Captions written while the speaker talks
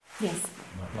Yes.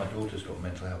 My daughter's got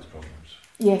mental health problems.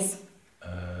 Yes.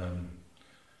 And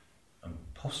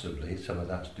possibly some of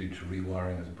that's due to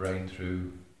rewiring of the brain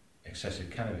through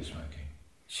excessive cannabis smoking.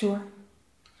 Sure.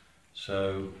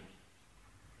 So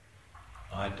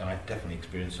I definitely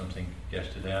experienced something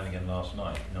yesterday and again last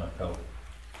night. You know, I felt a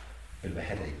bit of a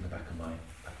headache in the back of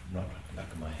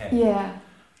my head.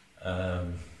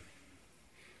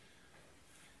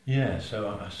 Yeah.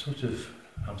 So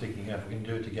I'm thinking, if we can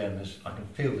do it again, I can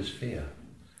feel this fear.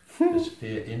 There's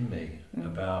fear in me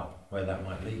about where that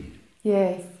might lead.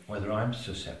 Yes. Whether I'm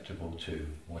susceptible to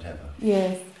whatever.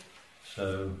 Yes.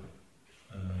 So,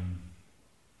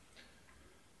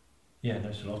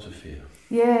 there's a lot of fear.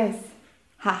 Yes.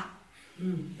 Ha.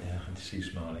 Yeah, I can see you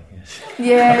smiling, yes.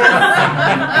 Yes.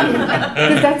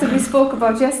 Because that's what we spoke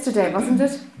about yesterday, wasn't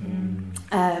it?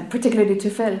 Particularly to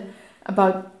Phil,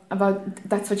 about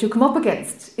that's what you come up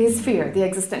against, is fear, the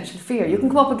existential fear. You can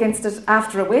come up against it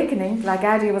after awakening, like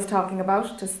Adi was talking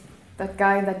about, just that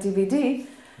guy in that DVD,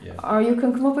 or you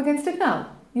can come up against it now,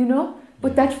 you know?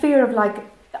 But that fear of like,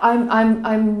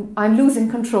 I'm losing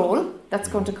control, that's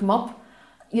going to come up,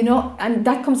 you know, and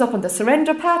that comes up on the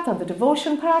surrender path, on the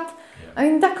devotion path. I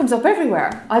mean, that comes up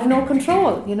everywhere. I've no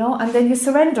control, you know, and then you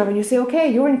surrender and you say, okay,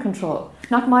 you're in control.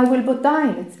 Not my will, but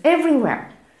thine. It's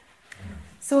everywhere.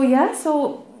 So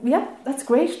that's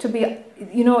great to be,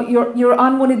 you know, you're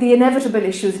on one of the inevitable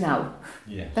issues now.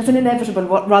 Yes. That's an inevitable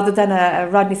one, rather than a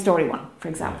Rodney Story one, for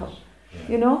example. Yes.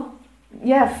 You know?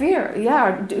 Yeah, fear.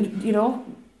 Yeah, you know,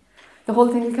 the whole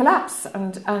thing will collapse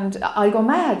and I'll go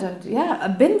mad. And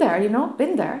I've been there, you know,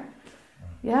 been there.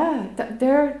 Yeah,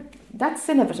 that's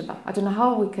inevitable. I don't know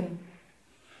how we can...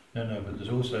 No, but there's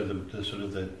also the sort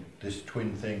of this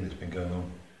twin thing that's been going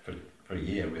on for a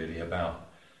year, really, about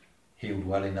healed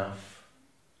well enough,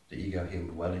 the ego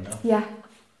healed well enough. Yeah.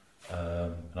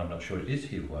 And I'm not sure it is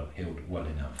healed well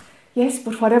enough. Yes,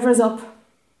 but whatever is up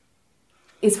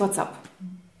is what's up.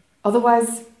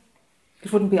 Otherwise,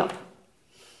 it wouldn't be up.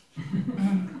 Okay.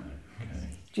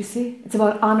 Do you see? It's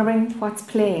about honouring what's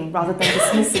playing rather than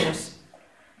dismissing it.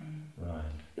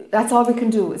 Right. That's all we can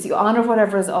do, is you honour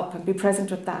whatever is up and be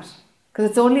present with that. Because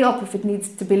it's only up if it needs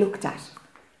to be looked at.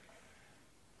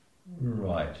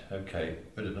 Right, okay.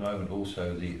 But at the moment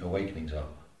also the awakening's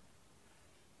up.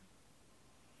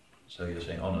 So you're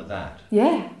saying honour that?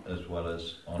 Yeah. As well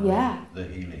as honouring the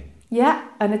healing? Yeah,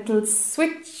 and it'll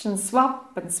switch and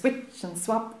swap and switch and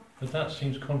swap. But that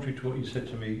seems contrary to what you said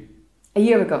to me a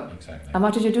year ago. Exactly. And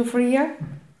what did you do for a year?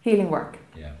 Healing work.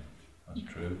 Yeah, that's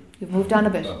true. You've moved on a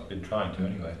bit. Well, I've been trying to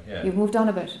anyway, yeah. You've moved on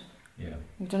a bit. Yeah.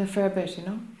 You've done a fair bit, you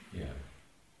know? Yeah.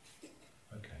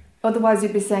 Okay. Otherwise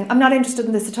you'd be saying, I'm not interested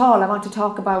in this at all, I want to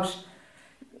talk about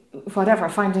whatever,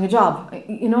 finding a job.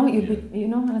 You know, you'd be, you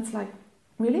know, and it's like,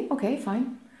 really? Okay,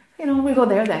 fine. You know, we'll go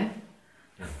there then.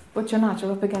 Yeah. But you're not,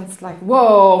 you're up against like,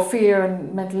 whoa, fear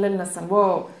and mental illness and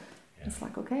whoa. Yeah. It's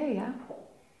like, okay, yeah. Okay.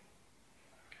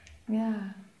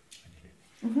 Yeah. Thank you.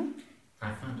 Mm-hmm.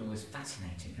 I found all this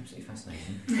fascinating, absolutely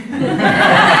fascinating.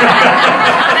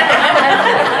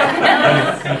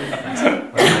 That's one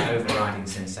of my overriding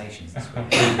sensations this week.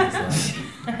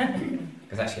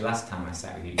 Because actually last time I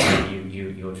sat with you,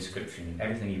 your description,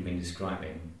 everything you've been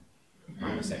describing,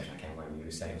 my perception, I can't remember what you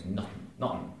were saying, was nothing.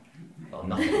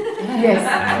 Yes.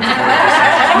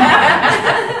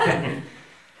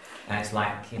 And it's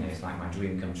like, you know, it's like my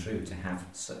dream come true to have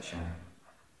such a,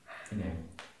 you know.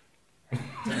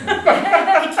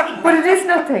 But it is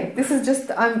nothing. This is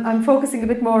just, I'm focusing a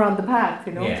bit more on the path,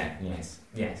 you know. Yeah,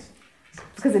 yes.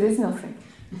 Because it is nothing.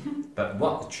 But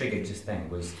what triggered just then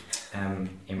was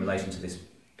in relation to this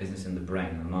business in the brain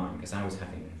and the mind, because I was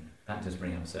having, that does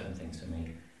bring up certain things for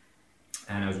me.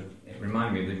 And it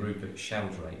reminded me of the Rupert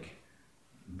Sheldrake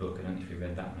book. I don't know if you've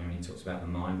read that one. He talks about the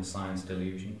mind, the science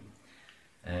delusion.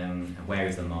 And where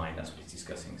is the mind? That's what he's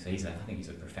discussing. So I think he's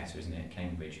a professor, isn't he, at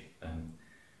Cambridge.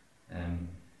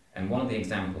 And one of the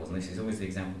examples, and this is always the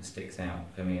example that sticks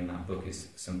out for me in that book, is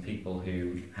some people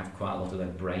who have quite a lot of their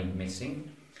brain missing.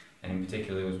 And in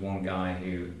particular, there was one guy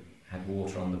who had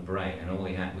water on the brain, and all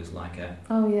he had was like a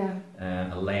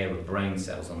layer of brain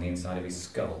cells on the inside of his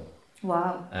skull.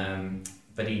 Wow.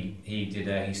 But he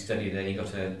studied, he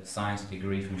got a science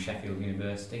degree from Sheffield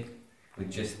University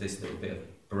with just this little bit of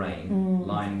brain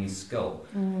lining his skull.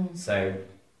 So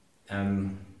I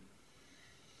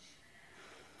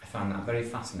found that very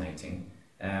fascinating.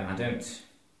 I don't,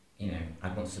 you know,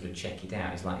 I'd want to sort of check it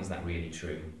out. It's like, is that really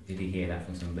true? Did he hear that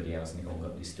from somebody else and it all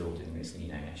got distorted? And it's, you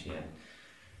know, actually,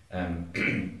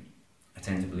 I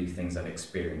tend to believe things I've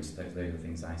experienced. Those are the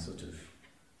things I sort of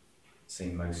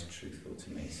seem most truthful to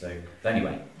me. So, but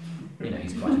anyway, you know,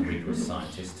 he's quite a rigorous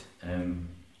scientist.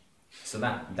 So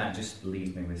that just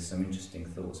leaves me with some interesting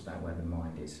thoughts about where the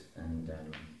mind is, and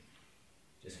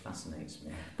just fascinates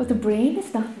me. But the brain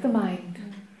is not the mind.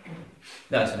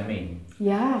 That's what I mean.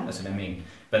 Yeah. That's what I mean.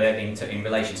 But in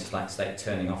relation to, like, say,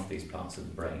 turning off these parts of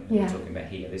the brain, Yeah. we're talking about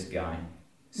here, this guy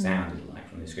sounded like,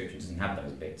 from the description, doesn't have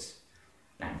those bits.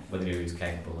 Now, whether he was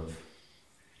capable of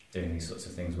doing these sorts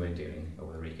of things we're doing, or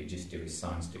whether he could just do his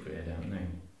science degree, I don't know.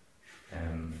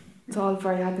 It's all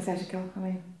very hypothetical. I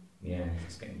mean, yeah,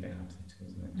 it's getting a bit hypothetical,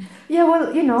 isn't it? yeah.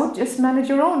 Well, just manage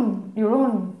your own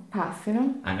path. I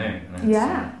know. And that's,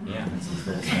 Yeah. That's the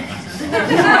thoughts about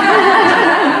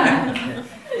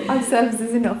that. Ourselves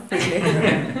is enough,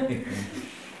 really.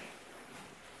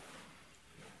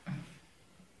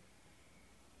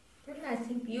 I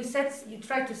think you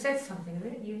tried to set something,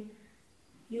 right?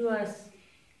 You are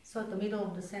sort of middle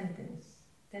of the sentence.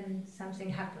 Then something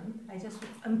happened.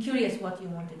 I'm curious what you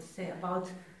wanted to say about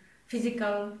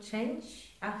physical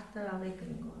change after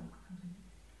awakening.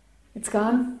 It's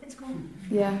gone. It's gone.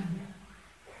 Yeah.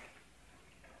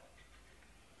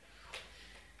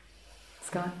 It's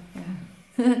gone.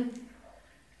 Yeah.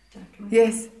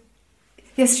 Yes.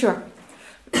 Yes, sure.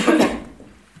 Okay.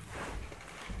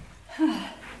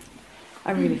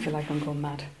 I really feel like I'm going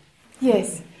mad.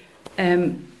 Yes.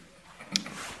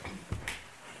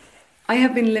 I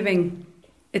have been living,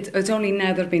 it's only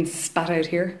now that I've been spat out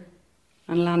here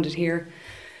and landed here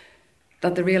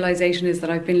that the realisation is that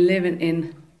I've been living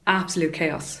in absolute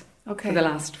chaos for the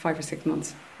last 5 or 6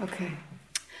 months. Okay.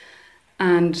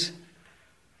 And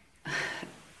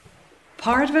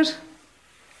part of it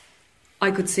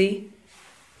I could see,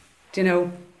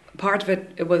 part of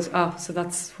it was, so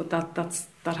that's what that's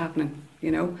happening,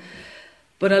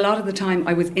 But a lot of the time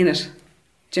I was in it,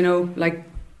 like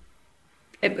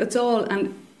it's all,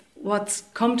 and what's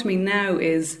come to me now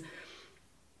is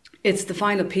it's the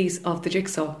final piece of the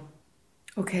jigsaw.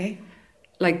 Okay.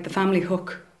 Like the family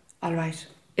hook. All right.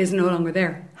 Is no longer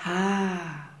there.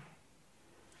 Ah.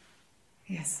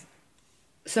 Yes.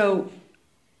 So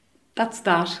that's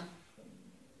that.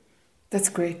 That's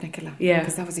great, Nicola. Yeah.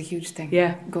 Because that was a huge thing.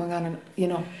 Yeah. Going on and,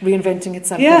 reinventing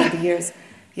itself over the years.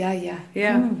 Yeah.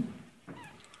 Yeah.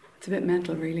 It's a bit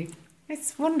mental, really.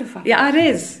 It's wonderful. Yeah, it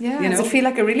is. Yeah. Does it feel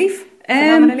like a relief,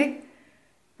 phenomenally?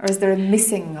 Or is there a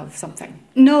missing of something?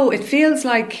 No, it feels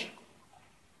like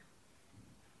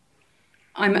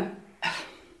I'm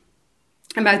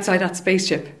outside that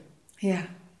spaceship. Yeah.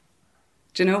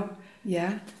 Do you know?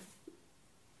 Yeah.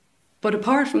 But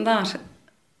apart from that,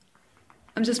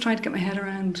 I'm just trying to get my head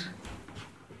around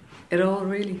it all,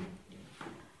 really.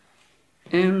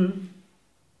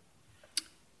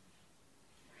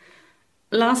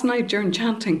 Last night during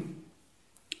chanting,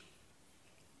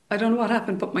 I don't know what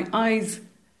happened, but my eyes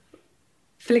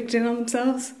flicked in on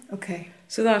themselves. Okay.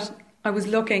 So that I was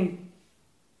looking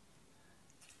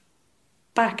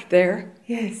back there.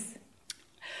 Yes.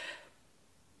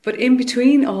 But in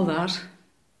between all that,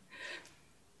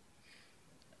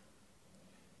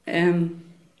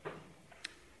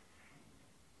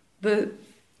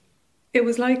 it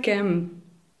was like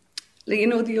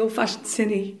the old-fashioned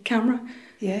cine camera.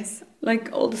 Yes.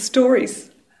 Like all the stories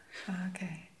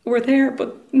Okay. were there,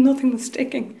 but nothing was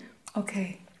sticking.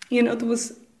 Okay. There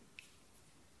was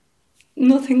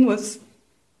nothing was,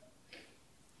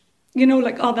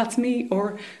 like, oh, that's me,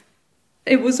 or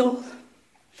it was all.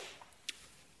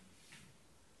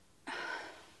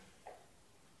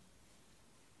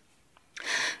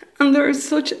 And there is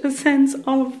such a sense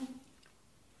of,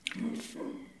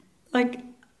 like,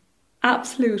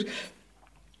 absolute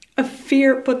of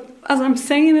fear, but as I'm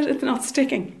saying it, it's not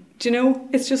sticking. Do you know?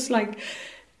 It's just like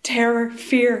terror,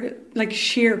 fear, like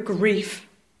sheer grief.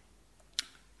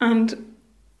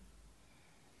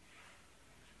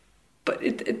 But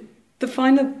the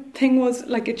final thing was,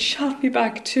 like, it shot me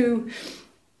back to,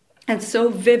 and so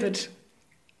vivid,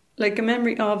 like a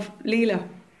memory of Leela.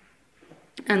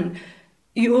 And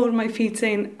you hold my feet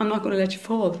saying, I'm not going to let you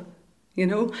fall,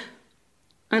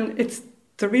 And it's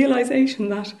the realisation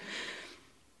that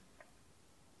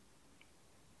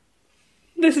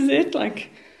this is it,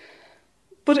 like,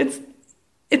 but it's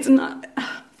not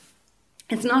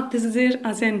this is it,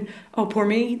 as in, oh, poor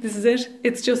me, this is it.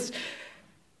 It's just,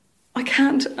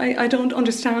 I don't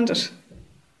understand it.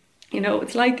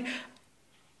 It's like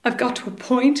I've got to a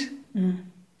point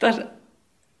that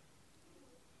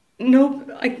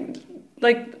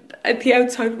at the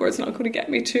outside world's not going to get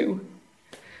me to.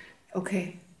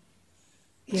 Okay.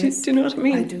 Yes. Do you know what I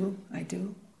mean? I do.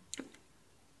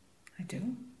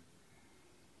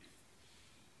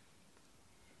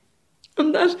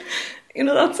 And that,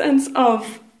 that sense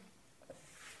of,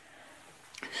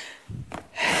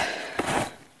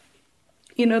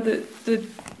 you know, the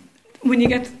when you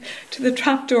get to the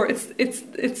trapdoor,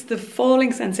 it's the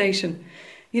falling sensation.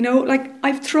 You know, like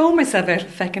I've thrown myself out of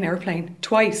a feckin' airplane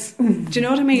twice. Do you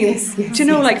know what I mean? Yes, Do you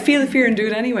know, yes. like feel the fear and do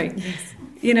it anyway. Yes.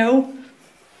 You know,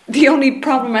 the only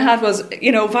problem I had was,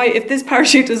 you know, if this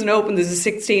parachute doesn't open, there's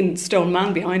a 16-stone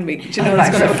man behind me. Do you know,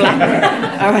 that's going to flap me.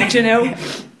 All right. Do you know?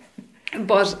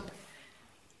 But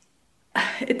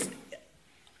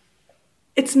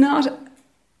it's not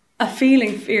a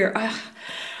feeling fear.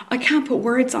 I can't put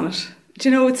words on it. Do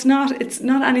you know, it's not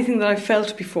anything that I've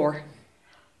felt before.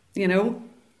 You know?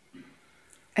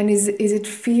 And is it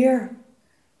fear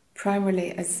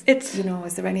primarily? You know,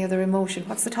 is there any other emotion?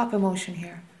 What's the top emotion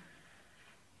here?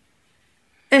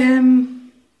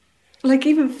 Like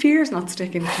even fear's not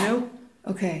sticking, you know?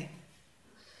 Okay.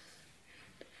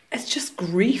 It's just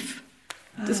grief.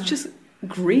 There's just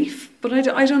grief, but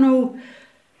I don't know.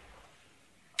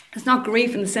 It's not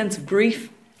grief in the sense of grief.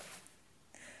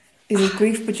 Is it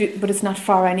grief, but it's not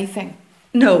for anything?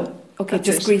 No. Okay,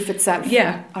 just grief itself.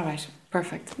 Yeah. All right.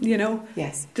 Perfect. You know.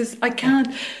 Yes. I can't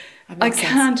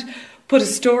put a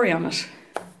story on it.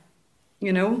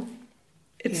 You know.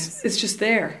 It's just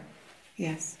there.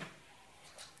 Yes.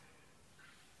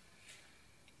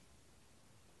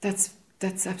 That's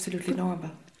absolutely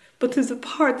normal. But there's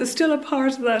still a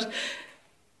part of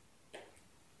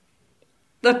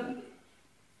that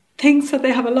thinks that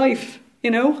they have a life,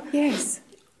 you know? Yes.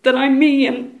 That I'm me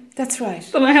and that's right.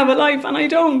 That I have a life and I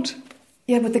don't.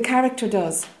 Yeah, but the character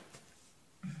does.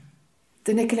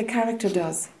 The Nicola character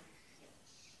does.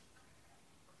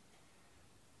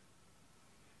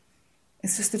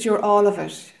 It's just that you're all of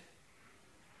it.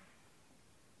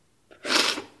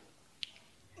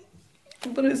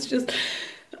 But it's just,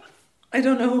 I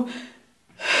don't know.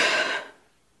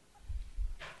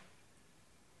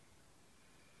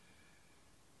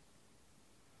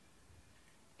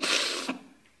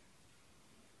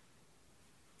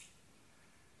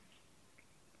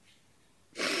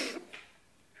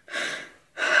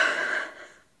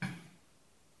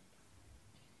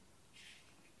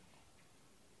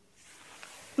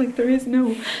 Like there is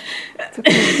no... It's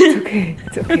okay, it's okay,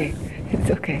 it's okay, it's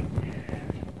okay.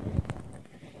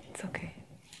 It's okay.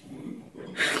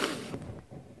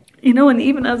 You know, and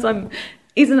even as I'm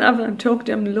talking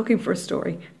to you, I'm looking for a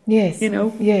story. Yes. You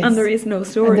know? Yes. And there is no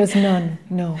story. And there's none,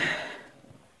 no.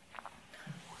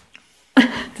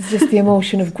 There's just the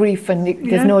emotion of grief, and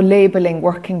there's no labelling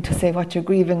working to say what you're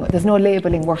grieving. There's no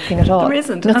labelling working at all. There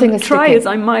isn't. Nothing and is try sticking. as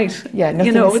I might. Yeah,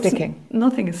 nothing is sticking.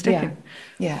 Nothing is sticking.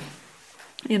 Yeah.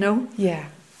 You know? Yeah.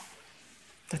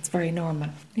 That's very normal.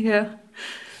 Yeah.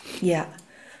 Yeah.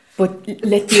 But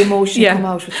let the emotion come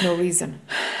out with no reason.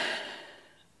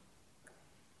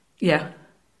 Yeah.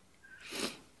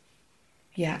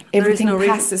 Yeah. Everything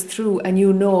passes through and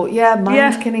you know,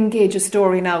 mind can engage a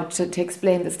story now to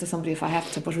explain this to somebody if I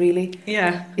have to, but really,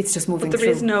 it's just moving through.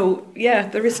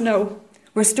 There is no...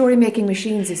 We're story making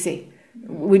machines, you see.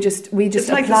 We just it's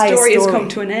apply like the story a has story. come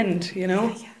to an end, you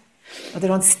know? Yeah. Or they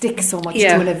don't stick so much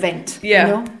to an event, you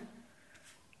know?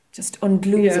 Just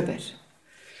unglues a bit.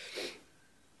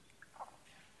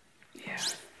 Yeah.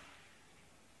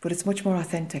 But it's much more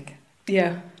authentic.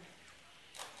 Yeah.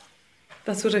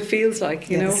 That's what it feels like,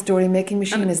 you know? The story-making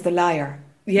machine is the liar.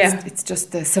 Yeah. It's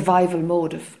just the survival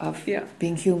mode of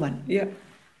being human. Yeah.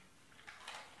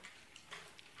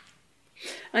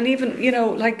 And even, you know,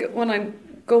 like when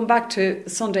I'm going back to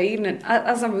Sunday evening,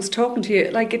 as I was talking to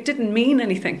you, like it didn't mean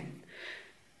anything.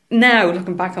 Now,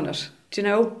 looking back on it, do you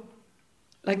know?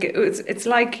 Like it's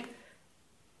like...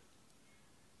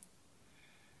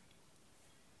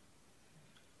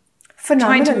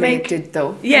 Phenomenally it did,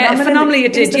 though. Yeah, phenomenally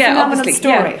it did, obviously.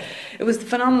 Story. Yeah. It was the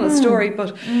phenomenal story,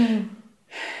 but...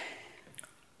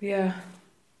 Yeah.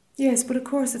 Yes, but of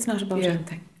course it's not about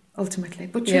anything, ultimately.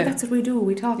 But sure, that's what we do.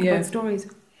 We talk about stories.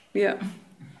 Yeah.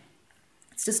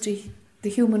 It's just the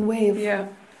human way of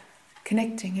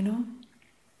connecting, you know?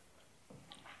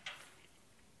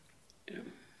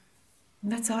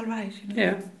 And that's all right, you know?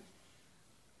 Yeah.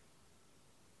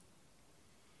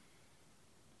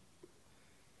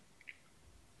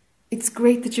 It's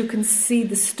great that you can see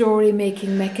the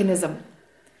story-making mechanism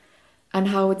and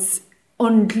how it's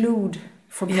unglued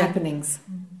from happenings.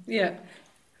 Yeah.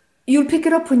 You'll pick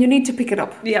it up when you need to pick it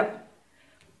up. Yeah.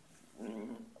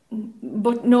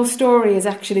 But no story is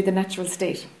actually the natural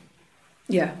state.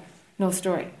 Yeah. No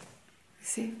story.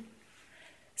 See?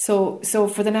 So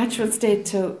for the natural state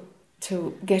to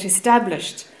get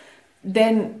established,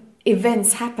 then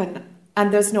events happen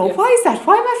and there's no, why is that?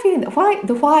 Why am I feeling that? Why?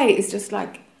 The why is just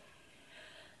like,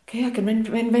 okay, I can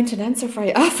invent an answer for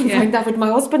you. I often find that with my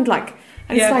husband, like,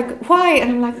 And it's like, why?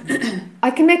 And I'm like,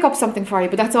 I can make up something for you,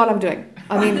 but that's all I'm doing.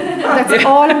 I mean, that's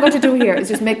all I'm going to do here is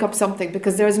just make up something,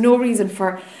 because there is no reason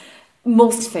for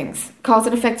most things. Cause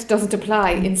and effect doesn't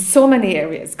apply in so many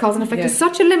areas. Cause and effect is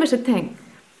such a limited thing.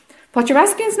 What you're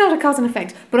asking is not a cause and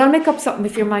effect, but I'll make up something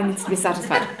if your mind needs to be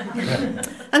satisfied.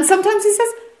 And sometimes he says,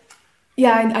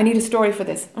 yeah, I need a story for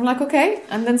this. I'm like, okay.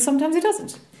 And then sometimes he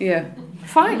doesn't. Yeah.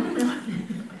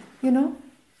 Fine. You know?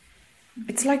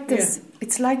 It's like this. Yeah.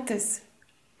 It's like this.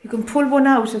 You can pull one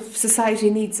out if society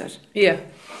needs it. Yeah.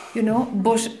 You know?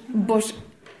 But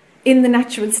in the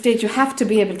natural state, you have to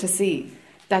be able to see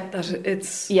that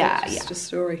it's just a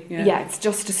story. Yeah. Yeah, it's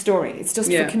just a story. It's just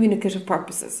for communicative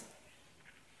purposes.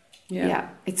 Yeah.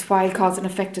 It's while cause and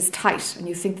effect is tight and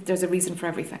you think that there's a reason for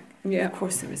everything. Yeah. Of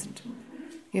course there isn't.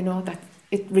 You know, that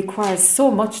it requires so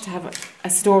much to have a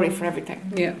story for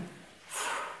everything. Yeah.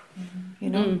 You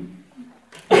know?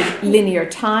 Linear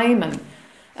time and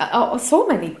so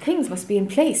many things must be in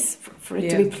place for it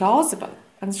to be plausible.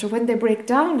 And so when they break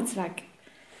down, it's like,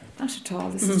 not at all,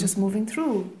 this is just moving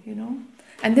through, you know?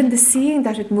 And then the seeing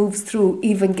that it moves through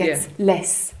even gets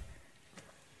less.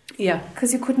 Yeah.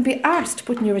 Because you couldn't be arsed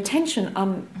putting your attention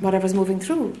on whatever's moving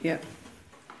through. Yeah.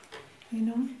 You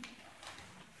know?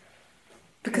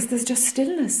 Because there's just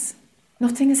stillness.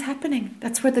 Nothing is happening.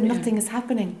 That's where the nothing is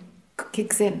happening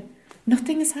kicks in.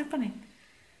 Nothing is happening.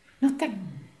 Nothing.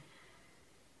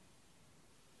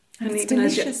 And it's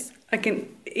delicious.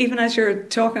 Even as you're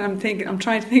talking, I'm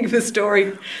trying to think of a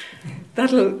story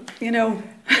that'll, you know,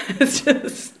 it's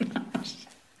just not.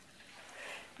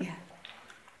 Yeah.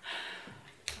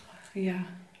 Yeah.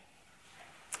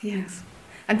 Yes.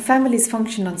 And families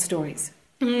function on stories.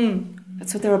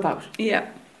 That's what they're about. Yeah.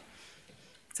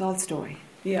 It's all story.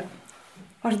 Yeah.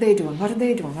 What are they doing? What are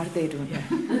they doing? What are they doing?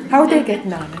 How are they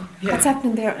getting on? And what's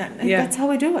happening there? And that's how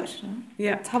we do it. You know?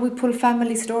 Yeah. That's how we pull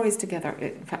family stories together.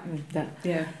 In fact,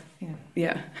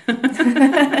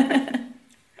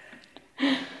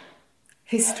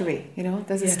 history, you know,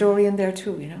 there's a story in there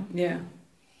too, you know. Yeah.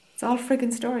 It's all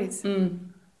friggin' stories.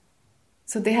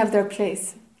 So they have their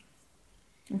place.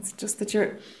 It's just that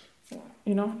you're,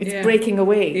 you know, it's breaking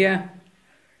away. Yeah.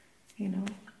 You know.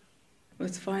 Well,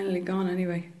 it's finally gone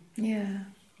anyway. Yeah.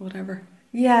 Whatever.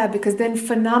 Yeah, because then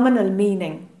phenomenal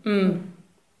meaning,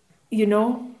 you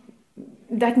know,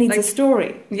 that needs a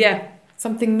story. Yeah.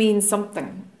 Something means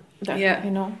something. That, you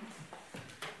know,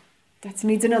 that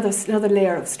needs another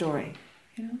layer of story.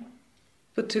 You know?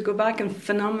 But to go back and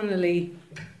phenomenally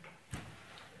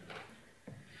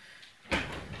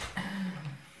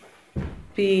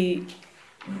be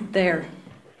there.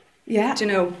 Yeah. Do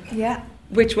you know? Yeah.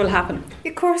 Which will happen.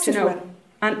 Of course it will.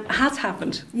 And has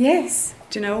happened. Yes.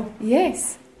 Do you know?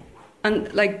 Yes.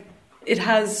 And like it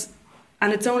has,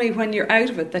 and it's only when you're out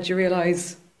of it that you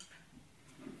realise,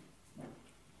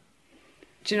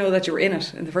 do you know, that you were in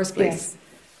it in the first place? Yes.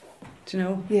 Do you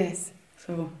know? Yes.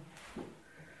 So,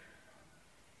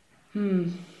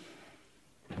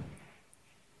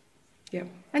 yeah.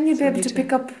 And you'll be able to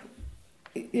pick up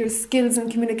your skills in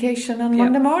communication on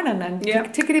Monday morning and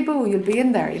tickety-boo, you'll be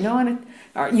in there, you know, and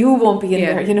or you won't be in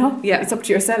there, you know. Yeah. It's up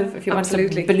to yourself if you want to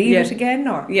believe it again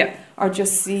or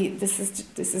just see this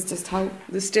is just how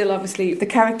there's still obviously the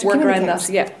character work around that.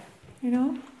 Yeah. You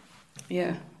know?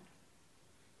 Yeah.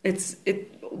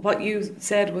 What you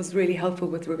said was really helpful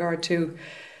with regard to,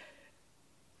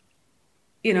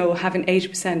 you know, having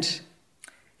 80%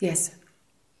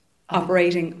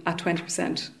 operating at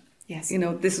 20%. Yes. You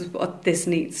know, this is what this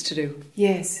needs to do.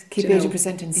 Yes. Keep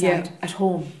 80% inside, at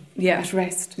home, at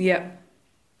rest. Yeah.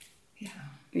 Yeah.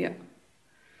 Yeah.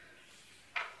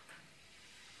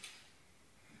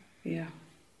 Yeah.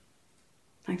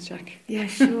 Thanks, Jack. Yeah,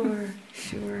 sure.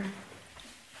 Sure.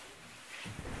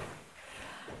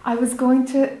 I was going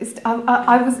to.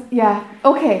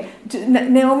 Okay.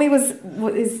 Naomi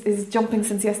is jumping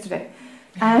since yesterday,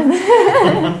 and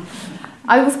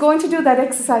I was going to do that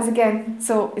exercise again.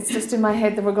 So it's just in my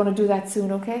head that we're going to do that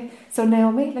soon. Okay. So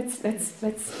Naomi, let's. That's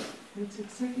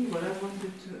exactly what I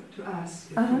wanted to ask.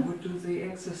 If you would do the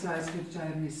exercise which I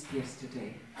missed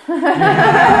yesterday.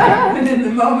 And in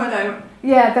the moment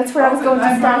yeah, that's where I was going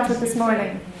to start with this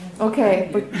morning. Okay,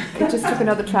 but it just took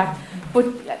another track. But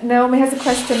Naomi has a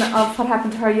question of what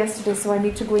happened to her yesterday, so I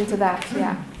need to go into that,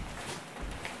 yeah.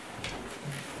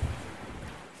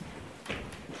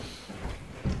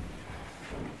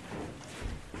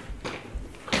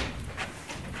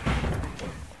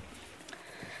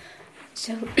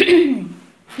 So,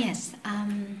 yes, how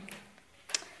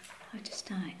to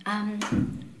start?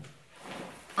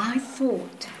 I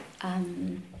thought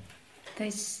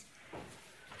there's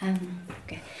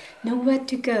nowhere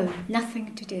to go,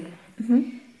 nothing to do.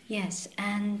 Mm-hmm. Yes,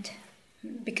 and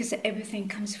because everything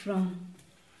comes from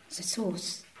the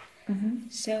source. Mm-hmm.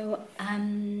 So,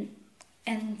 and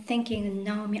thinking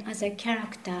Naomi as a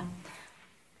character,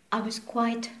 I was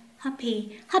quite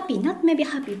happy, not maybe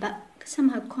happy, but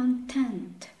somehow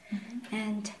content. Mm-hmm.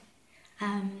 And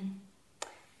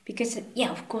because,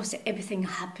 of course, everything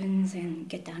happens and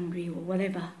get angry or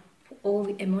whatever. All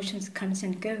the emotions comes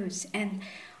and goes. And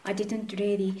I didn't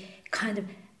really kind of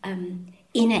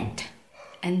in it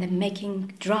and then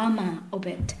making drama of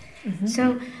it. Mm-hmm.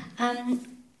 So I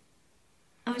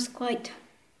was quite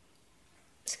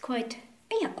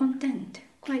content,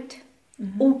 quite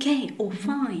Mm-hmm. okay or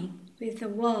fine with the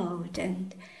world.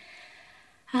 And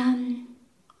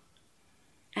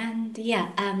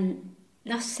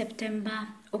last September,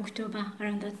 October,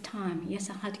 around that time, yes,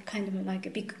 I had kind of like a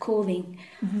big calling.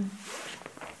 Mm-hmm.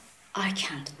 I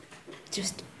can't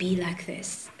just be like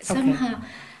this. Okay. Somehow,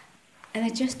 and I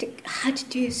just had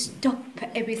to stop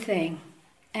everything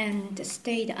and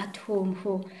stayed at home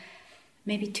for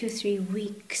maybe 2-3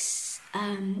 weeks.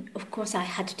 Of course, I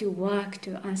had to work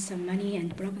to earn some money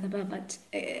and blah, blah, blah, but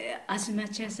as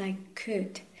much as I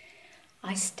could,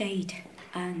 I stayed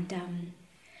and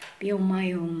be on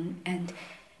my own and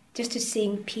just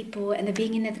seeing people and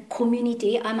being in the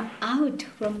community. I'm out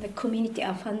from the community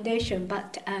of foundation,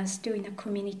 but still in the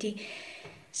community,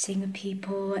 seeing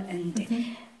people and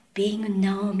being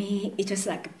Naomi. It was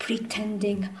like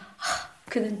pretending,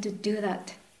 couldn't do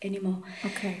that anymore.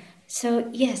 Okay. So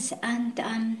yes, and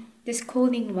this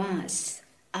calling was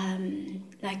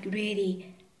like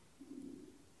really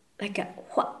like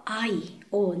what I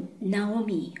or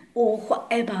Naomi or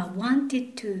whatever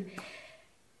wanted to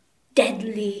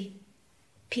deadly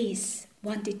peace,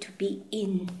 wanted to be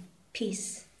in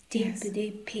peace, deep,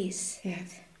 deep peace.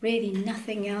 Yes. Really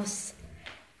nothing else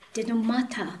didn't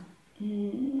matter.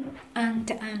 And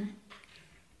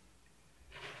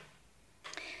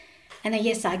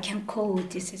yes, I can call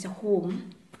this as a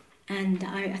home. And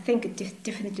I think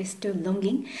definitely still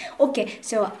longing. Okay,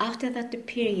 so after that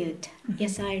period,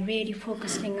 yes, I really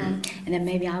focusing on, and then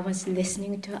maybe I was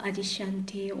listening to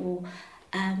Adishanti or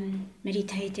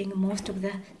meditating most of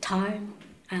the time,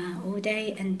 all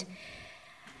day, and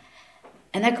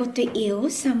I got ill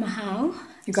somehow.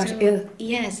 You got ill?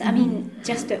 Yes, I mean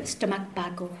just a stomach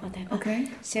bug or whatever. Okay.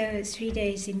 So 3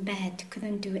 days in bed,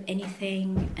 couldn't do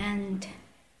anything, and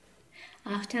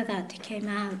after that it came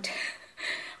out.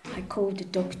 I called the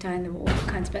doctor and all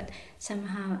kinds, but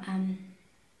somehow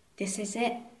this is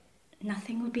it.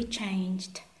 Nothing will be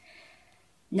changed.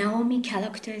 Naomi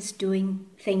character is doing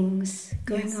things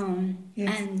going on,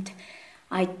 and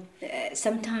I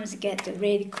sometimes get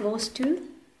really close to,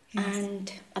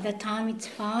 and at the time it's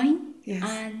fine.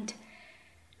 And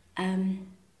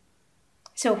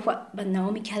so what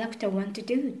Naomi character want to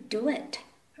do it.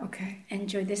 Okay.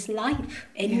 Enjoy this life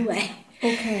anyway.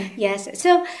 Yes. Okay. Yes.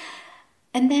 So.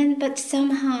 And then, but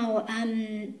somehow,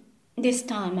 this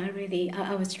time I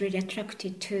was really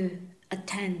attracted to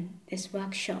attend this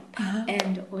workshop,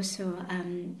 and also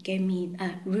gave me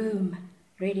a room,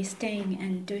 really staying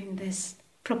and doing this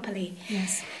properly.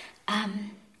 Yes.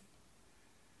 And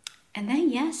then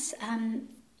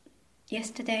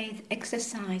yesterday the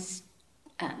exercise,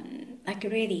 like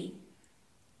really,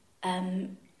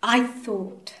 I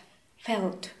felt,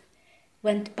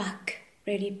 went back,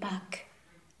 really back.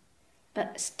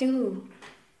 But still,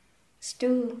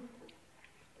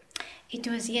 it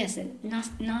was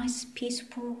nice,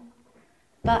 peaceful.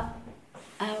 But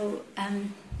on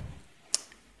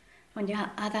the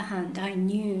other hand, I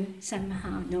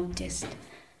noticed,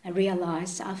 I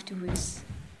realized afterwards,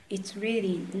 it's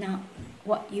really not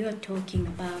what you're talking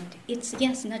about. It's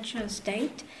natural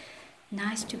state,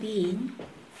 nice to be in,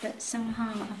 but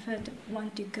somehow I felt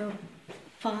want to go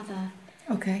further.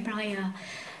 Okay. Prior.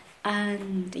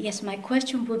 And yes, my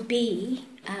question would be,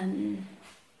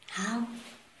 how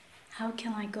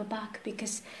can I go back?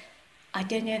 Because I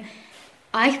don't know.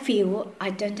 I feel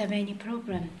I don't have any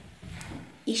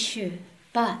issue,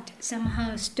 but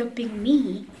somehow stopping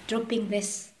me, dropping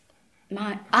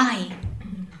my eye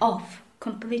off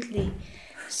completely.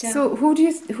 So who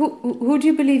do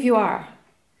you believe you are?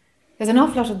 There's an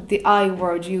awful lot of the I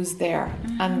word used there,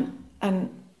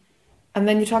 and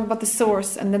then you talk about the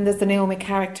source, and then there's the Naomi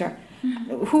character.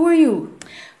 Who are you?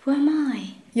 Who am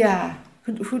I? Yeah,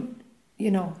 who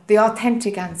the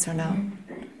authentic answer now.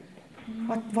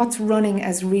 What's running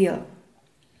as real?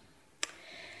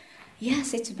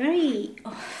 Yes, it's very.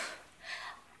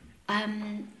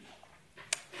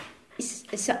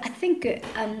 So I think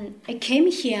I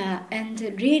came here and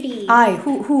really.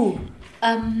 Who?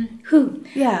 Who?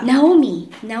 Yeah. Naomi.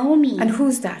 And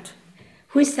who's that?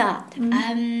 Who's that?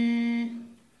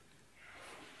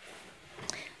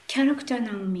 Character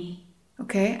Naomi.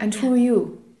 Okay, and who are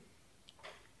you?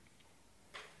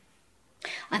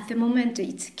 At the moment,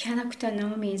 it's character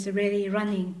Naomi is really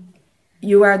running.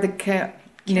 You are the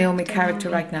Naomi character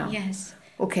Naomi. right now? Yes.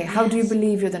 Okay, how do you Yes.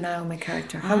 believe you're the Naomi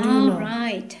character? How do you know?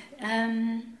 Right.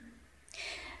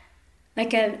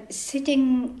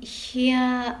 Sitting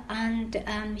here and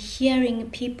hearing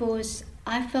people's,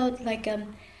 I felt like,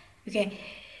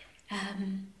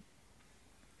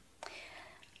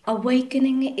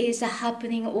 awakening is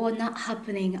happening or not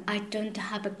happening. I don't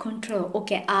have a control.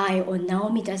 Okay, I or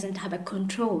Naomi doesn't have a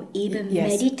control. Even Yes.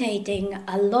 meditating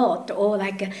a lot or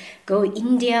go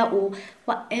India or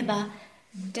whatever,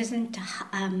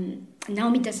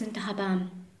 Naomi doesn't have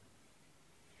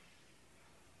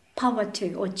power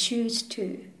to or choose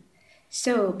to.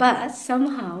 So, but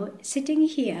somehow sitting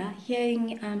here,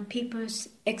 hearing people's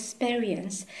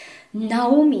experience,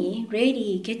 Naomi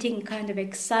really getting kind of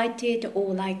excited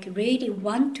or really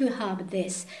want to have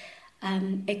this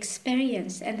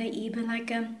experience, and even I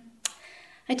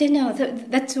don't know.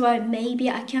 That's why maybe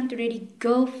I can't really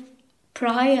go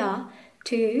prior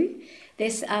to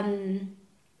this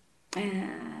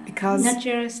Because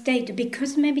natural state,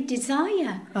 because maybe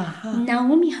desire Uh-huh.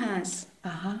 Naomi has.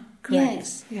 Correct.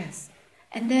 Yes. Yes.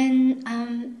 And then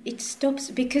it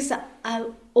stops because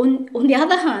on the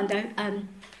other hand,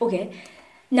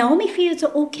 Naomi feels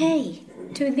okay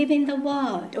to live in the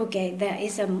world. Okay, there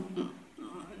is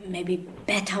maybe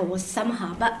better or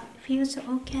somehow, but feels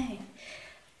okay.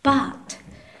 But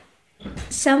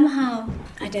somehow,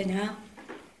 I don't know,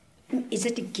 is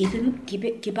it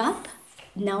give up?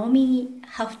 Naomi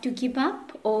have to give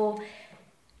up, or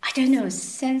I don't know,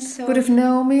 sense of... But if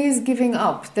Naomi is giving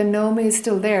up, then Naomi is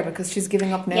still there because she's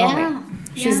giving up Naomi. Yeah,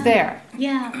 She's there.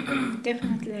 Yeah,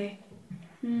 definitely.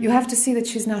 You have to see that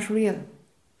she's not real,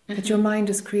 that your mind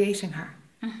is creating her.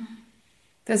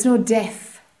 There's no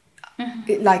death,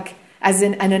 as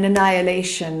in an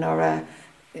annihilation or a...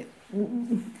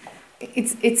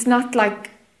 It's not like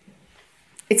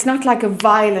a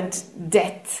violent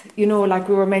death, like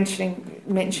we were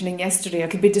mentioning yesterday. It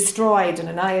could be destroyed and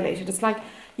annihilated. It's like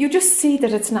you just see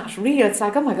that it's not real. It's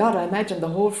like, oh my God, I imagined the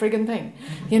whole friggin' thing.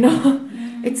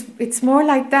 It's more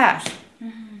like that.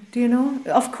 Do you know?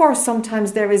 Of course,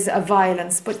 sometimes there is a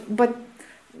violence, but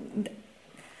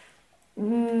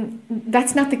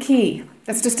that's not the key.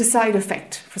 That's just a side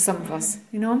effect for some of us.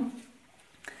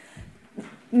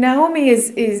 Naomi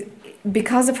is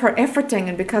because of her efforting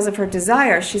and because of her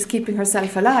desire, she's keeping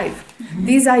herself alive.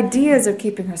 These ideas are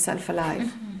keeping herself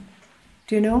alive.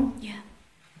 Do you know? Yeah.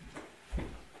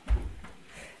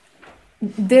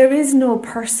 There is no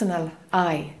personal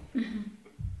I.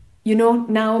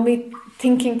 Naomi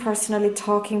thinking personally,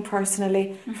 talking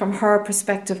personally, from her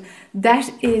perspective,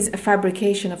 that is a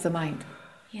fabrication of the mind.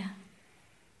 Yeah.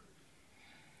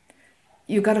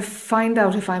 You got to find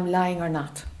out if I'm lying or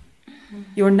not.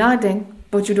 You're nodding,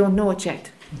 but you don't know it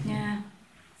yet. Yeah.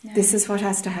 This is what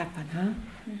has to happen, huh?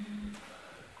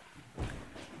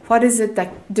 What is it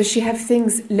does she have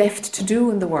things left to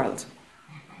do in the world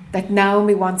that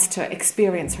Naomi wants to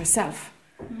experience herself?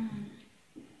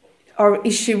 Or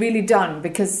is she really done?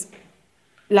 Because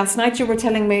last night you were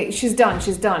telling me she's done,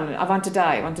 I want to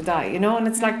die, and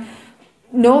it's like,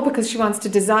 no, because she wants to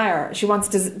desire. She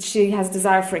has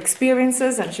desire for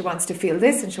experiences, and she wants to feel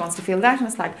this, and she wants to feel that, and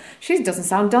it's like, she doesn't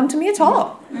sound done to me at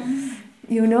all.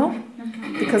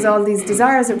 Because all these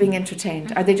desires are being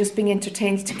entertained. Are they just being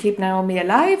entertained to keep Naomi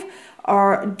alive,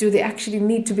 or do they actually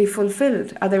need to be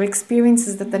fulfilled? Are there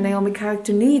experiences that the Naomi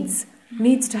character needs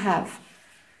to have?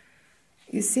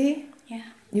 You see? Yeah.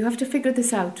 You have to figure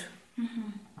this out.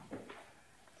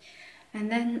 And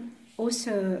then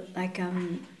also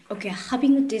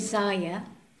having a desire,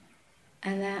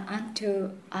 and then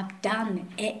until I've done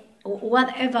it, or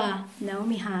whatever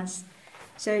Naomi has,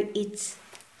 so it's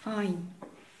fine.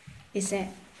 Is it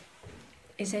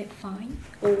fine?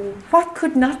 Or What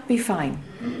could not be fine?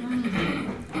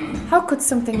 How could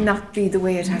something not be the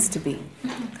way it has to be?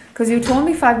 Because you told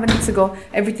me 5 minutes ago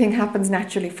everything happens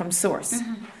naturally from source.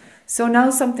 So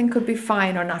now something could be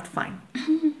fine or not fine.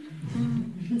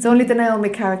 It's only the Naomi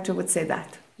character would say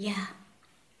that. yeah.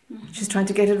 She's trying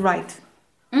to get it right.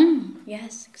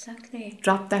 Yes, exactly.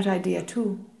 Drop that idea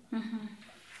too.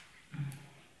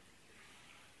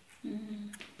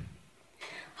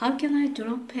 How can I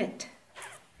drop it?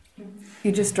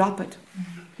 You just drop it.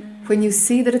 When you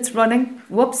see that it's running,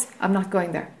 whoops, I'm not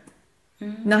going there.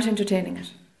 Not entertaining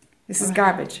it. This is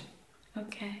garbage.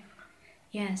 Okay.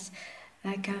 Yes.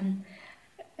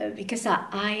 Because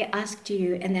I asked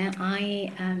you, and then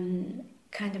I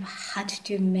kind of had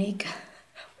to make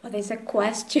Well, there's a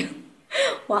question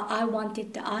what I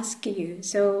wanted to ask you.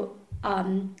 So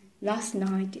last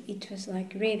night it was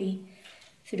like really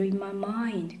through my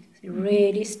mind,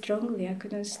 really strongly. I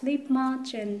couldn't sleep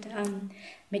much, and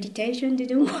meditation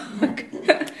didn't work.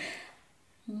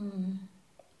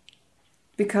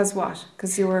 Because what?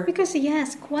 Because you were... Because,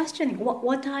 yes, questioning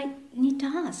what I need to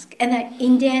ask. And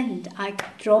in the end, I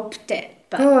dropped it.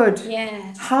 But, Good.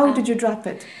 Yes. How did you drop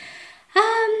it?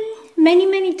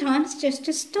 Many times just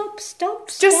to stop.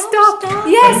 Just stop.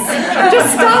 Yes.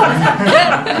 Just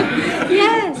stop.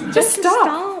 Yes. Just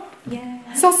stop.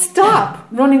 Yeah. So stop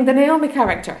running the Naomi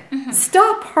character.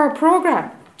 Stop her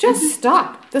program. Just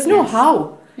stop. There's no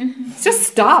how. Just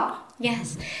stop.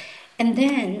 Yes. And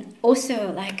then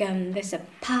also like there's a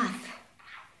path.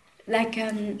 Like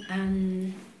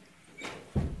I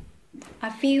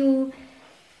feel.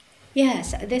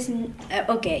 Yes, this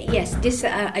this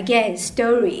again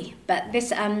story, but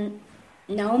this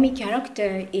Naomi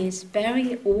character is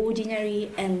very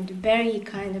ordinary and very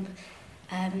kind of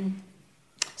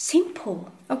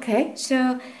simple. Okay.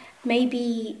 So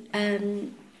maybe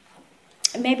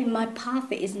my path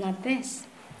is not this.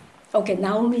 Okay,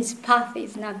 Naomi's path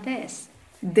is not this.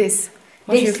 This.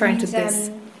 What are you referring to? Means, this?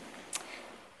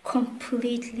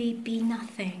 Completely be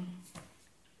nothing.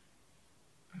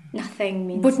 Nothing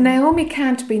means... But Naomi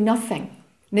can't be nothing.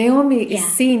 Naomi is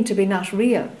seen to be not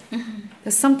real.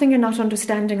 There's something you're not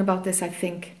understanding about this, I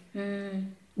think.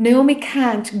 Naomi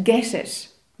can't get it.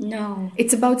 No.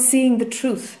 It's about seeing the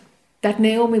truth, that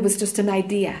Naomi was just an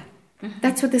idea.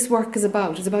 That's what this work is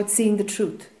about. It's about seeing the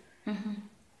truth.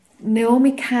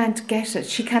 Naomi can't get it.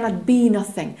 She cannot be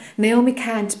nothing. Naomi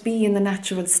can't be in the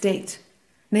natural state.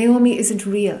 Naomi isn't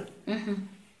real.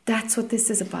 That's what this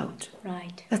is about.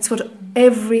 Right. That's what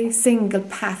every single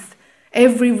path,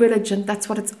 every religion, that's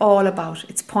what it's all about.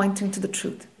 It's pointing to the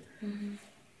truth.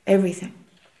 Everything.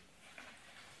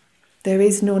 There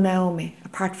is no Naomi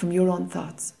apart from your own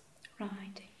thoughts.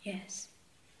 Right, yes.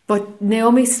 But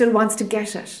Naomi still wants to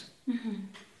get it.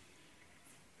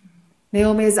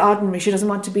 Naomi is ordinary. She doesn't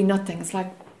want to be nothing. It's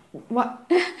like,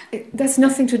 what? That's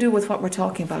nothing to do with what we're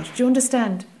talking about. Do you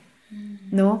understand?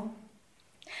 No?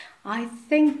 I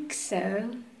think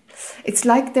so. It's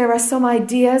like there are some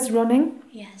ideas running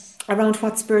Yes. around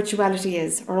what spirituality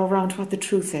is or around what the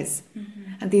truth is.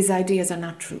 And these ideas are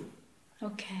not true.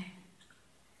 Okay.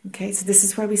 Okay, so this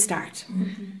is where we start.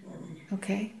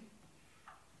 Okay?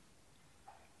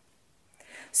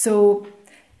 So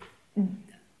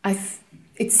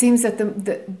it seems that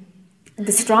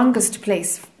the strongest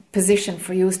position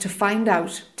for you is to find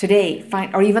out today,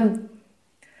 or even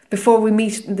before we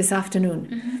meet this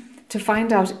afternoon, to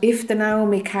find out if the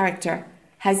Naomi character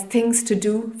has things to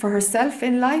do for herself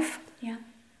in life,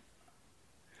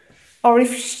 or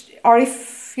if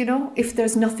if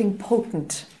there's nothing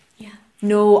potent.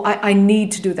 No, I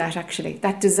need to do that actually.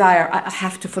 That desire, I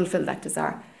have to fulfill that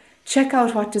desire. Check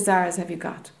out what desires have you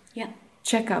got.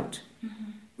 Check out.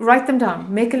 Write them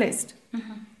down. Make a list.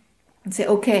 And say,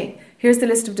 okay, here's the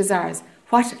list of desires.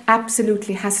 What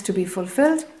absolutely has to be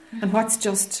fulfilled and what's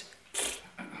just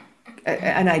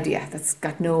an idea that's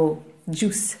got no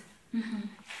juice.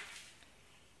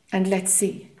 And let's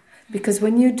see. Because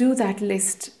when you do that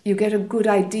list, you get a good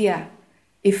idea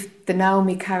if the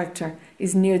Naomi character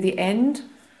is near the end,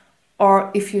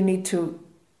 or if you need to,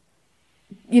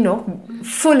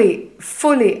 fully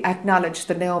acknowledge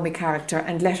the Naomi character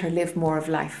and let her live more of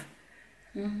life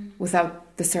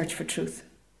without the search for truth.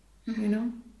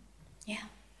 Yeah.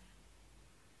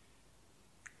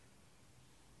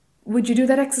 Would you do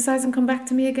that exercise and come back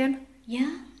to me again?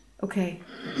 Yeah. Okay.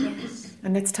 Yes.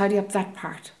 And let's tidy up that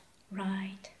part.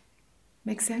 Right.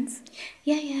 Make sense?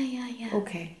 Yeah.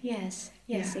 Okay. Yes,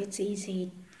 Yeah. it's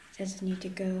easy. Doesn't need to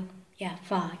go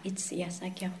far. It's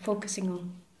like you're focusing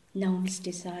on Naomi's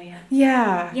desire.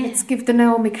 Yeah. Let's give the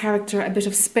Naomi character a bit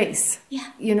of space.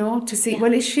 To see,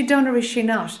 well, is she done or is she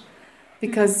not?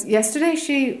 Because yesterday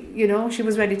she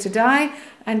was ready to die,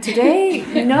 and today,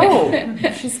 no.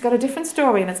 She's got a different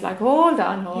story, and it's like, hold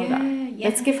on. Yeah.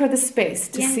 Let's give her the space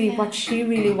to see what she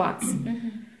really wants.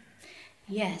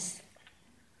 Yes.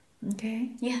 Okay?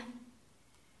 Yeah.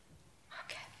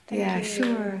 Okay. Thank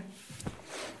you.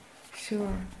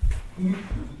 Sure.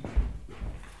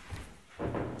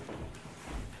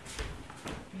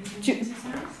 Do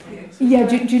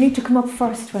you need to come up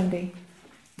first, Wendy?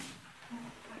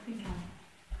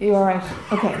 You're all right.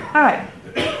 Okay. All right.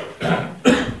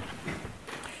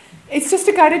 It's just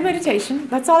a guided meditation.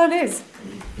 That's all it is.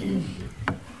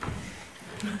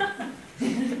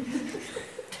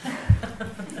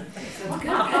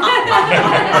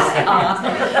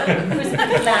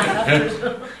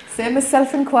 Same as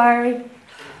self-inquiry.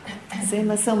 same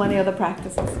as so many other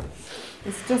practices.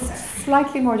 It's just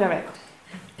slightly more direct.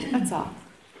 That's all.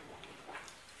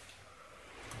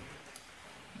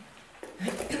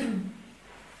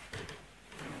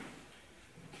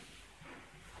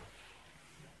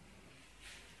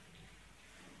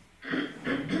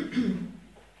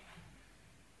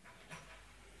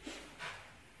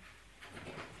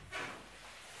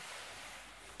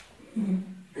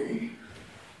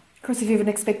 Of course, if you have an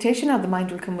expectation now, the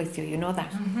mind will come with you. You know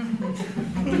that.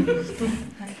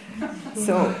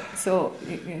 So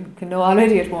you can know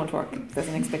already it won't work. There's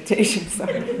an expectation. So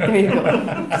there you go.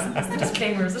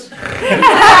 Disclaimer, is it?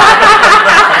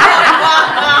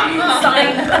 Sign.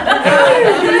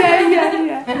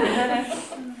 Yeah.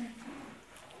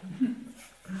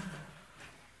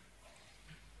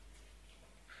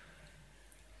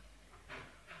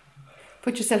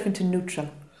 Put yourself into neutral,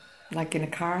 like in a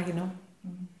car, you know.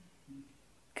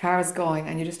 Car is going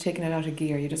and you're just taking it out of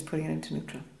gear, you're just putting it into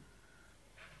neutral.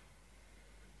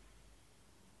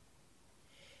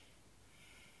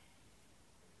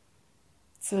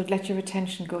 So let your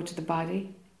attention go to the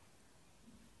body.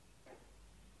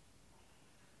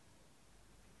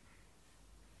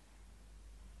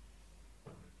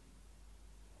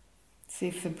 See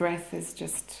if the breath is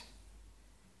just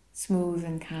smooth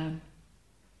and calm.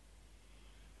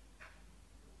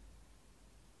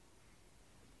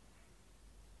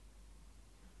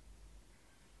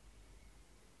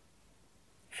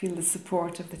 Feel the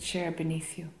support of the chair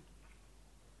beneath you.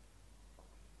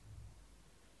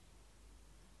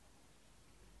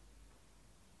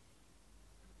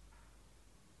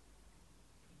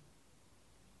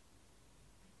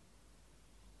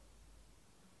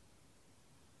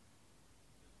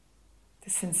 The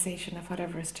sensation of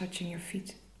whatever is touching your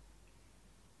feet.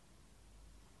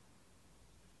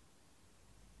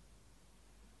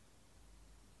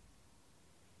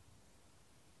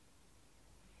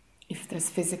 If there's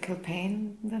physical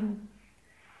pain, then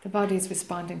the body is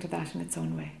responding to that in its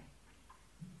own way.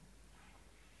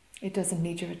 It doesn't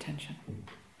need your attention.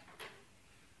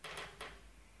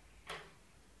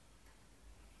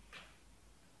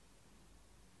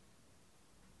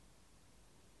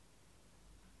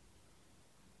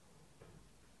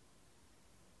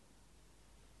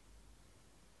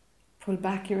 Pull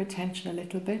back your attention a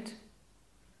little bit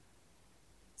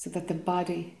so that the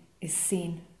body is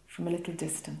seen from a little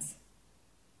distance.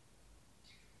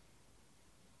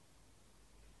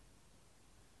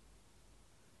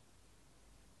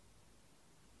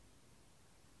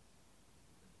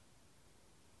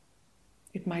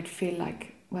 It might feel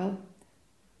like, well,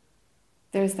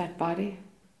 there's that body,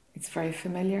 it's very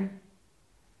familiar.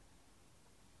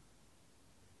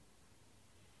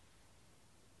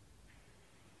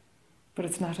 But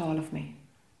it's not all of me.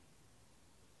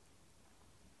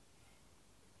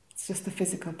 It's just the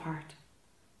physical part.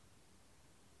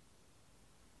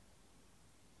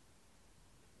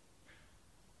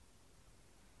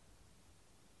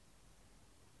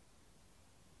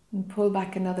 And pull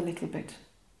back another little bit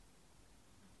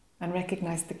and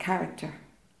recognize the character,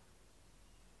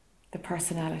 the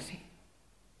personality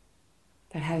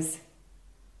that has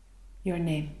your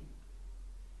name.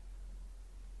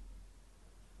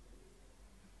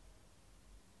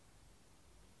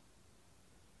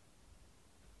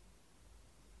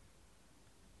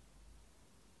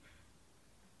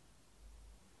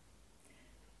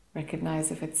 Recognize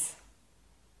if it's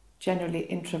generally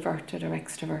introverted or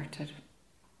extroverted.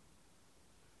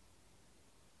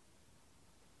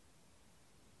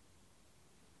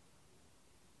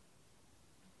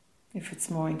 If it's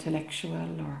more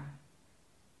intellectual or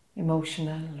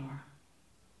emotional or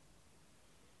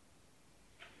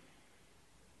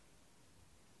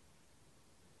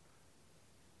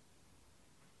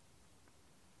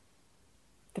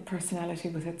the personality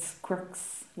with its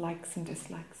quirks, likes and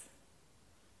dislikes.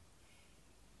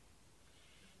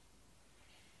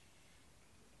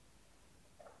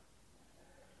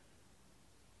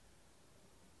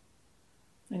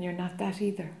 And you're not that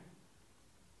either.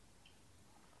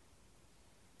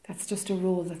 That's just a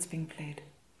role that's being played.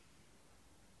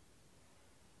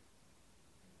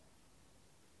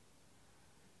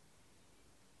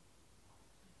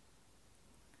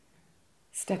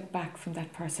 Step back from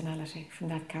that personality, from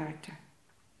that character.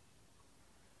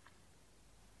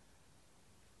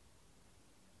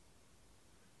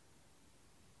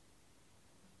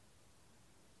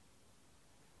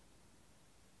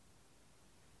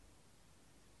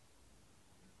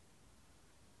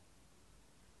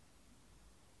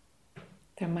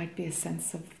 There might be a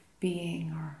sense of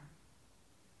being or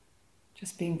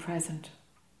just being present.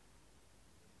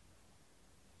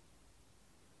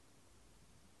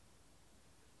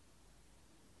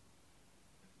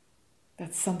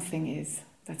 that something is.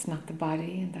 That's not the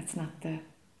body and that's not the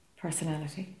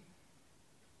personality,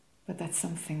 but that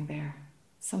something there.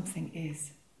 Something is.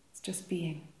 It's just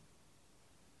being.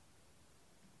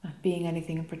 Not being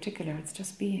anything in particular, it's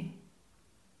just being.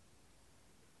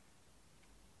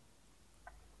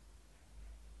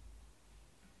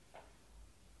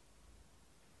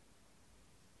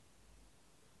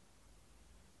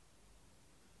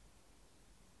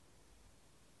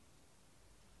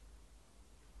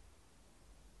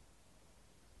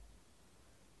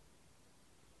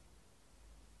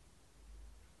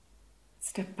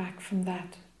 Step back from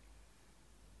that.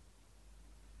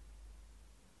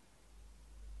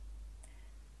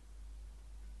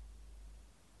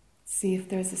 See if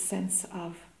there's a sense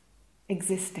of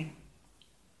existing.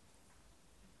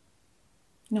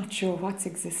 Not sure what's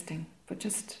existing, but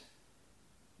just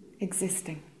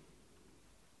existing.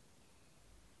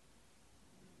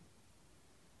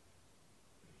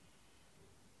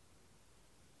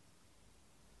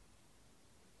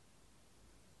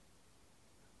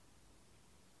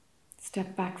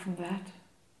 Step back from that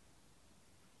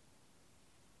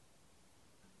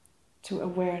to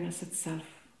awareness itself.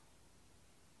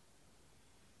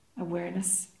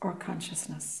 Awareness or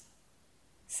consciousness.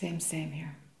 Same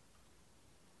here.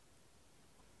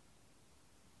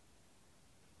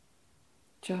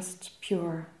 Just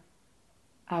pure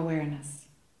awareness.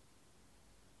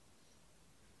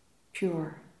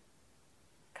 Pure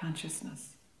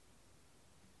consciousness.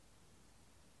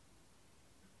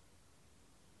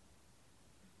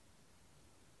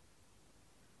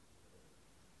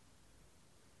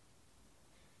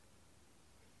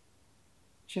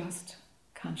 Just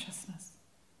consciousness.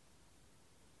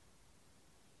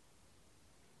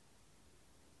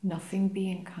 Nothing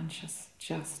being conscious,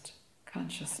 just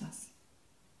consciousness.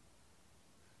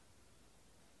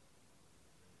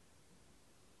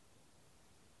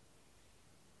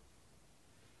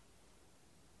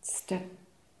 Step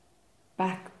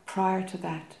back prior to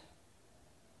that,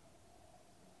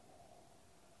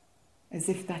 as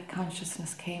if that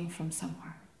consciousness came from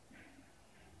somewhere.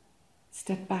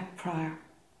 Step back prior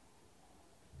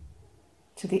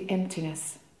to the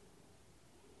emptiness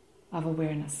of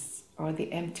awareness or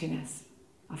the emptiness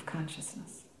of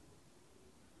consciousness.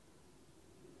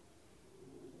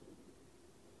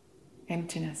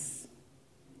 Emptiness.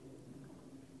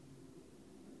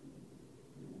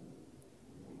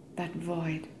 That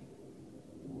void.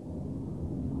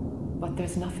 But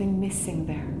there's nothing missing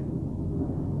there.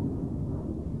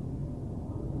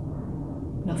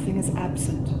 Nothing is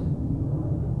absent.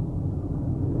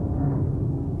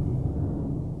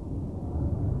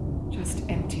 Just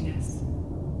emptiness.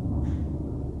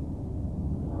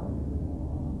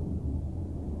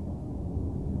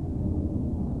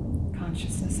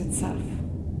 Consciousness itself,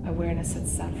 awareness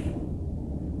itself,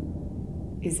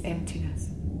 is emptiness.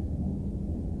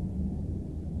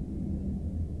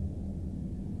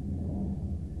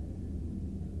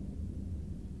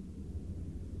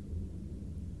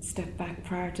 Step back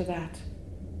prior to that.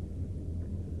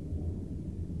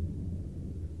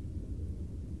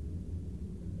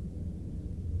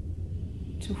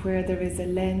 To where there is a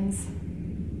lens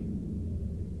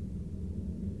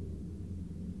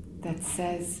that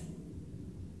says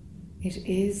it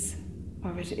is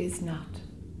or it is not.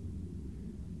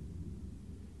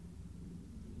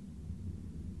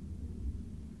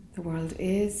 The world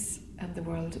is and the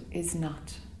world is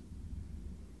not.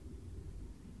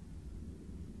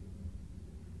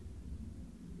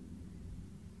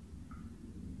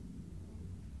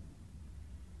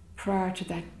 Prior to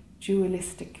that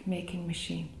dualistic making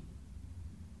machine.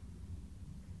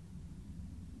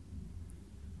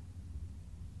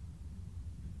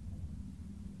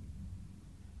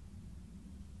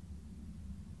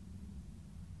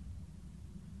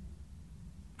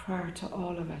 Prior to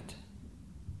all of it.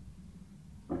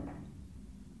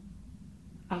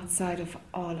 Outside of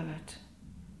all of it.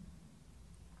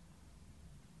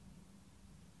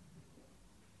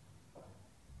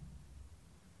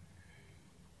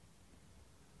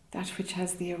 That which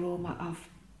has the aroma of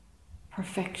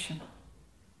perfection,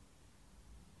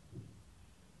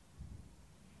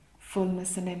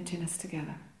 fullness and emptiness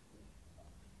together.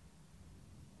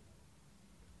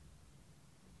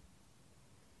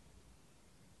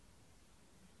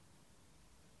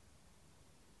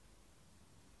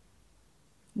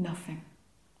 Nothing.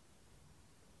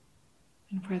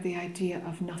 And where the idea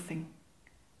of nothing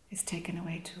is taken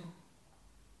away too.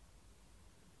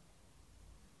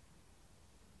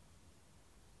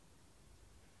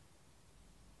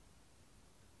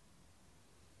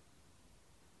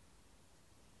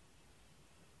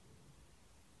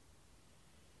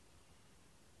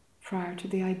 prior to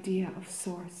the idea of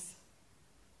source,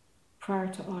 prior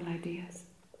to all ideas,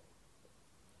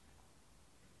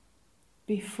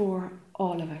 before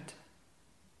all of it.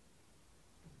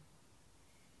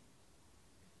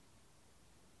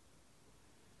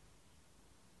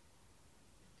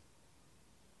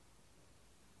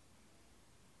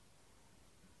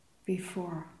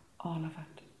 Before all of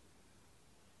it.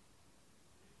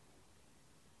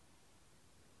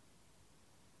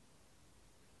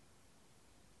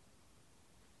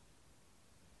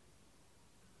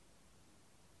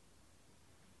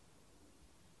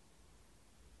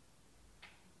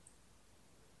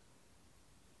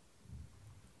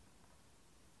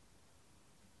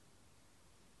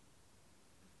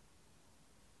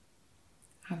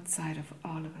 Outside of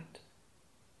all of it.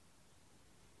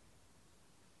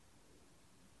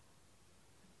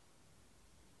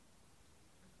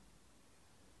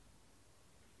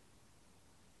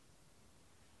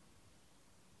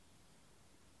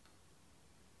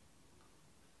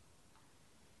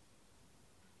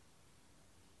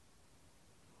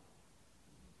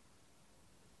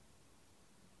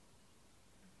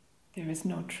 There is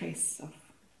no trace of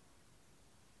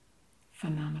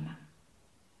phenomena,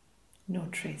 no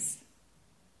trace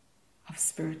of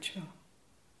spiritual,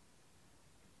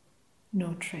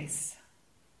 no trace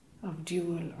of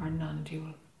dual or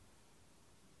non-dual.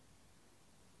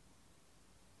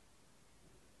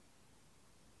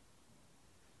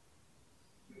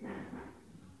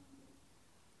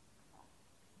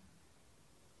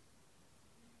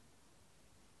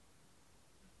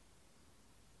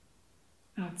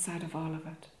 Outside of all of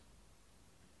it.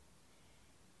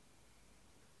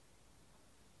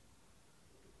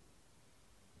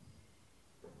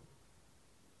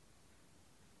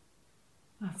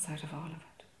 Outside of all of it.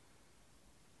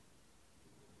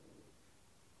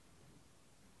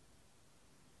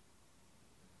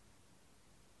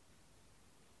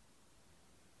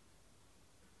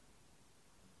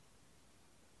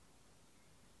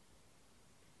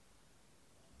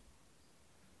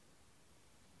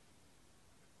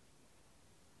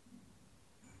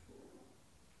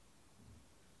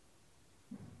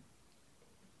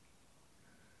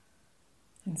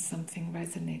 And something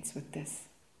resonates with this.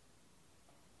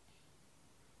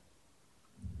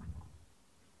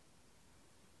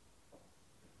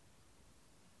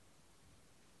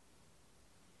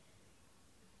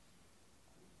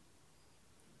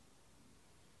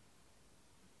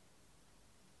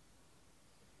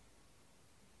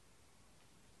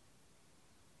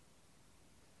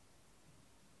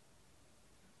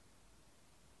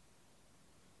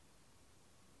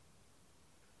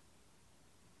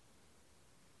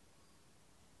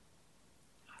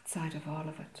 Outside of all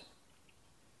of it.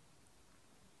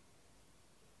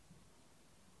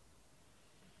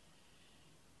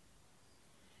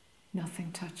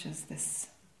 Nothing touches this.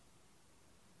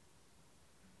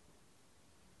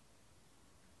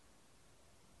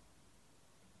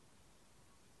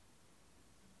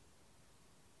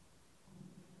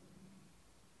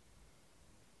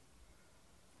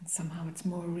 And somehow it's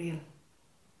more real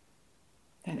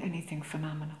than anything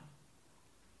phenomenal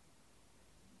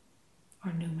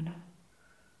or noumenal.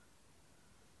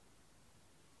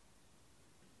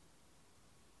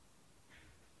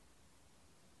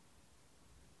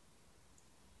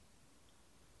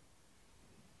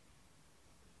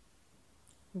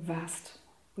 Vast,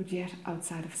 but yet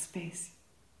outside of space.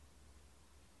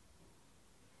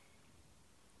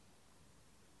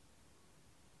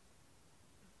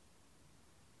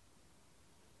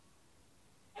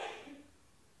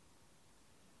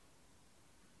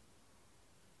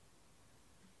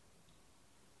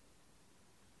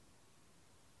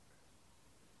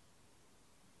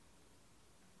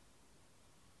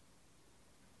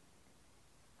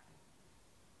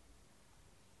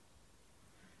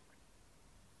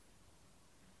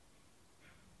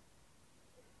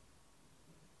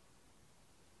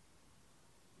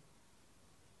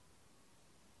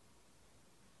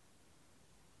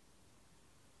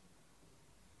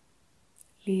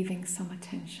 Leaving some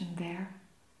attention there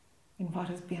in what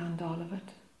is beyond all of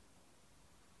it.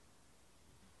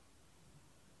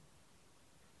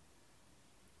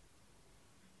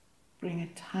 Bring a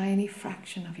tiny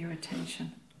fraction of your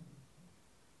attention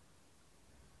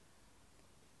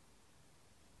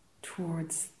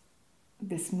towards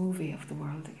this movie of the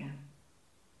world again.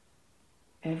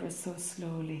 Ever so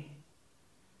slowly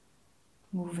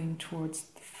moving towards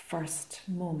the first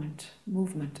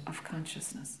movement of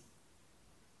consciousness.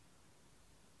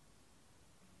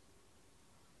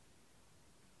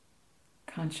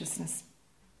 Consciousness,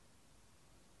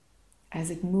 as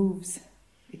it moves,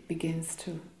 it begins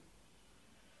to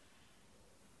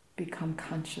become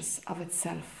conscious of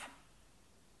itself.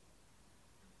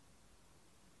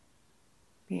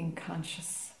 Being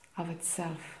conscious of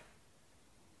itself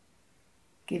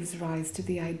gives rise to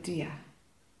the idea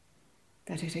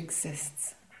that it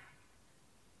exists.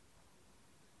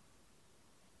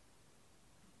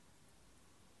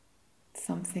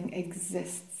 Something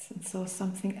exists, and so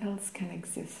something else can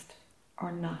exist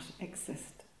or not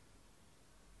exist.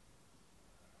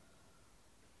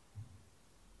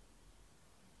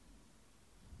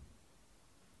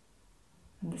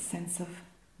 And the sense of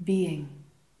being,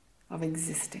 of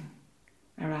existing,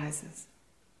 arises.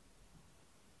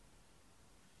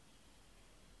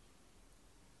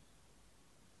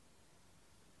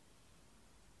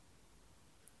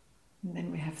 And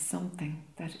then we have something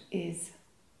that is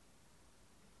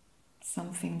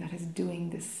doing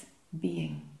this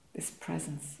being, this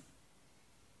presence.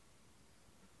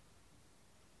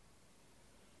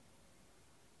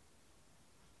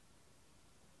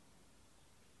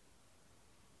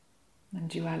 And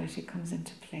duality comes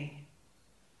into play.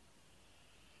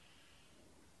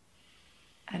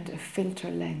 And a filter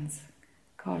lens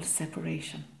called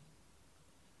separation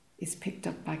is picked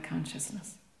up by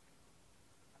consciousness.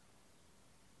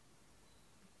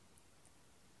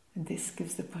 And this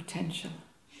gives the potential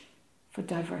for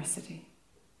diversity.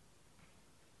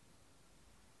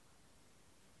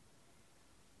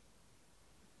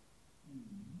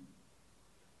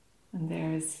 And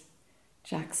there is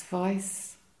Jack's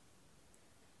voice,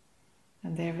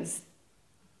 and there is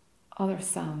other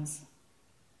sounds,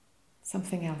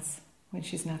 something else when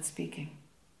she's not speaking.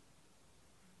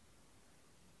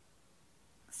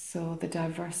 So the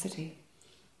diversity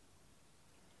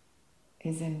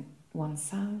is in one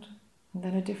sound and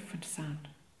then a different sound.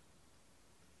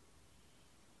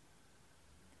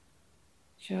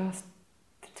 Just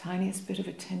the tiniest bit of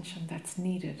attention that's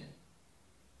needed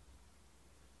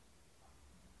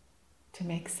to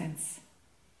make sense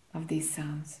of these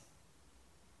sounds.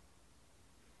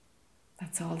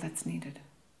 That's all that's needed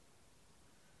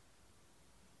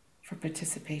for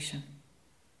participation.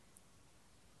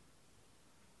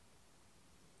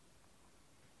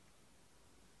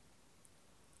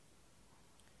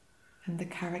 And the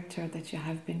character that you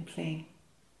have been playing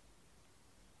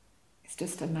is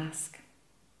just a mask.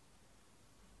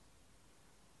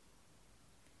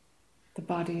 The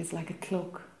body is like a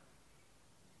cloak.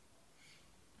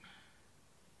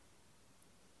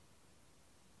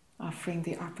 Offering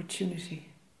the opportunity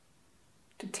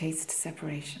to taste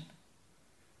separation,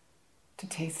 to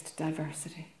taste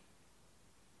diversity,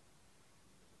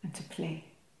 and to play.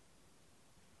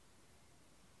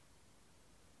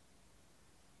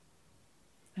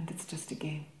 And it's just a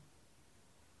game.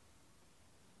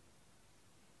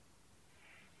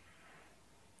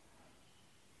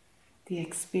 The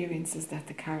experiences that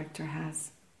the character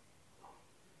has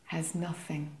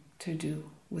nothing to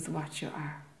do with what you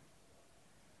are.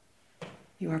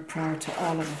 You are prior to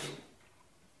all of it.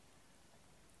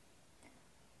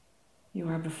 You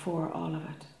are before all of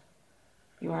it.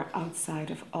 You are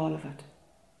outside of all of it.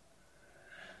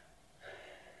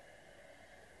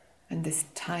 And this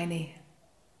tiny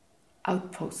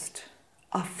outpost,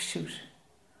 offshoot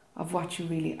of what you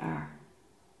really are,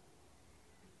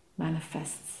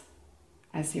 manifests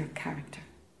as your character.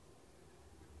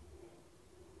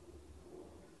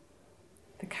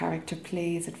 The character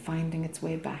plays at finding its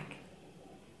way back.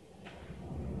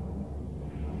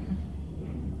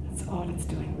 That's all it's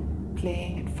doing,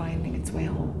 playing and finding its way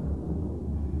home.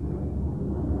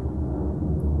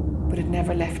 But it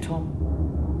never left home,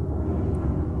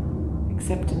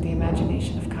 except in the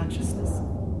imagination of consciousness.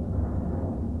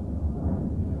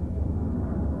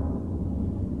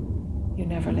 You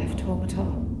never left home at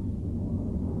all.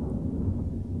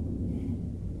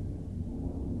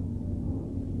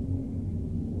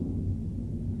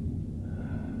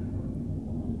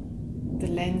 The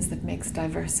lens that makes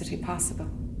diversity possible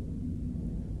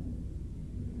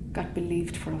got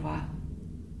believed for a while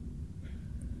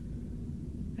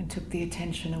and took the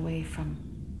attention away from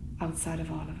outside of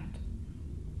all of it.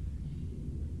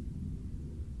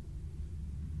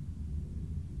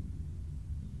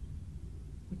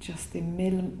 With just the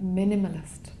minimal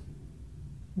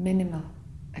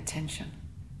attention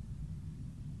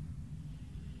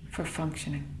for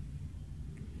functioning.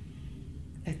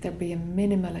 Let there be a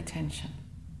minimal attention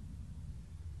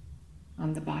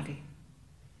on the body.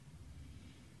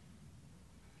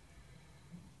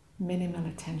 Minimal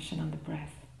attention on the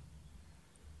breath.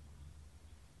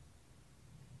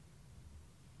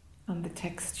 On the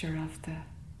texture of the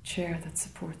chair that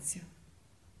supports you.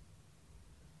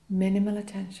 Minimal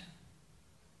attention.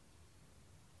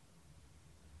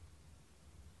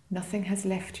 Nothing has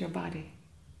left your body,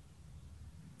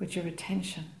 but your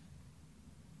attention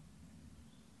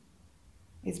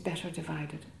is better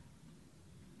divided.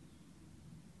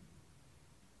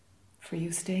 For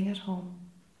you staying at home,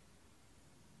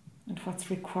 and what's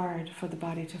required for the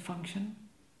body to function,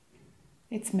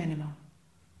 it's minimal.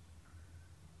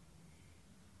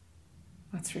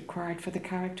 What's required for the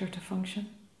character to function,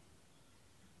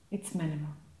 it's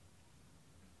minimal.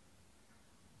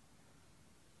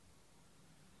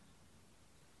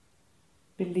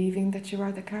 Believing that you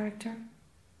are the character,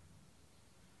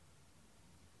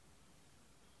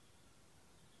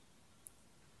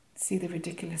 see the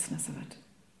ridiculousness of it.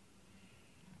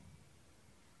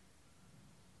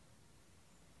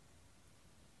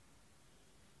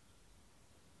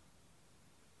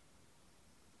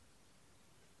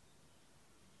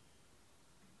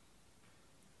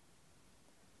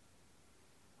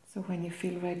 So when you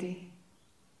feel ready,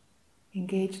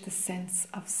 engage the sense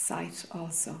of sight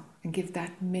also and give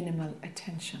that minimal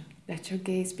attention. Let your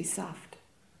gaze be soft.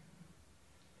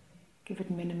 Give it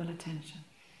minimal attention.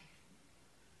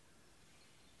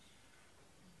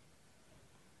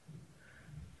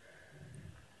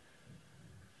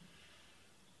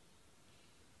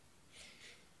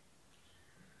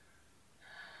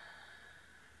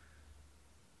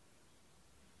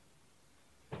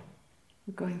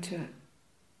 We're going to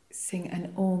sing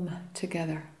an Om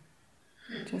together,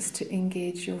 just to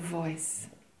engage your voice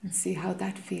and see how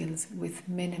that feels with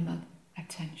minimal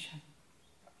attention.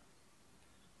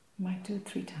 You might do it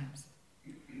 3 times.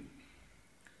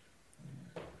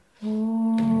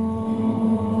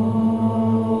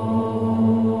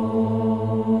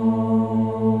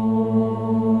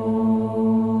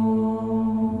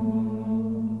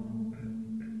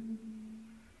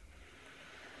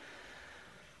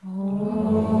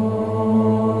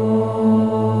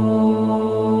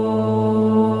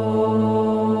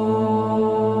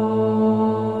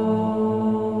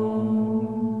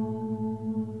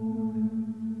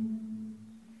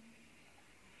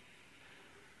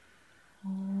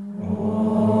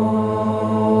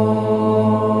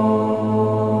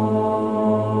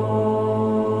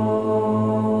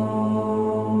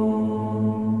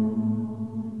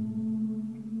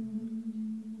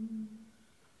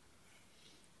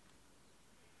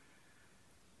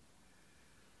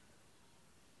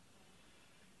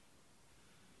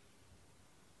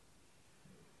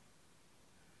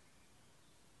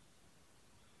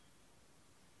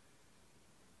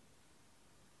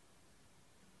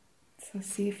 So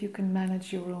see if you can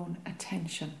manage your own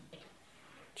attention,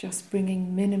 just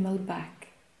bringing minimal back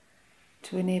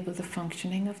to enable the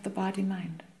functioning of the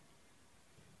body-mind.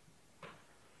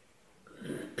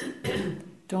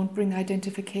 Don't bring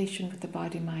identification with the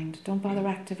body-mind. Don't bother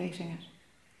activating it.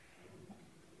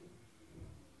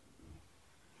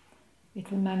 It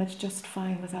will manage just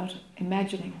fine without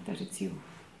imagining that it's you.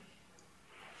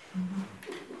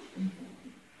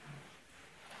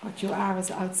 What you are is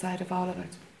outside of all of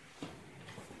it.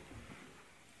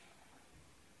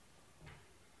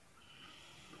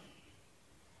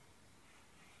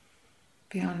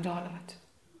 Beyond all of it.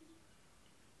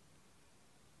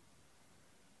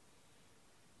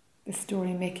 The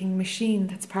story-making machine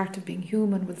that's part of being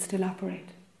human will still operate.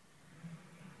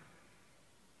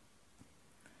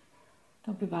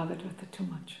 Don't be bothered with it too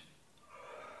much.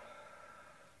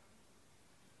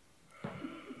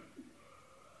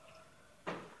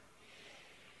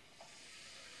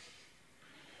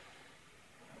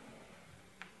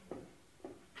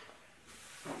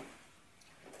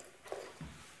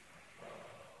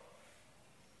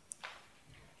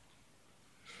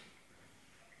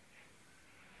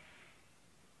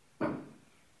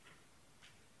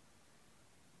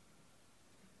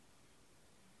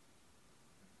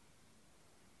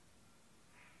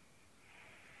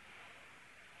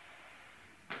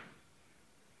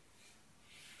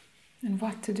 And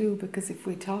what to do, because if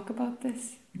we talk about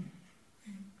this,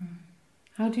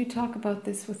 how do you talk about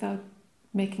this without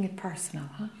making it personal,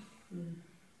 huh?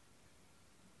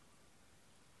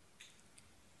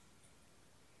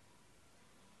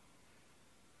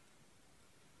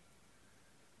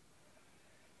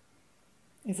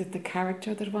 Is it the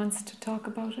character that wants to talk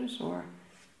about it, or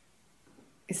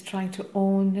is trying to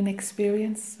own an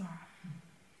experience, or?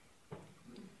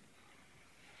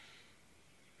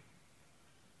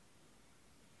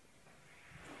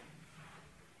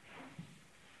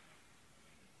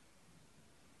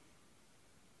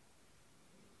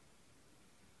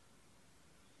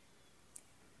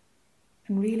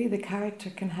 And really the character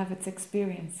can have its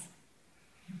experience.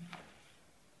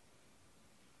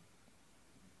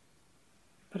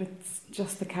 But it's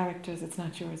just the character's, it's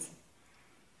not yours.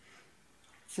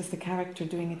 It's just the character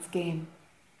doing its game.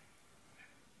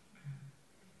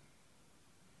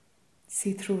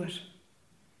 See through it.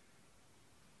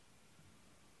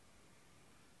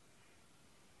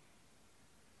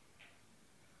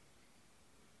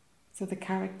 So the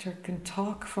character can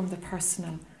talk from the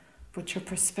personal, but your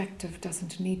perspective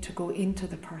doesn't need to go into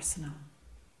the personal.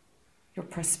 Your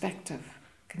perspective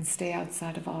can stay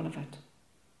outside of all of it.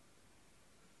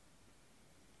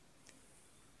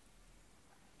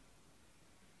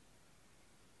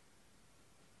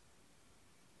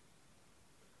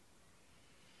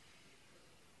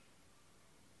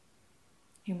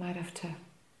 You might have to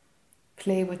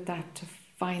play with that to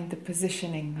find the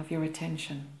positioning of your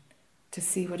attention, to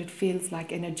see what it feels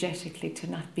like energetically to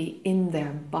not be in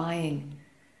there buying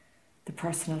the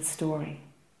personal story.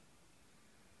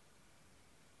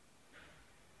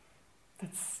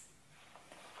 It's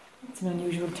an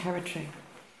unusual territory.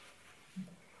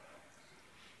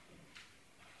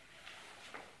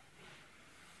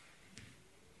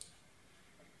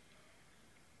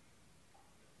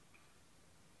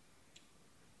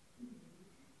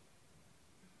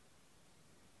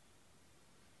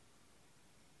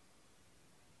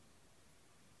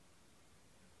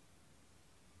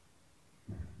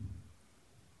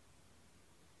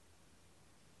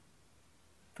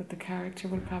 But the character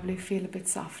will probably feel a bit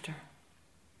softer.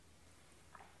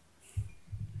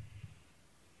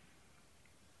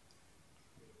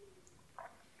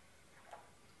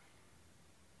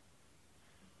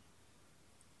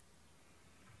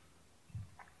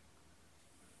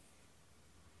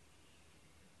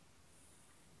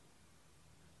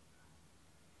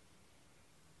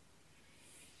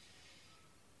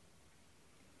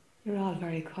 You're all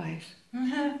very quiet.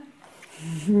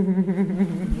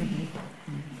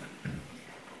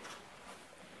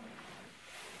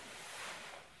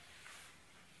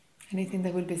 Anything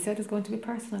that will be said is going to be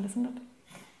personal, isn't it?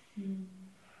 You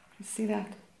see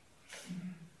that?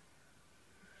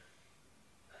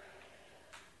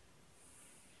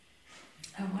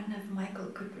 I wonder if Michael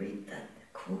could read that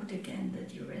quote again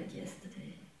that you read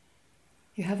yesterday.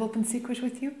 You have Open Secret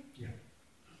with you? Yeah.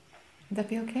 Would that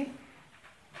be okay?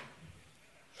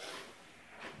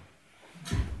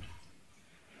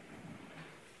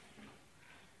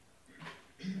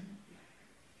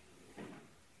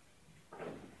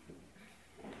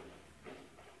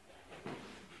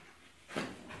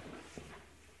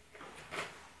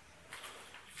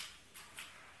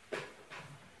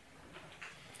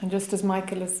 And just as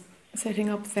Michael is setting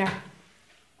up there,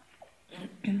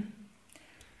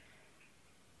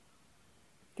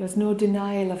 there's no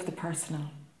denial of the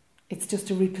personal. It's just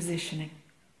a repositioning.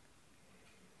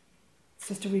 It's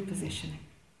just a repositioning.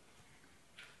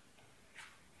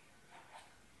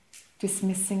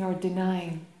 Dismissing or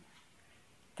denying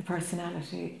the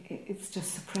personality, it's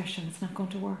just suppression. It's not going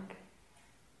to work.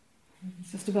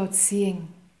 It's just about seeing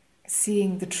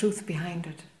the truth behind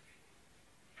it.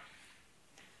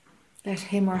 Let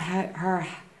him or her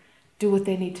do what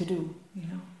they need to do, you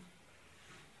know.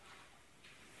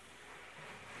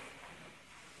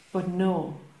 But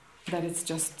know that it's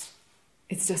just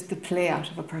the play out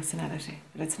of a personality,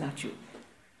 that it's not you.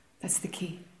 That's the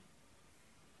key.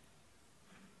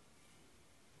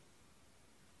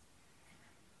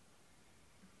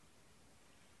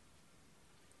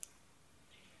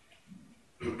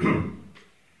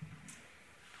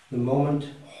 The moment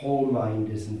whole mind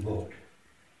is invoked,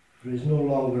 there is no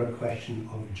longer a question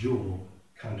of dual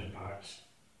counterparts,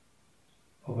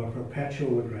 of a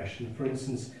perpetual regression. For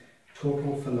instance,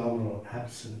 total phenomenal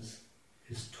absence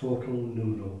is total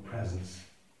noumenal presence.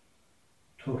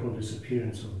 Total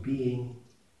disappearance of being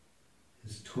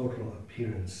is total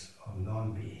appearance of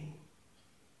non-being.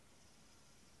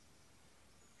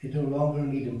 It no longer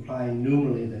need imply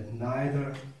numerally that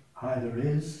neither either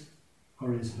is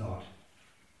or is not,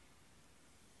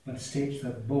 but states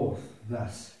that both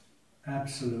thus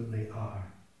absolutely are.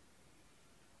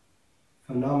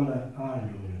 Phenomena are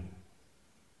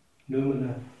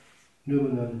noumenon.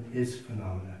 Noumenon is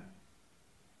phenomena.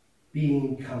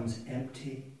 Being becomes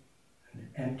empty, and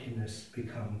emptiness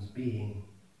becomes being,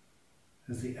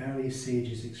 as the early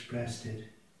sages expressed it,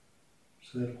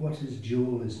 so that what is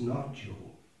dual is not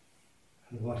dual,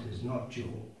 and what is not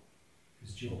dual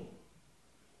is dual.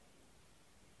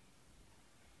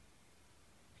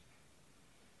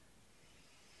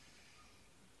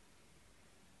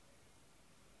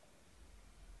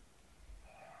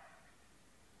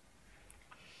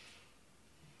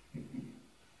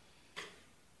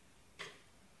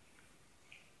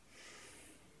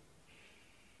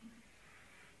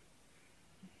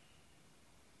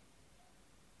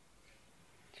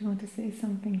 Do you want to say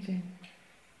something, Jane?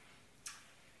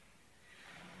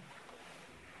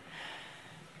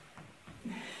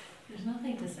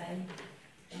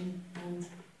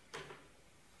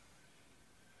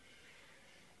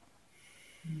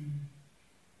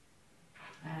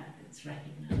 it's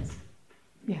recognized.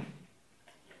 Yeah.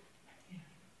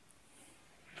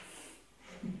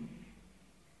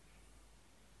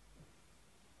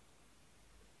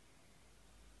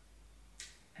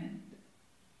 And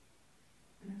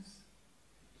there's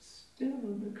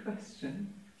still the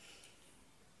question,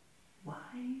 why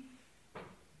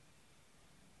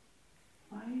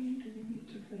do we need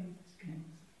to play these games?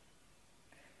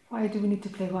 Why do we need to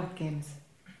play what games?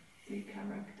 The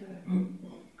character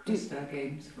Krista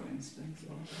games, for instance,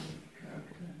 or the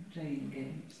character Jane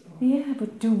games. Or Yeah,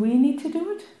 but do we need to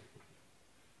do it?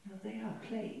 no, they are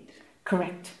played.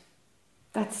 Correct.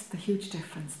 That's the huge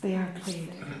difference. They are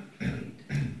played. They are played.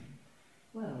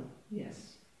 Well,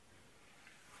 yes.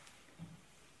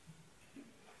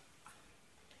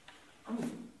 Oh,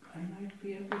 I might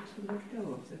be able to let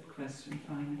go of that question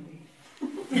finally.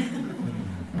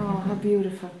 Oh, how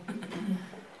beautiful.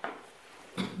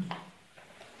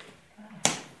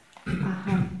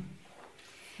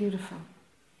 Beautiful.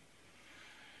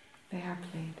 They are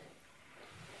played.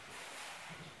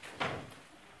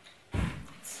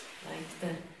 It's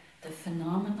like the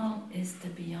phenomenal is the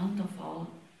beyond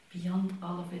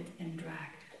all of it in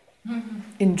drag.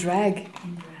 In drag.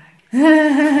 In drag.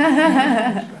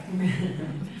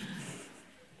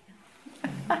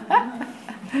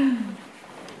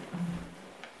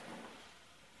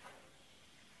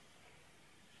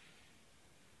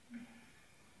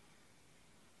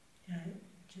 I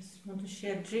just want to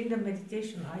share, during the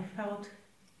meditation, I felt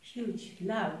huge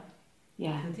love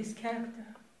Yeah, for this character.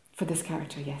 for this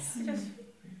character, yes. I just,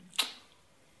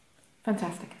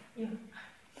 Fantastic. yeah.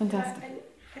 Fantastic.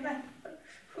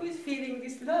 Who is feeling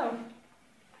this love?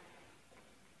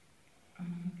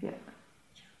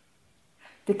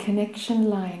 The connection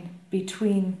line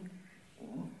between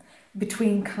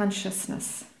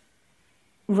consciousness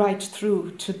right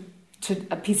through to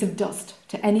a piece of dust,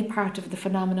 to any part of the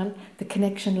phenomenal, the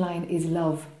connection line is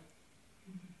love.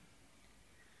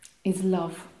 Is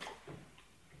love.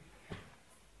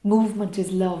 Movement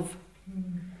is love.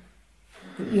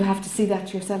 You have to see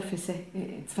that yourself, you see.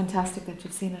 It's fantastic that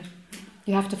you've seen it.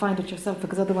 You have to find it yourself,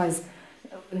 because otherwise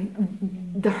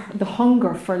the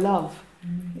hunger for love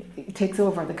it takes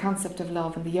over. The concept of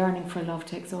love and the yearning for love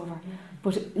takes over.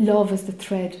 But love is the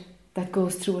thread that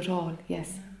goes through it all,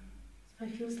 yes. So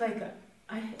it feels like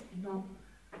I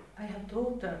have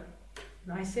daughter.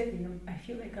 I said, I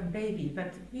feel like a baby, but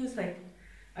it feels like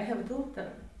I have a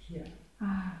daughter here.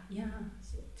 Yeah,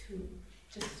 so to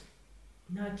just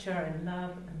nurture and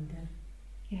love and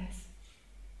Yes.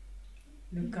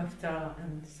 look after,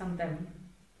 and sometimes,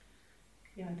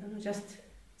 I don't know, just.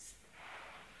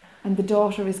 And the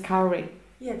daughter is Cowrie.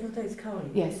 Yeah, daughter is Cowrie.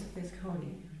 Yes. There's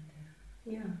Cowrie.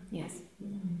 Yeah. Yes.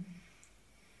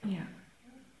 Yeah.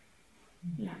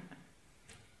 Yeah.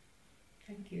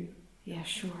 Thank you. Yeah,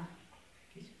 sure.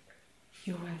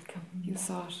 You're welcome. You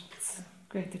saw it. It's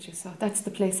great that you saw it. That's the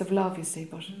place of love, you see,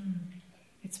 but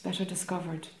it's better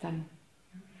discovered than...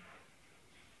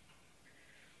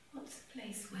 What's the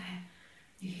place where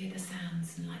you hear the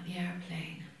sounds and like the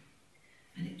airplane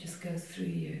and it just goes through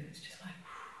you? It's just like...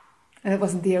 And it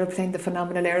wasn't the aeroplane, the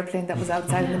phenomenal aeroplane that was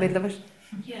outside in the middle of it?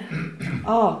 Yeah.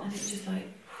 Oh. And it's just like...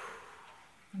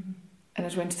 And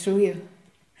it went through you?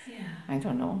 Yeah. I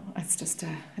don't know. It's just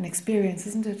an experience,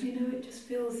 isn't it? You know, it just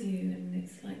fills you, and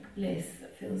it's like bliss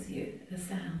that fills you, the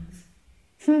sounds.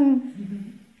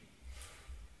 And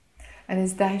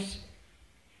is that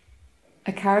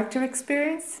a character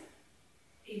experience?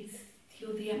 It's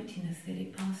the emptiness that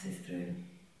it passes through.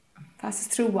 Passes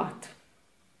through what?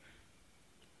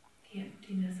 The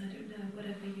emptiness, I don't know,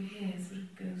 whatever you hear sort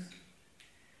of goes,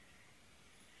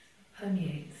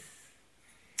 permeates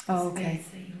the okay. space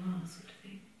that you are, sort of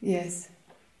thing. Yes.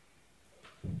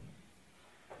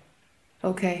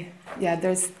 Okay. Yeah,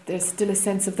 there's still a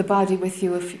sense of the body with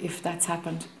you if that's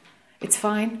happened. It's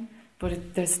fine,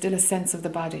 but there's still a sense of the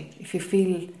body. If you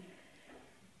feel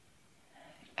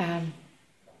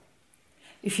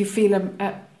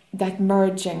that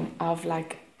merging of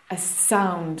like a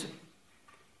sound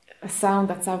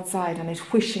that's outside and it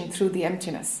whooshing through the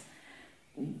emptiness,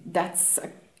 that's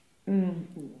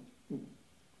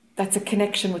a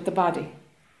connection with the body.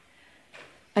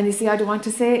 And you see, I don't want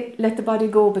to say let the body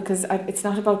go, because it's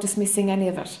not about dismissing any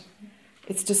of it.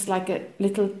 It's just like a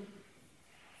little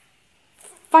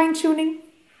fine-tuning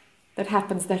that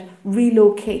happens that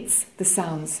relocates the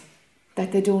sounds,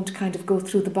 that they don't kind of go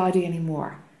through the body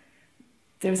anymore.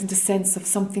 There isn't a sense of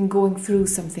something going through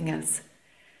something else.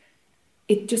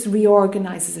 It just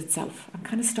reorganises itself. I'm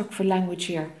kind of stuck for language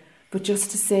here, but just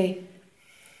to say,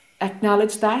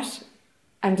 acknowledge that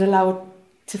and allow it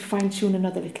to fine-tune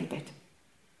another little bit.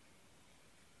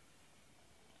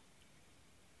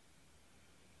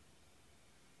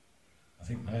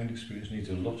 think my own experience needs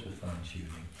a lot of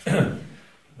fine-tuning.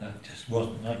 That just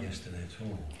wasn't like yesterday at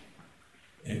all.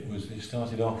 It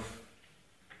started off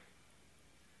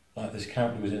like this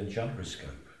character was in a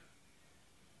gyroscope,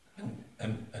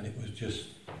 and it was just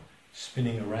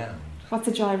spinning around. What's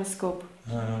a gyroscope?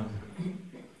 What's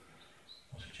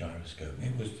a gyroscope?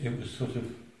 It was sort of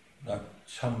like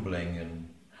tumbling and.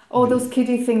 Oh, those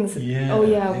kiddie things. Yeah. Oh,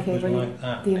 yeah. Okay. It was Where like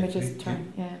that. the images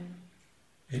turn. Yeah.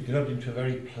 It developed into a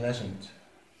very pleasant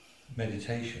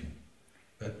meditation,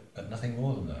 but nothing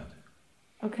more than that.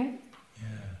 Okay.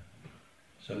 Yeah.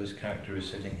 So this character is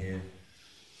sitting here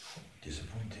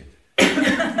disappointed.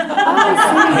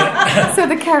 So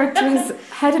the characters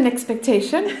had an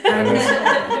expectation. And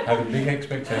had a big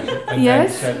expectation and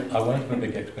yes. then said, I won't have a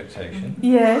big expectation.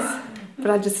 Yes, but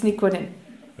I'll just sneak one in.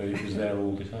 But it was there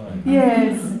all the time.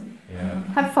 Yes. Yeah.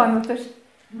 Have fun with it.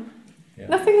 Yeah.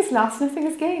 Nothing is lost, nothing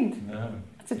is gained. No.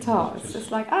 It's a thought. It's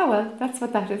just like, oh well, that's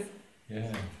what that is.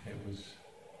 Yeah, it was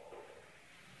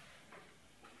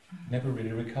never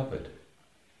really recovered,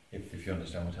 if you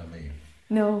understand what I mean.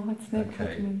 No, that's not what I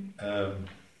Okay. mean.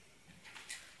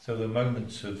 So the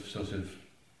moments of sort of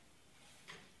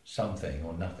something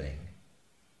or nothing,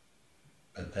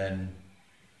 but then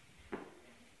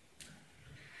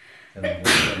the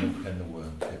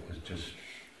weren't. It was just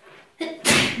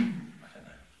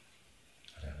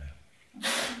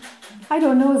I I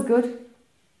don't know is good.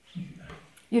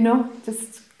 You know,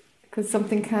 just because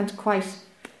something can't quite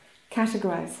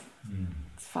categorise.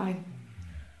 It's fine.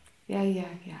 Yeah.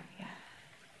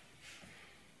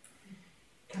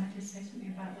 Can I just say something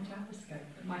about the gyroscope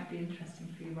that might be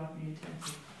interesting for you, Rodney, in terms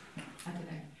of, I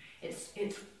don't know, it's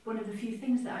one of the few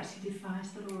things that actually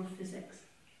defies the law of physics.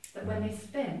 That when they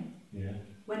spin,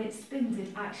 when it spins, it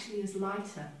actually is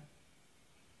lighter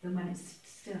than when it's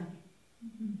still.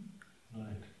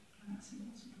 Right. And that's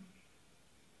impossible.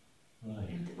 Right.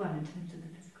 In terms of the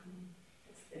physical,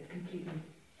 it completely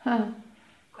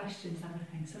questions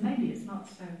everything. So maybe it's not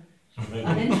so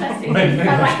uninteresting. Maybe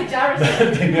like a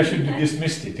gyroscope. Maybe I should have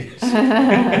dismissed it.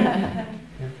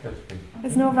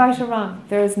 There's no right or wrong.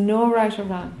 There is no right or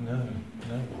wrong. No,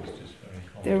 it's just very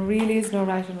odd. There really is no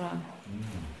right and wrong.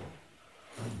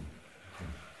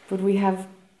 But we have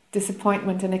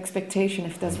disappointment and expectation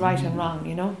if there's right and wrong,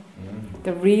 you know?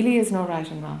 There really is no right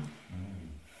and wrong.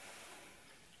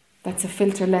 That's a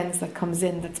filter lens that comes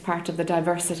in, that's part of the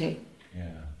diversity.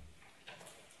 Yeah.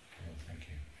 Okay, thank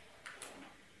you.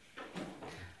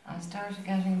 I started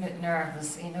getting a bit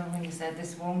nervous, you know, when you said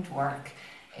this won't work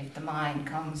if the mind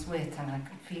comes with, and I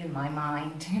could feel my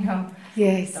mind, you know,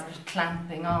 Yes. started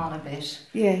clamping on a bit.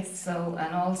 Yes. So,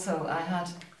 and also I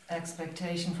had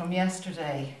expectation from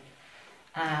yesterday,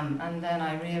 and then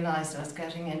I realised I was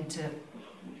getting into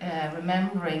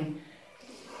remembering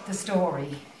the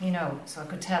story, you know, so I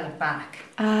could tell it back.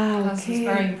 Because it's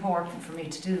very important for me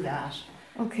to do that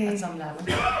at some level.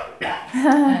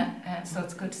 So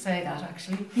it's good to say that,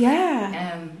 actually.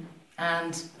 Yeah.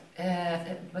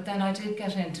 But then I did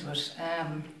get into it,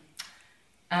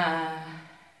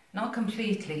 not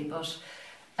completely, but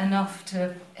enough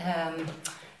to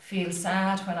feel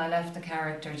sad when I left the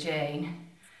character Jane.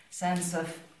 Sense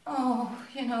of, oh,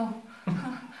 you know,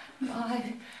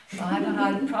 bye, but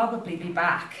I'll probably be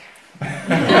back.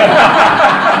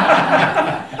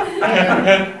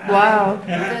 Wow.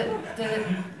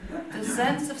 The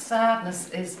sense of sadness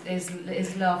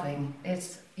is loving.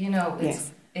 It's, you know,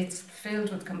 it's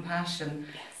filled with compassion,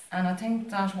 and I think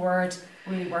that word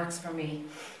really works for me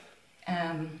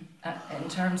in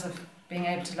terms of being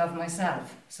able to love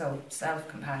myself. So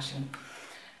self-compassion.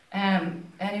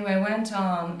 Anyway, I went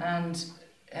on and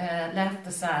left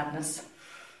the sadness.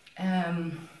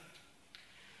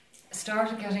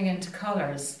 Started getting into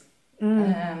colours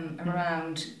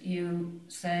around you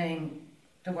saying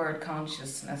the word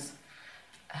consciousness.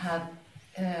 Had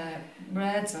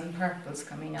reds and purples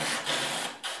coming up.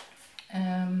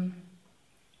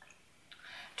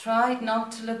 Tried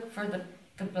not to look for the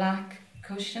black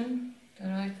cushion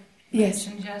that I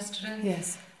mentioned yesterday.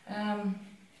 Yes.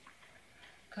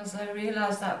 Because I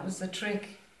realised that was a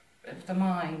trick of the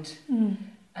mind,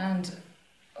 and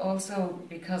also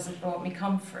because it brought me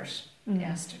comfort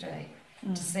yesterday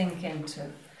to sink into.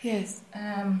 Yes.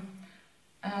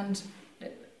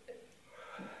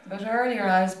 But earlier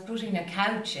I was putting a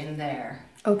couch in there.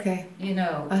 Okay. You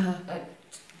know,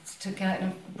 to kind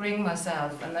of bring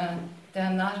myself, and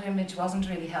then that image wasn't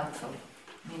really helpful.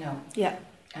 You know. Yeah.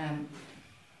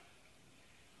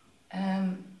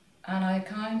 And I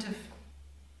kind of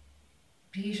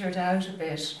petered out a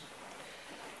bit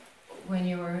when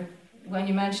you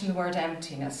mentioned the word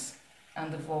emptiness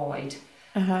and the void,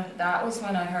 That was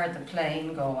when I heard the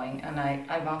plane going, and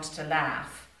I wanted to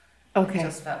laugh. Okay. It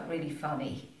just felt really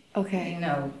funny. Okay. You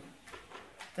know,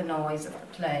 the noise of the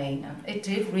plane, and it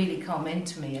did really come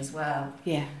into me as well.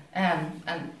 Yeah. And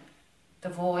the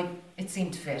void, it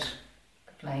seemed to fit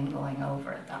the plane going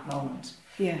over at that moment.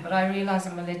 Yeah. But I realise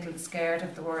I'm a little scared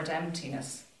of the word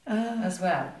emptiness as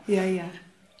well. Yeah, yeah.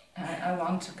 I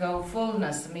want to go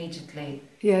fullness immediately.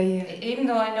 Yeah, yeah. Even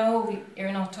though I know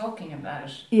you're not talking about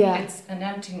it. Yeah. It's an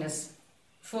emptiness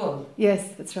full.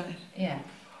 Yes, that's right. Yeah.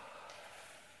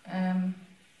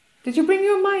 Did you bring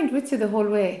your mind with you the whole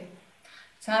way?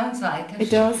 Sounds like it. It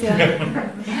does, yeah.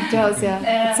 It does,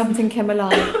 yeah. Something came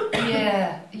along.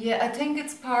 Yeah. I think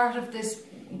it's part of this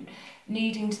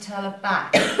needing to tell it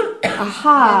back.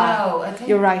 Aha! You know, I think,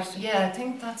 you're right. Yeah, I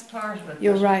think that's part of it.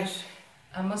 You're right.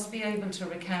 I must be able to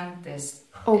recount this.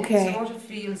 Okay. It sort of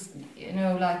feels, you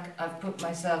know, like I've put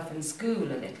myself in school a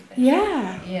little bit.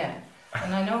 Yeah. Yeah.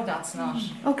 And I know that's not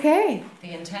okay.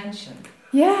 the intention.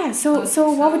 Yeah. So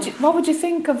what would you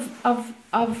think of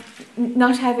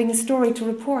not having a story to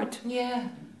report? Yeah.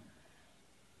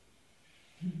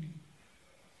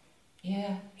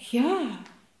 Yeah. Yeah.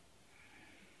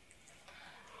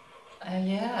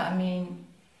 Yeah, I mean,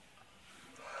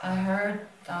 I heard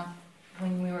that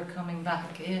when we were coming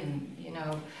back in, you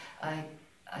know, I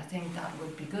think that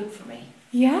would be good for me.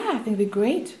 Yeah, I think it'd be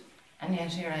great. And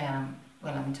yet here I am.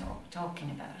 Well, I'm talking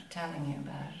about it, telling you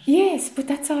about it. Yes, but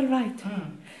that's all right.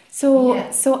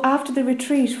 So after the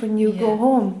retreat, when you go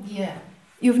home,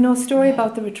 you've no story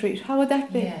about the retreat. How would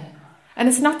that be? Yeah. And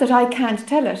it's not that I can't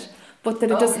tell it, but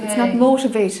that it's not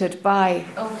motivated by.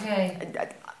 Okay.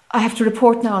 I have to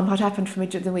report now on what happened for me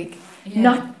during the week.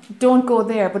 Yeah. Don't go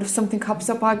there, but if something pops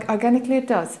up organically, it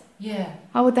does. Yeah.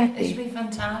 How would that be? It'd be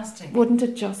fantastic. Wouldn't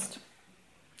it just?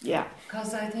 Yeah.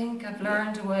 Because I think I've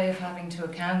learned a way of having to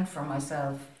account for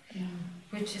myself,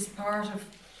 which is part of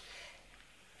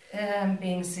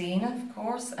being seen, of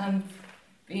course, and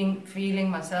feeling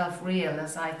myself real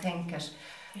as I think it,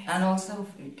 and also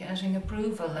getting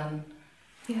approval and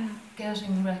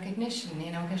getting recognition.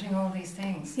 You know, getting all these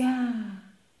things. Yeah.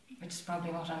 Which is probably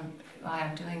why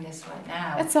I'm doing this right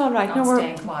now. It's all right. Not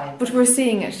staying quiet. But we're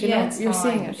seeing it. You know, you're fine.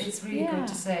 seeing it. It's really good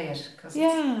to say it because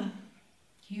it's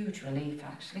huge relief,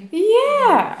 actually.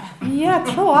 Yeah.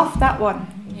 Throw off that one.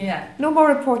 Yeah. No more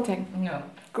reporting. No.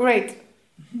 Great.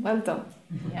 Well done.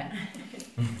 Yeah.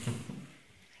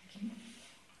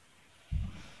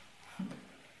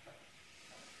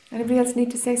 Anybody else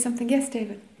need to say something? Yes,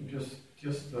 David.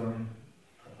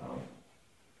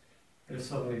 I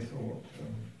suddenly thought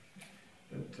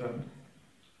that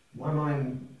my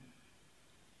mind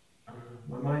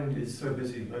is so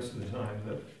busy most of the time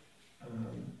that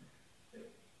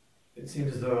it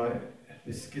seems as though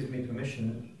this gives me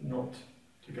permission not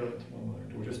to go into my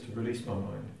mind, or just to release my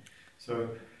mind. So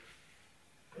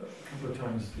a couple of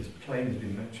times this plane has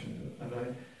been mentioned, and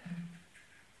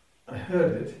I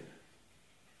heard it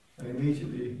and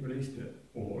immediately released it,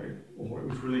 or it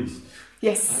was released.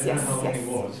 Yes, I don't know how long it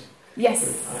was. Yes.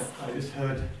 But I just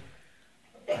heard.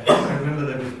 I remember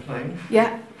there was a plane.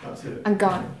 Yeah. That's it. And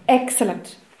gone.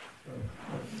 Excellent.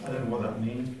 I don't know what that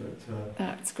means, but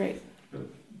that's great.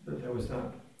 But there was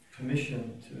that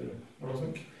permission to.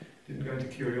 Didn't go into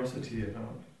curiosity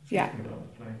about thinking about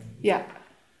the plane. Yeah.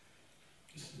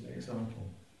 Just as an example.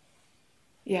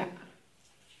 Yeah.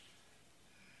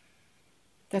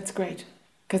 That's great,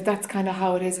 because that's kind of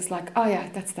how it is. It's like, oh yeah,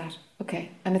 that's that.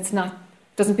 Okay, and it's not.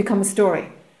 Doesn't become a story.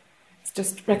 It's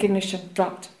just recognition,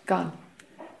 dropped, gone.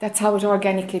 That's how it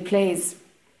organically plays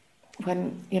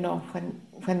when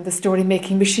the story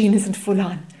making machine isn't full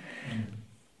on.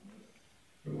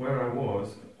 But where I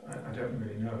was, I don't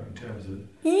really know in terms of.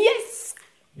 Yes.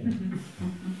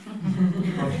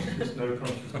 Consciousness, no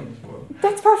consciousness.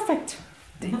 That's perfect.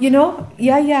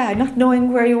 Not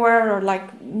knowing where you were, or like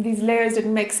these layers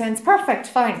didn't make sense. Perfect,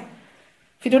 fine.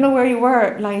 If you don't know where you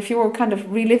were, like if you were kind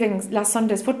of reliving last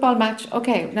Sunday's football match,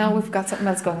 okay, now we've got something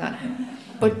else going on.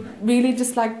 But really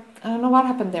just like, I don't know what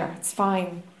happened there. It's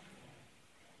fine.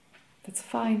 That's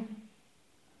fine.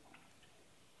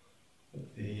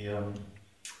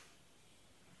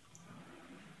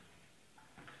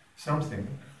 Something,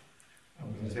 I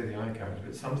was going to say the eye count,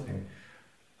 but something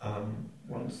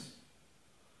wants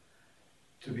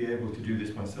to be able to do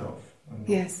this myself. And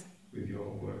not with your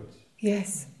words.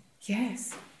 Yes.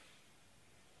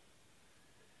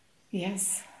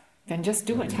 Then just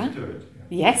do it, huh? Just do it.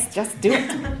 Yeah. Yes, just do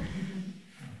it.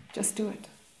 Just do it.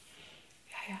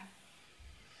 Yeah.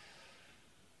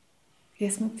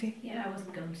 Yes, Mukti? Yeah, I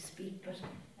wasn't going to speak, but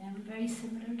very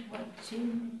similar to what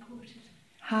Jim reported.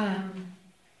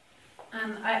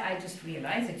 And I just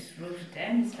realised, I just wrote it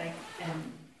down, it's like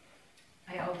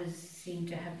I always seem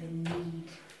to have the need,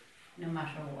 no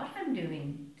matter what I'm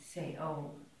doing, to say,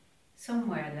 oh,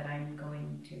 somewhere that I'm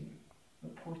going to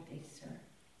report this or...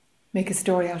 Make a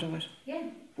story out of it. Yeah.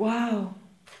 Wow.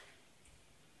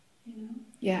 You know?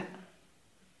 Yeah.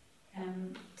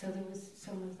 So there was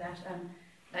some of that.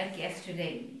 Like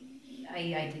yesterday,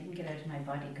 I didn't get out of my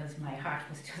body because my heart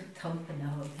was just thumping the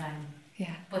whole time.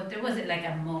 Yeah. But there was like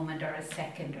a moment or a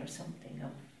second or something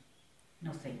of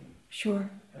nothing. Sure.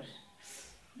 But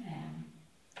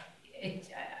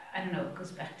I don't know, it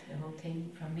goes back to the whole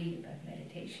thing for me about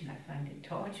meditation. I find it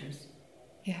torturous.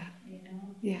 Yeah. You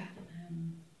know? Yeah.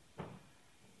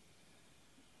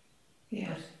 Yeah.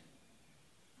 But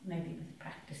maybe with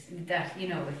practice, that, you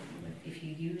know, if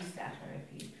you use that or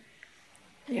if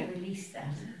you release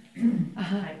that,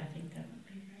 I think that would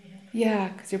be very helpful. Yeah,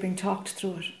 because you're being talked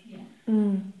through it. Yeah.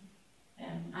 Mm.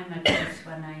 I'm at peace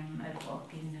when I'm out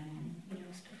walking and, you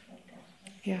know, stuff like that.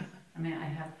 Yeah. I mean, I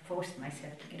have forced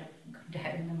myself to get up and come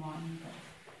down in the morning, but...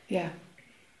 Yeah.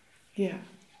 Yeah.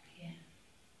 Yeah.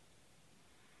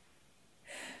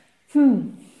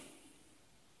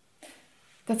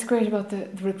 That's great about the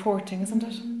reporting, isn't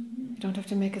it? You don't have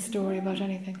to make a story about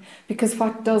anything. Because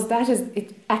what does that is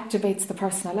it activates the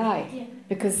personal I. Yeah.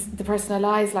 Because the personal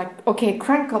I is like, okay,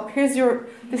 crank up,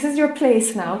 this is your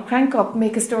place now, crank up,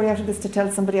 make a story out of this to tell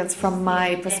somebody else from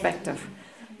my perspective.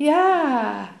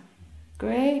 Yeah.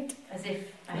 Great. As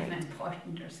if I'm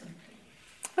important or something.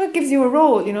 Well, it gives you a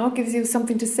role, you know, it gives you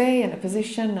something to say and a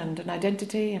position and an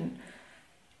identity and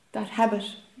that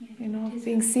habit, you know,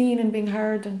 being seen and being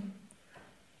heard and...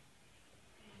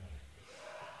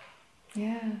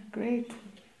 Yeah, great.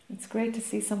 It's great to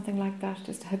see something like that,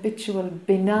 just a habitual,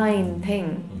 benign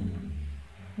thing,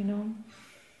 you know.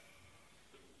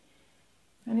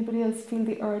 Anybody else feel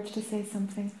the urge to say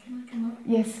something? Can I come up?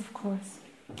 Yes, of course.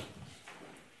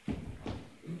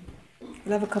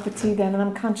 We'll have a cup of tea then, and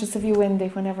I'm conscious of you, Wendy,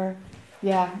 whenever,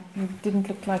 you didn't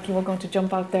look like you were going to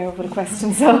jump out there with a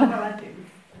question, so... No, I didn't.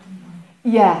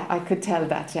 Yeah, I could tell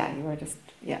that, you were just,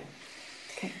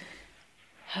 okay.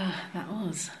 That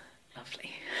was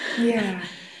lovely. Yeah.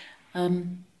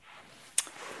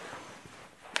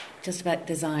 Just about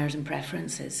desires and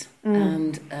preferences.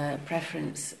 And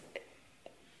preference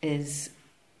is...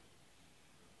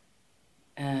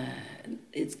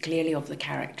 it's clearly of the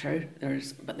character,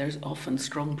 but there's often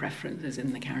strong preferences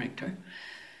in the character,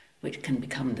 which can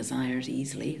become desires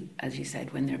easily, as you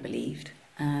said, when they're believed.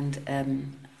 And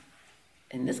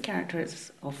in this character,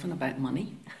 it's often about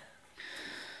money.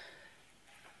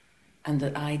 And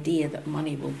the idea that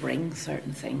money will bring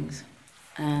certain things.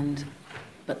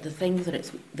 But the things that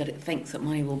it thinks that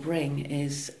money will bring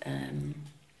is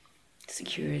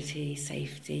security,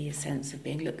 safety, a sense of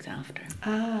being looked after.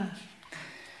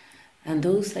 And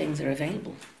those things are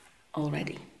available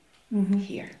already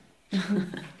here.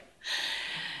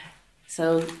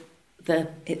 So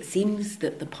it seems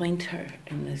that the pointer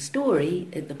in the story,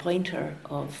 the pointer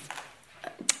of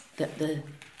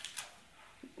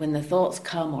when the thoughts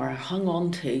come or are hung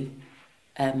on to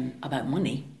about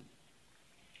money,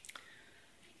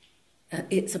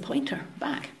 it's a pointer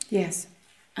back. Yes.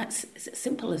 It's as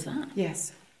simple as that.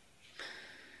 Yes.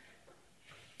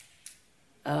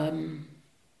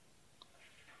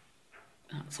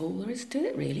 That's all there is to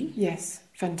it, really. Yes,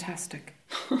 fantastic.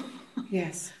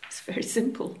 Yes. It's very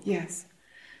simple. Yes.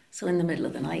 So in the middle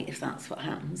of the night, if that's what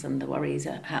happens and the worries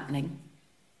are happening,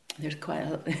 there's quite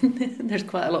a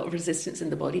lot of resistance in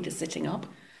the body to sitting up,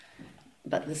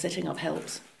 but the sitting up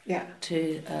helps. Yeah.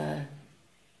 To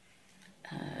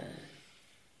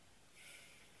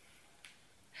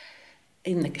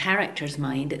in the character's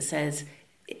mind, it says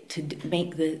to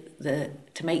make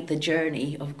the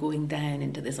journey of going down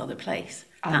into this other place.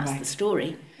 That's the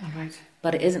story. All right.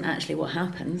 But it isn't actually what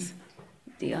happens.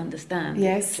 Do you understand?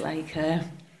 Yes. It's like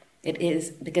it is,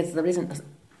 because there isn't.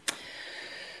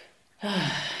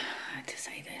 How to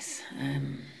say this?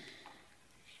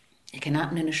 It can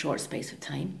happen in a short space of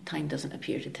time. Time doesn't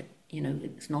appear to.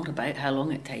 It's not about how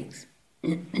long it takes.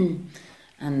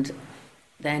 And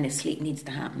then if sleep needs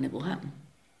to happen, it will happen.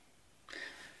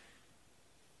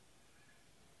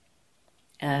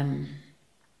 And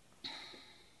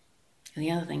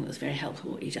the other thing that was very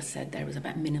helpful, what you just said there, was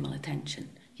about minimal attention.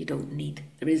 Doesn't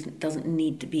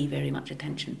need to be very much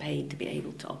attention paid to be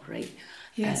able to operate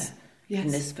in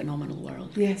this phenomenal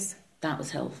world. Yes. That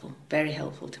was helpful, very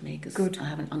helpful to me, because I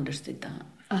haven't understood that.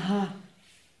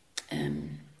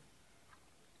 And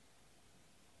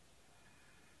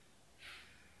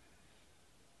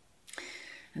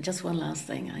just one last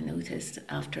thing I noticed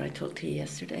after I talked to you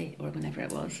yesterday, or whenever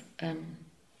it was,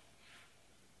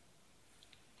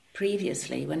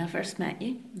 previously, when I first met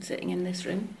you, sitting in this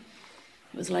room,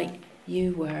 it was like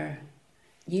you were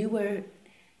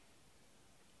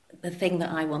the thing that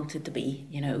I wanted to be.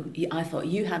 You know, I thought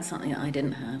you had something that I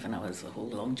didn't have, and I was a whole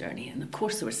long journey. And of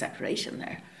course, there was separation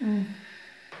there.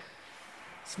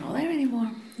 It's not there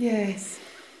anymore. Yes.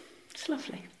 It's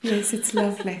lovely. Yes, it's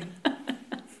lovely.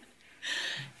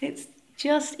 It's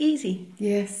just easy.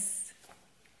 Yes.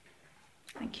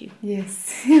 Thank you.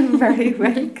 Yes, you're very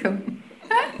welcome.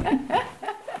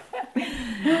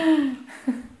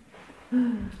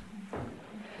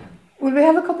 Will we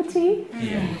have a cup of tea?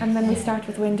 Yeah. And then we start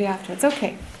with Wendy afterwards.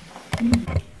 Okay.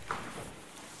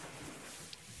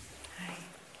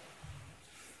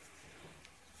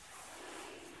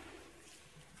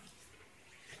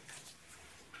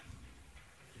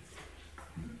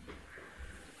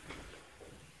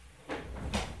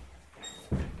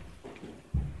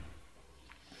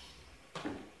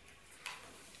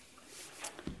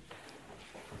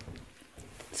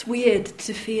 It's weird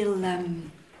to feel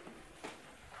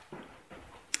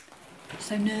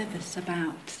so nervous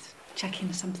about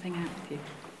checking something out with you.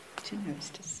 Do you know,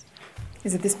 it's just...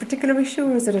 Is it this particular issue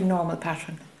or is it a normal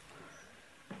pattern?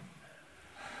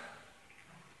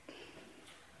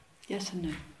 Yes and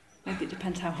no. Maybe it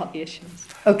depends how hot the issue is.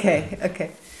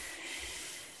 Okay.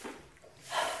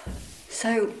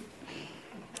 So,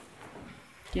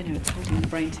 you know, it's holding the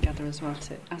brain together as well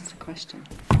to ask the question.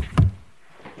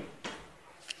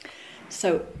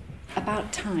 So,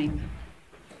 about time,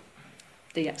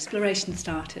 the exploration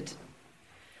started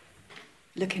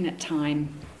looking at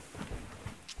time,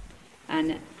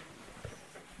 and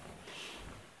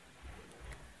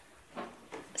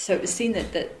so it was seen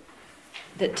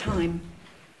that time,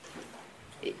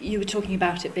 you were talking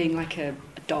about it being like a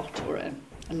dot or a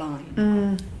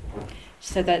line.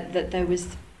 So that there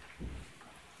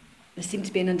seemed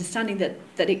to be an understanding that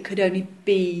it could only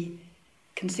be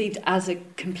conceived as a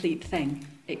complete thing.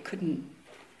 It couldn't...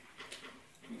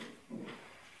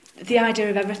 The idea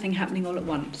of everything happening all at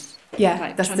once. Yeah,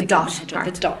 like that's trying the to get my dot head part.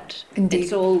 around the dot. Indeed.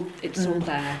 It's all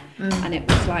there. And it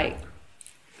was like,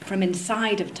 from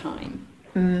inside of time,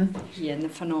 here in the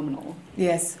phenomenal,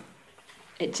 yes,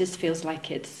 it just feels like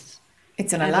it's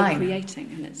in a line. Creating,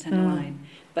 and it's in a line.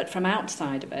 But from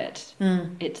outside of it,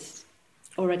 it's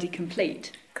already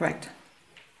complete. Correct.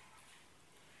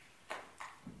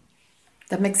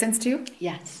 That makes sense to you?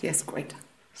 Yes. Yes, great.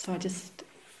 So I just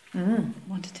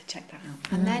wanted to check that out.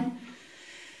 And then,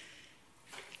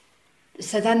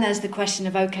 so then there's the question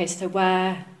of, okay, so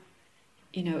where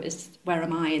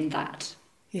am I in that?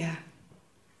 Yeah.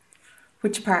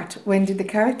 Which part? Wendy the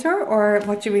character or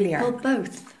what you really are? Well,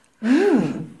 both.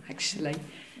 Actually.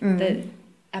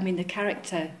 The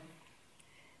character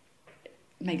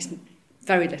makes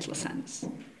very little sense.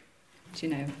 Do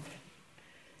you know?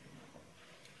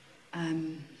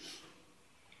 And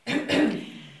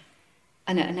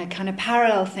a kind of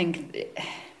parallel thing.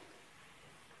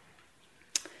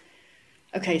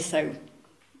 Okay, so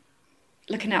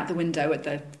looking out the window at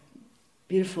the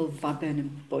beautiful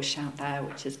viburnum bush out there,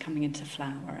 which is coming into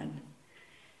flower,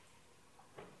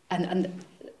 and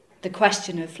the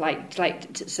question of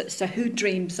so who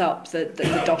dreams up the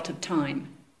dot of time,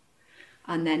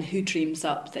 and then who dreams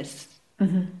up this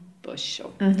bush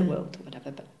or the world or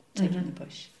whatever, but taking the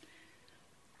bush.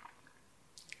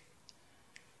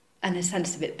 And a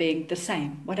sense of it being the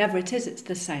same. Whatever it is, it's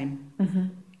the same.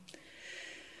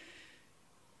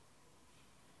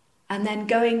 And then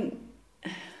going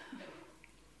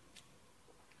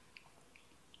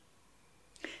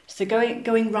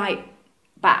right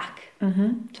back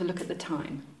to look at the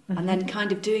time, and then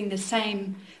kind of doing the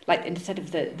same, like instead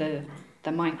of the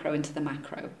micro into the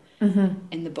macro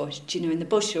in the bush. Do you know, in the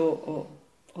bush or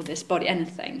this body,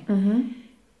 anything.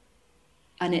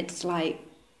 And it's like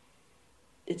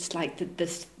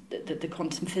the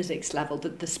quantum physics level,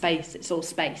 the space. It's all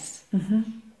space.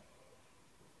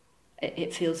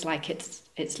 It feels like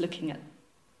it's looking at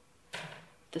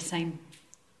the same.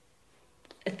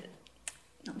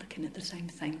 Not looking at the same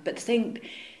thing, but seeing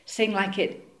like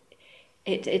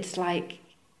it's like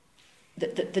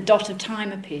the dot of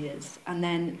time appears, and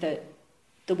then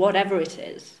the whatever it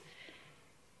is,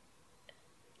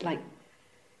 like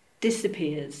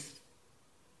disappears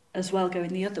as well, going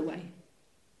the other way.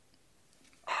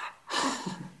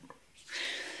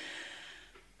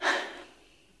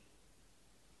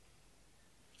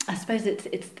 I suppose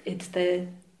it's the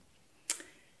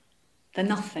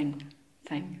nothing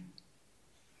thing,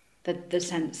 the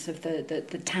sense of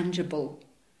the tangible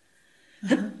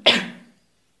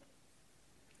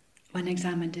when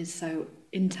examined is so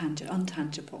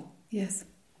untangible. Yes.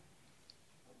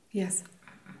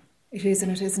 It is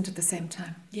and it isn't at the same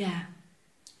time. Yeah.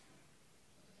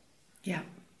 Yeah.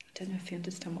 I don't know if you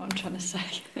understand what I'm trying to say.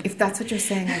 If that's what you're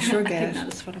saying, I sure get I it. think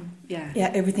that's what I'm, yeah.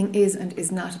 Yeah, everything is and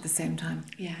is not at the same time.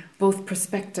 Yeah. Both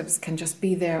perspectives can just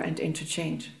be there and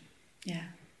interchange. Yeah.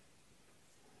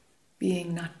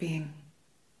 Being, not being.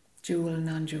 Dual,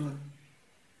 non-dual.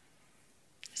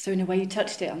 So in a way you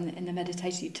touched it in the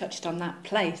meditation, you touched on that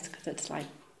place, because it's like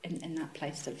in that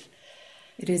place of...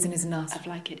 It is and is not. Of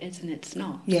like it is and it's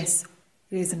not. Yes,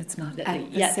 it is and it's not.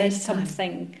 Yet there's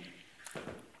something...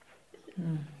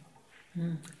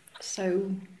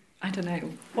 So, I don't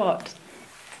know, what?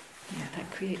 Yeah. That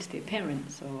creates the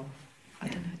appearance, or... I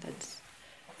don't know, that's...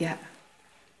 Yeah.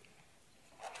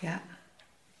 Yeah.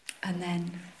 And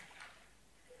then...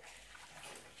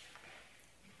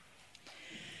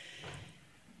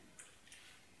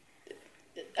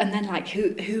 And then, like,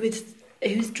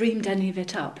 who's dreamed any of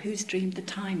it up? Who's dreamed the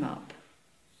time up?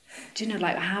 Do you know,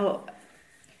 like, how...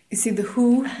 You see, the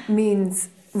who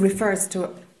refers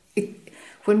to... It,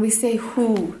 when we say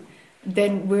who,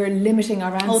 then we're limiting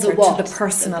our answer to the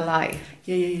person alive.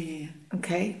 Yeah.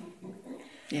 Okay?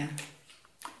 Yeah.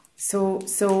 So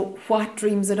what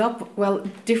dreams it up? Well,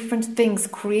 different things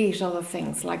create other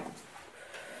things. Like,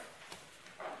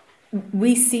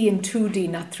 we see in 2D,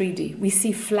 not 3D. We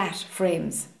see flat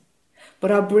frames.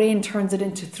 But our brain turns it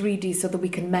into 3D so that we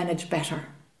can manage better.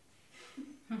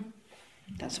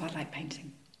 That's why I like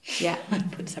painting. Yeah.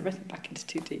 It puts everything back into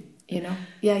 2D. You know?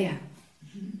 Yeah.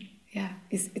 Yeah.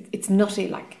 It's nutty,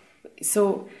 like.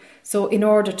 So in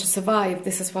order to survive,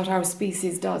 this is what our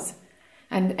species does.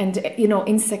 And you know,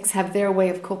 insects have their way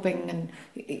of coping, and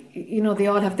you know, they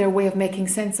all have their way of making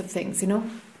sense of things, you know?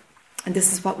 And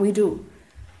this is what we do.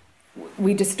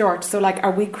 We distort. So, like,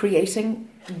 are we creating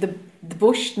the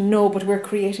bush? No, but we're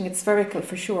creating it spherical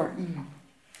for sure.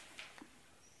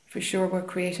 For sure we're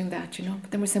creating that, you know.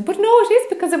 But then we're saying, but no, it is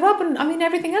because of Robin. I mean,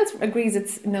 everything else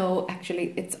agrees no,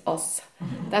 actually, it's us.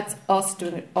 That's us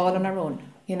doing it all on our own,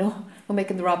 you know. We're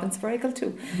making the Robin spherical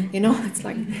too, you know. It's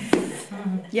like...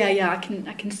 Yeah, I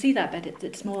can see that, but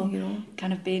it's more, you know,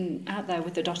 kind of being out there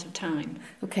with the dot of time.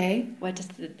 Okay. Where does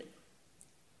the...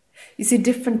 You see,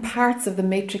 different parts of the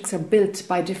matrix are built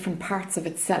by different parts of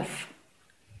itself.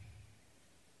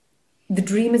 The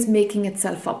dream is making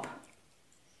itself up.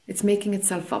 It's making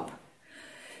itself up.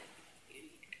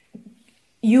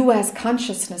 You as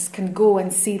consciousness can go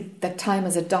and see that time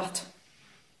as a dot.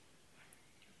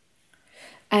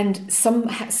 And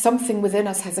something within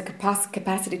us has a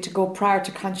capacity to go prior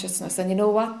to consciousness. And you know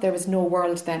what? There is no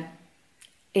world then.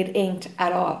 It ain't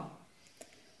at all.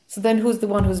 So then who's the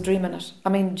one who's dreaming it? I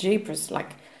mean, jeepers,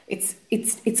 like,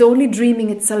 it's only dreaming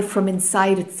itself from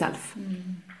inside itself.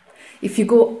 If you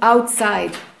go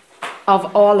outside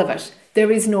of all of it, there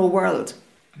is no world.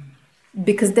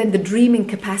 Because then the dreaming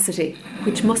capacity,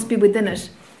 which must be within it,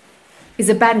 is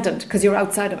abandoned because you're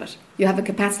outside of it. You have a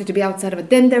capacity to be outside of it.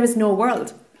 Then there is no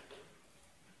world.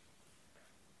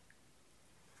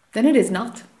 Then it is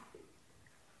not.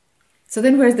 So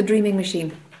then where's the dreaming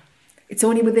machine? It's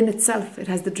only within itself it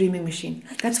has the dreaming machine.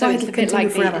 That's why it'll continue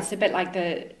forever. It's a bit like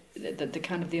the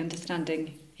kind of the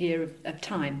understanding here of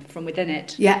time from within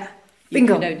it. Yeah.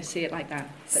 Bingo. You can only see it like that.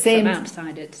 But Same. from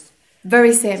outside it's...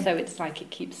 Very same. So it's like it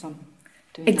keeps on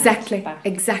doing exactly. that. Back,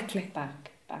 exactly.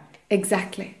 Back.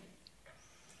 Exactly.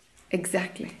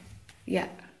 Yeah.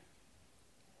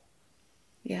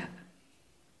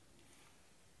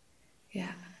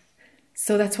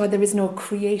 So that's why there is no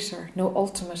creator, no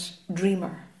ultimate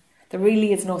dreamer. There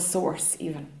really is no source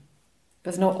even.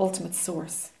 There's no ultimate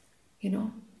source, you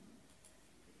know.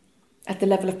 At the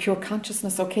level of pure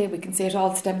consciousness, okay, we can say it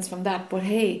all stems from that, but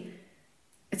hey,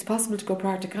 it's possible to go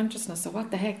prior to consciousness, so what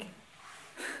the heck?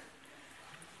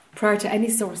 Prior to any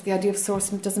source, the idea of source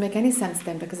doesn't make any sense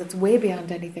then, because it's way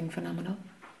beyond anything phenomenal.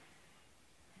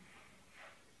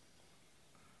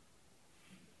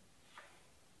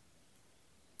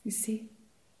 You see?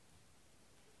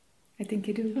 I think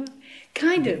you do.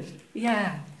 Kind of,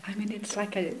 yeah. I mean, it's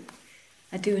like a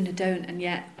do and a don't, and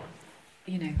yet,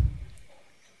 you know,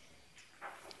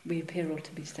 we appear all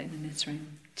to be sitting in this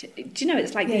room. Do you know,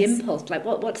 it's like the impulse, like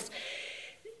what's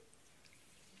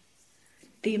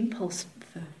the impulse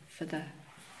for the...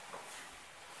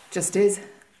 Just is.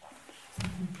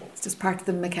 It's just part of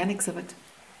the mechanics of it.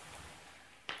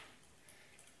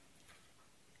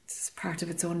 It's just part of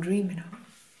its own dream, you know.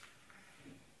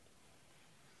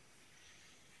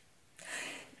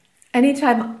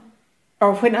 Anytime,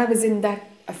 or when I was in that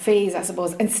phase, I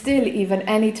suppose, and still even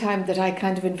any time that I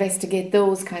kind of investigate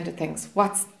those kind of things,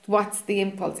 what's the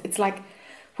impulse? It's like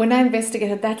when I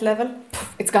investigate at that level,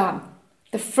 it's gone.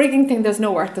 The frigging thing, there's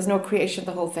no earth, there's no creation,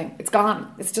 the whole thing. It's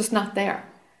gone. It's just not there.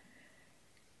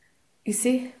 You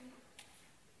see?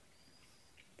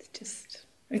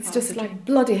 It's just like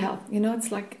bloody hell, you know. It's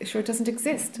like, sure, it doesn't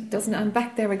exist. It doesn't. I'm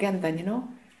back there again then, you know.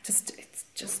 It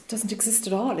just doesn't exist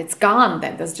at all. It's gone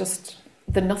then. There's just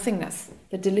the nothingness,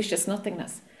 the delicious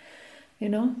nothingness, you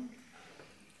know.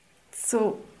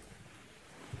 So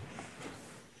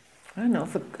I don't know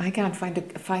if I can't find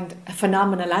a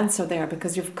phenomenal answer there,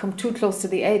 because you've come too close to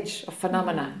the edge of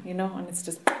phenomena, you know, and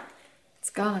it's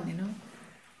gone, you know.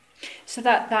 So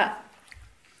that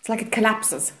it's like it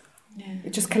collapses. Yeah.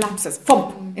 It just collapses,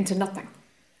 thump, into nothing.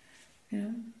 You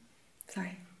know?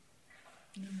 Sorry.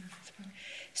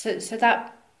 So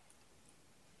that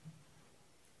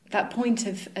point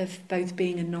of both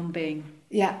being and non-being,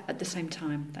 at the same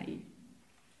time, that you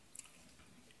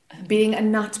being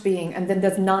and not being, and then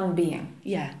there's non-being.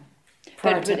 Yeah.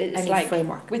 But it's any like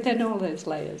framework within all those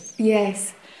layers.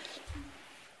 Yes.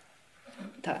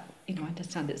 That, you know, I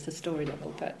understand it's the story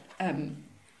level, but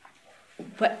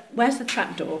where's the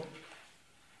trapdoor?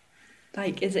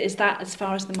 Like, is that as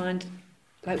far as the mind?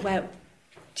 Like, where?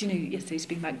 Do you know? Yesterday,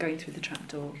 speaking about going through the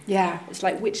trapdoor. Yeah. It's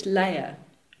like which layer?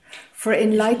 For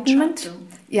enlightenment,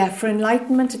 for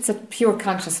enlightenment, it's a pure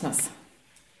consciousness.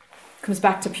 Comes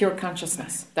back to pure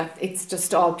consciousness. That it's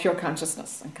just all pure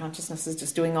consciousness, and consciousness is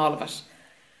just doing all of it,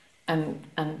 and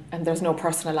there's no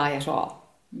personal I at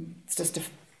all. It's just a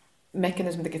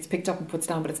mechanism that gets picked up and puts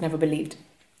down, but it's never believed.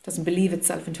 It doesn't believe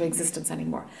itself into existence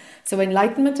anymore. So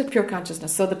enlightenment at pure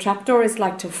consciousness. So the trapdoor is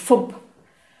like to thump,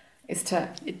 is to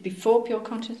before pure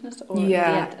consciousness, or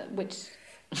which.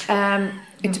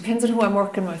 It depends on who I'm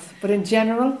working with, but in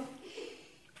general,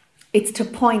 it's to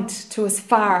point to as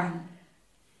far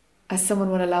as someone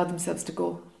will allow themselves to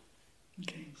go.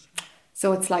 Okay.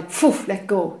 So it's like, poof, let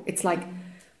go. It's like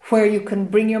where you can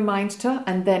bring your mind to,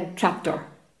 and then trapdoor.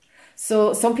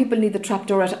 So some people need the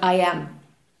trapdoor at I am,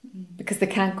 because they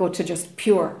can't go to just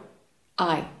pure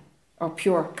I or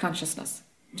pure consciousness,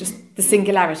 just the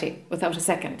singularity without a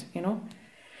second, you know.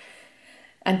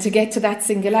 And to get to that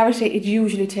singularity, it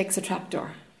usually takes a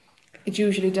trapdoor. It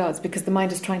usually does, because the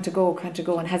mind is trying to go,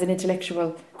 and has an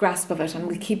intellectual grasp of it, and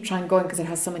will keep trying going because it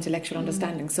has some intellectual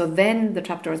understanding. So then the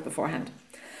trapdoor is beforehand.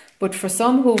 But for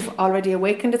some who've already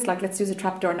awakened, it's like, let's use a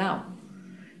trapdoor now.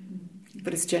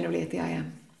 But it's generally at the I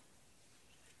am.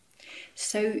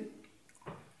 So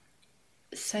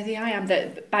the I am,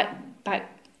 that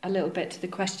back a little bit to the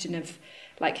question of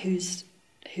like who's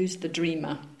the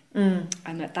dreamer,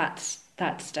 and at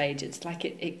that stage, it's like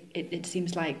it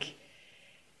seems like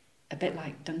a bit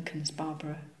like Duncan's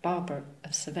Barber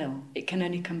of Seville. It can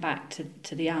only come back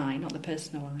to the I, not the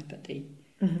personal I, but the.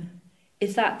 Mm-hmm.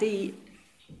 Is that the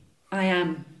I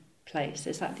am place?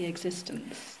 Is that the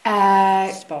existence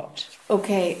spot?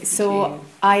 Okay, so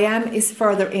I am is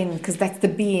further in, because that's the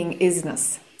being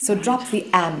isness. So drop the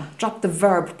am, drop the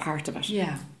verb part of it.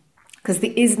 Yeah. Because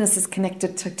the isness is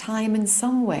connected to time in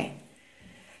some way.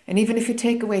 And even if you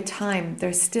take away time,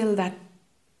 there's still that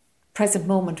present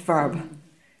moment verb.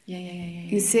 Yeah.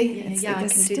 You see? Yeah, I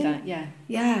can do that, yeah.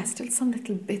 Yeah, still some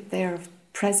little bit there of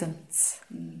presence.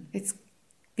 It's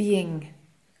being.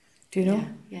 Do you know?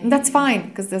 Yeah, and that's fine,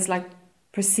 because there's like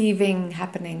perceiving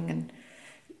happening, and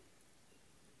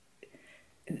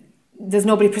there's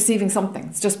nobody perceiving something.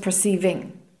 It's just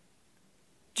perceiving.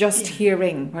 Just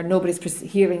hearing, where nobody's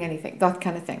hearing anything, that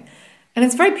kind of thing. And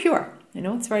it's very pure, you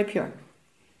know, it's very pure.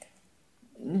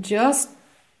 Just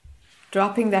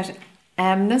dropping that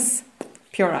amness,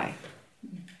 pure I,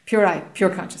 pure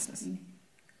consciousness.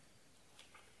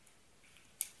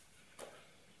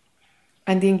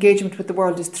 And the engagement with the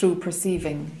world is through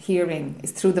perceiving, hearing,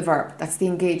 is through the verb. That's the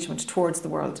engagement towards the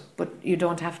world. But you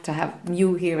don't have to have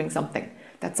you hearing something.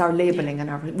 That's our labelling and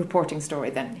our reporting story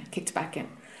then, kicked back in,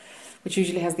 which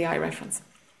usually has the I reference.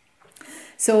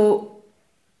 So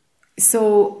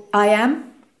I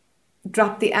am,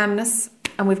 drop the amness,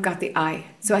 and we've got the I.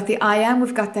 So at the I am,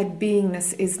 we've got that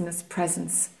beingness, isness,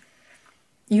 presence.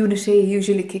 Unity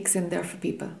usually kicks in there for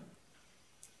people.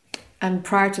 And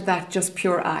prior to that, just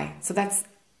pure I. So that's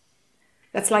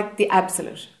like the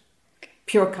absolute,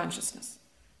 pure consciousness.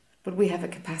 But we have a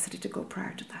capacity to go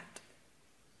prior to that.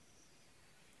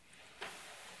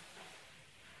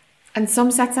 And some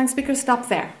satsang speakers stop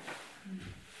there.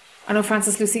 I know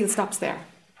Francis Lucille stops there.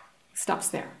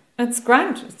 And it's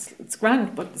grand. It's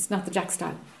grand, but it's not the Jack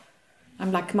style.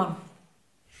 I'm like, come on.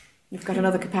 You've got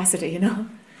another capacity, you know,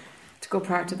 to go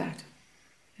prior to that.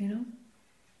 You know?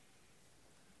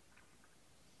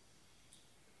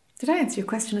 Did I answer your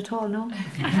question at all? No?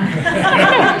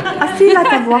 I feel like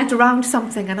I've walked around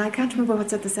something and I can't remember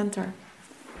what's at the centre.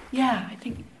 Yeah, I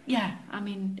think yeah, I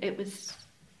mean, it was.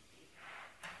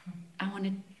 I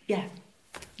wanted, yeah.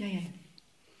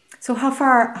 So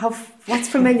what's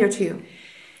familiar to you?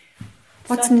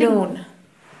 What's known?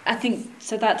 I think,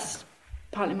 so that's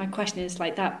partly my question, is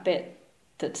like that bit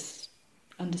that's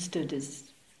understood is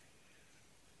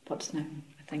what's known.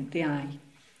 I think the I.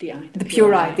 The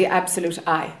pure I, the absolute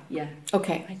I. Yeah.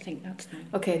 Okay. I think that's known.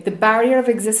 Okay, the barrier of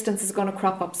existence is going to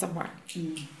crop up somewhere.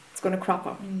 It's going to crop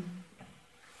up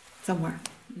somewhere.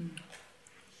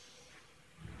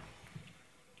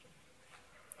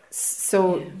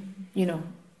 So,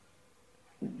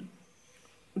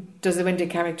 does the windy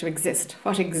character exist?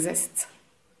 What exists?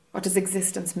 What does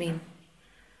existence mean?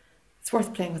 It's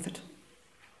worth playing with it.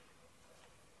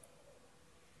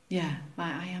 Yeah,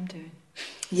 I am doing.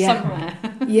 Yeah. Somewhere.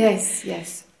 Yes.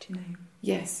 Do you know?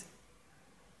 Yes.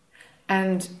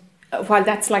 And while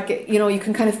that's like, you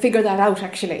can kind of figure that out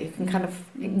actually. You can kind of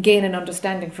gain an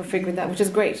understanding for figuring that, which is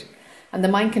great. And the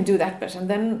mind can do that bit. And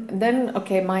then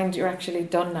okay, mind, you're actually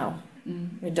done now.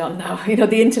 You're done now.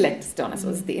 The intellect is done. So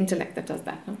it's the intellect that does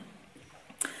that. No?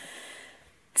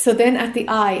 So then at the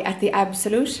I, at the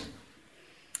absolute,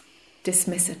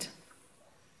 dismiss it.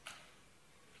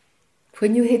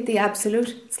 When you hit the absolute,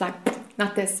 it's like,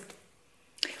 not this.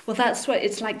 Well, that's what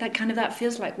it's like. That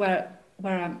feels like where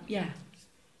I'm. Yeah.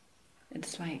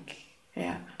 It's like.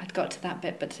 Yeah. I'd got to that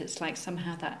bit, but it's like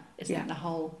somehow that isn't the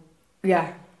whole.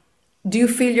 Yeah. Do you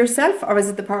feel yourself, or is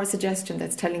it the power of suggestion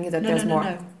that's telling you that there's more?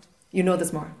 No. You know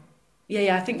there's more.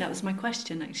 Yeah. I think that was my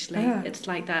question. Actually, Ah. it's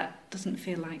like that doesn't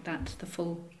feel like that's the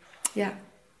full. Yeah.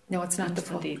 No, it's not the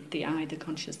full. The I, the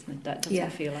consciousness, that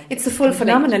doesn't feel like it's the full complete.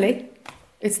 phenomenally.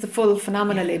 It's the full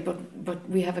phenomenally, but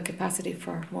we have a capacity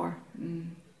for more.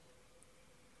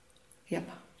 Yep.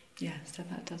 Yeah, so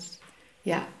that does.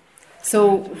 Yeah.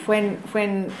 So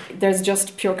when there's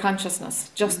just pure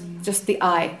consciousness, just the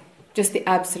I, just the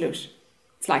absolute,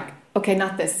 it's like, okay,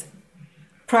 not this.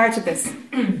 Prior to this.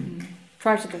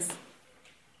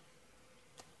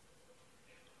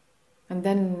 And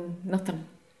then nothing.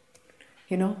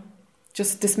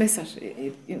 Just dismiss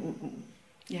it.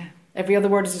 Yeah. Every other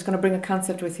word is just going to bring a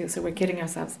concept with you, so we're kidding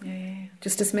ourselves. Yeah.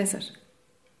 Just dismiss it.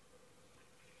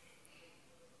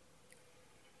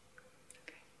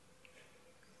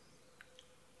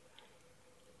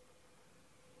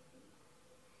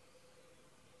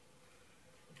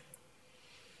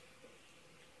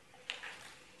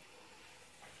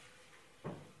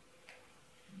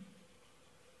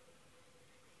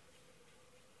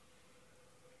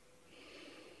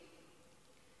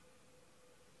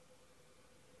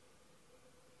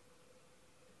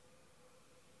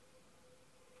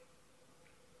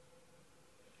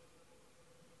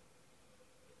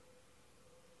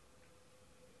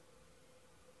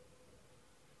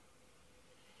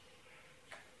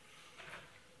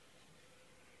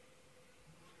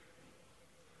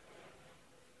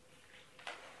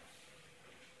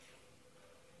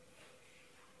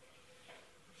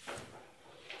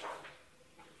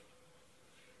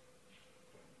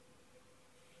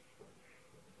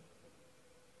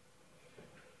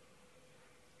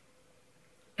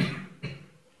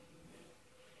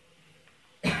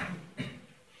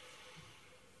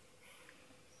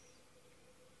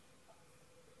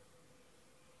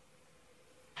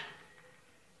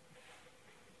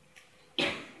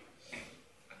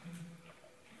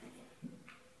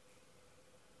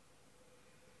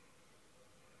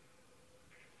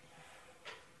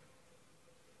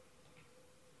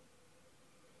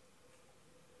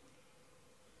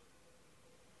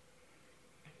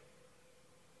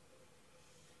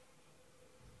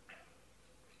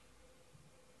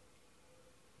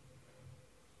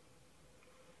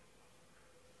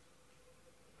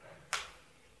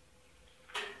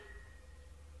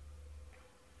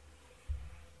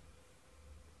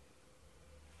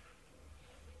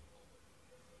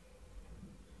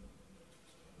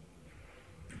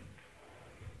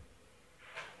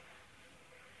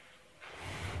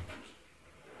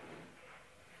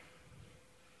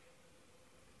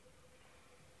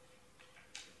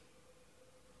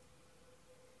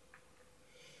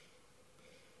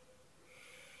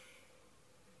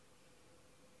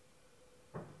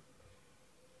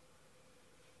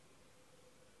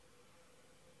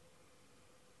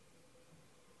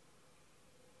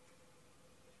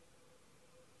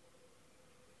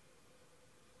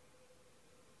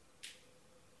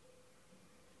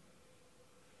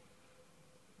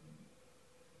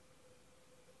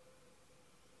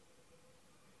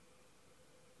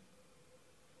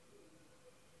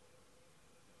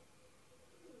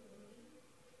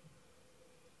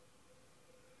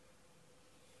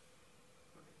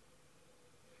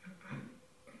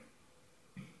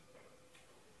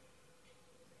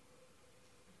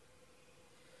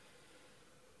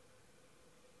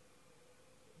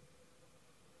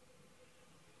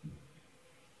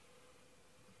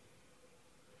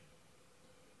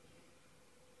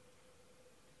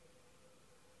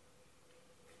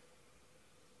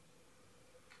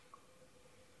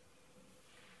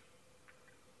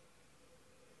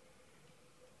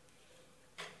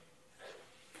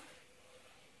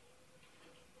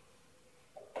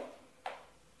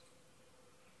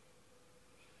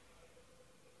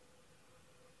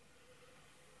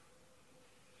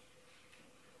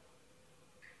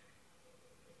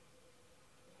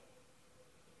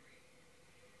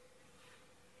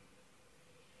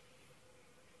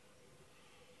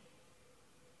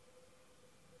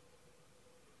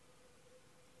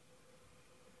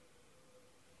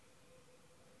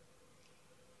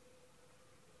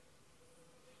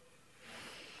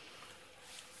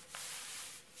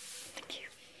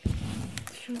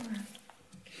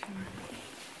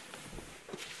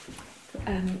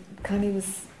 Connie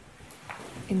was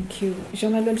in queue.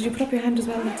 Jean-Marie, did you put up your hand as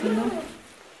well? That's no.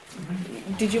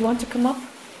 Did you want to come up?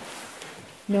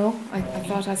 No? I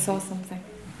thought I saw something.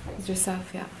 It was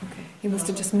yourself, yeah. Okay. You must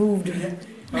have just moved.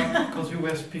 Because we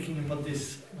were speaking about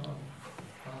this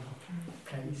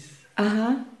place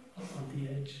Uh-huh. on the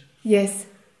edge. Yes.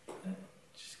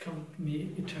 Just come to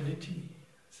me, eternity.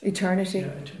 Eternity. Yeah,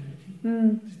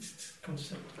 eternity. It's a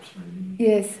concept of really.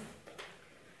 Yes.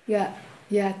 Yeah.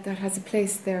 Yeah, that has a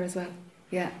place there as well.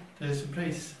 Yeah. There's a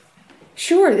place.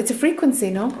 Sure, it's a frequency,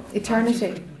 no?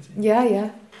 Eternity. Yeah,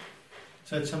 yeah.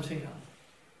 So it's something else.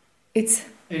 It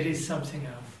is something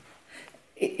else.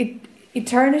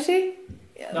 Eternity?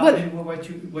 No, well, I mean, what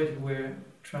you were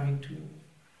trying to.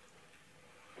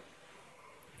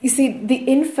 You see, the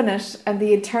infinite and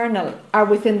the eternal are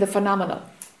within the phenomenal.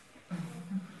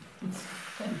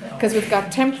 Because we've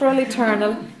got temporal,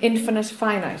 eternal, infinite,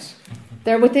 finite.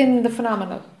 They're within the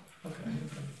phenomenal. Okay.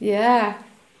 Yeah.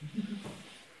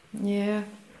 Yeah.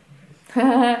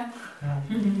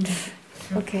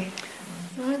 Okay.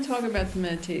 I want to talk about the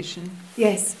meditation.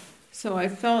 Yes. So I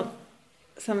felt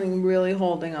something really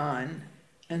holding on,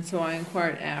 and so I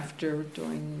inquired after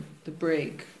during the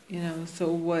break.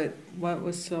 So what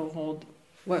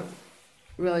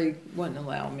really wouldn't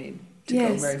allow me to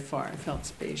go very far. I felt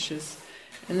spacious.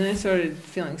 And then I started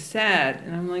feeling sad,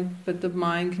 and I'm like, but the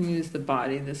mind can use the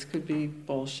body. This could be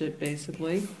bullshit,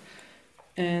 basically.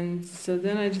 And so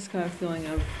then I just got a feeling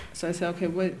so I said,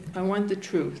 okay, I want the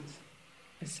truth.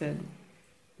 I said,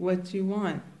 what do you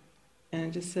want? And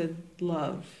it just said,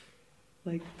 love.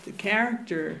 Like the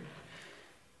character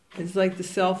is like the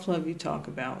self-love you talk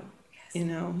about.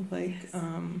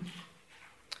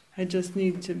 I just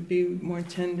need to be more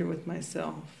tender with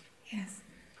myself. Yes.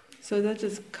 So that's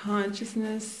just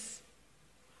consciousness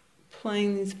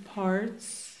playing these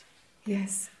parts.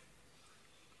 Yes.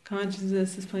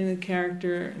 Consciousness is playing the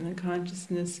character, and then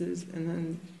consciousness is, and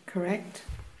then correct.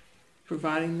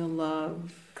 Providing the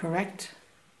love. Correct.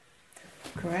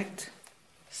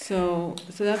 So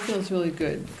that feels really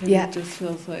good. Yeah. It just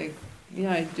feels like,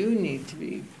 I do need to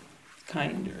be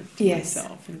kinder to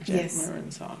myself and gentler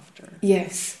and softer.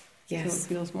 Yes. So it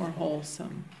feels more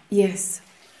wholesome. Yes.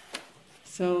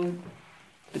 So,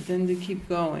 but then to keep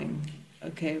going,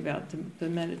 about the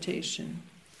meditation.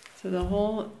 So the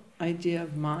whole idea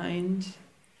of mind,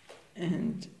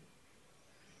 and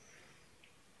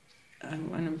I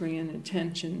want to bring in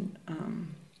attention.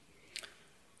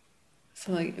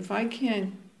 So if I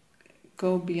can't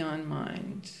go beyond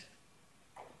mind,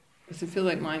 because I feel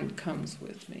like mind comes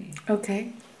with me.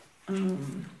 Okay.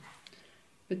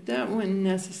 But that wouldn't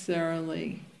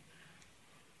necessarily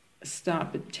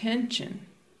stop attention.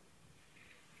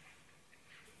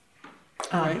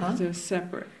 Right? Because they're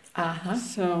separate.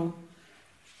 So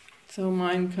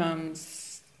mind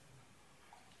comes.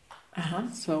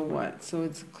 So what? So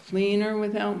it's cleaner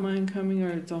without mind coming, or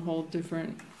it's a whole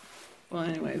different. Well,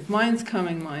 anyway, if mind's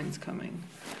coming.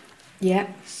 Yeah.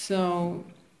 So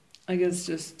I guess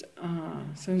just so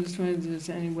I'm just wondering if there's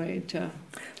any way to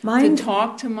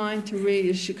talk to mind, to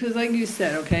reissue, because like you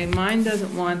said, mind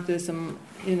doesn't want this,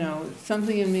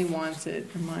 something in me wants it,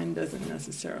 and mind doesn't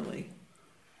necessarily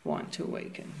want to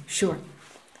awaken. Sure.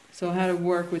 So how to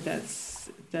work with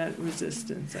that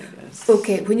resistance, I guess.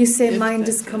 Okay, when you say mind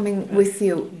is coming with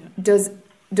you, does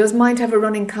mind have a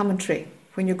running commentary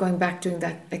when you're going back doing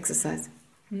that exercise?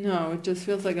 No, it just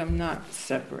feels like I'm not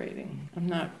separating. I'm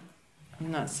not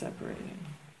separating.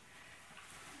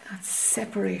 Not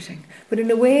separating. But in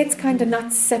a way it's kind of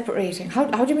not separating. How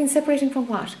do you mean separating from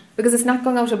what? Because it's not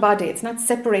going out of body. It's not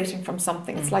separating from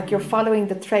something. It's like you're following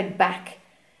the thread back.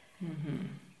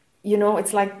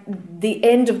 It's like the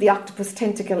end of the octopus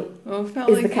tentacle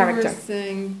is the character.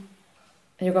 And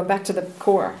you're going back to the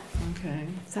core. Okay.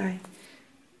 Sorry.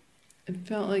 It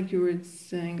felt like you were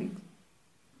saying,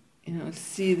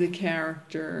 see the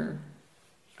character,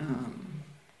 and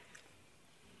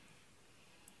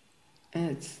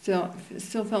it still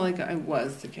felt like I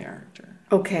was the character.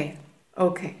 Okay.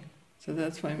 So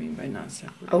that's what I mean by not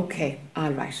separating. Okay,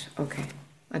 all right, okay.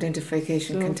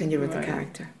 Identification, continue with the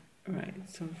character. Right,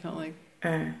 so it felt like...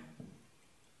 And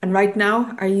right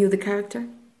now, are you the character?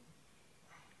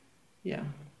 Yeah.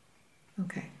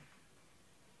 Okay.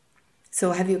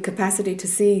 So have you capacity to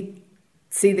see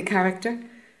the character?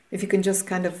 If you can just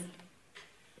kind of...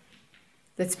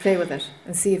 Let's play with it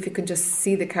and see if you can just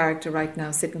see the character right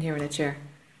now sitting here in a chair.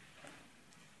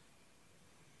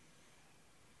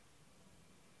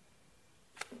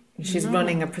 She's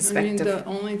running a perspective. I mean, the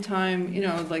only time,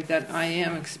 like that I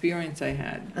am experience I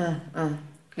had.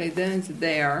 Okay, then it's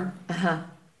there.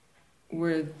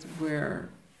 Where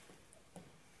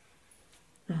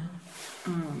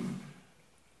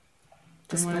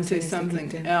I want to say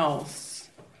something else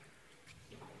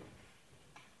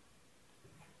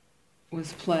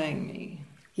was playing me.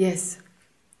 Yes.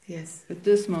 At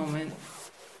this moment,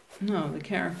 no, the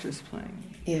character's playing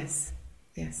me. Yes.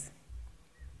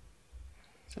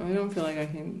 So I don't feel like I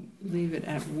can leave it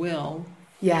at will.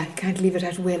 Yeah, can't leave it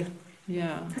at will.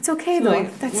 Yeah. That's okay, so though.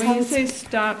 Like, that's when how you say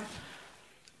stop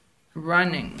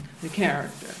running the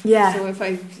character. Yeah. So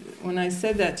when I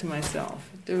said that to myself,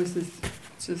 there was this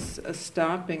just a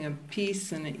stopping, a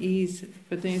peace and an ease.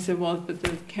 But then you said, well, but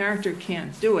the character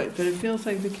can't do it. But it feels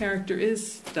like the character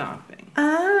is stopping.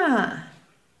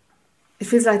 It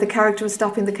feels like the character is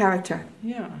stopping the character.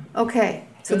 Yeah. Okay.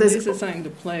 So there's at least something to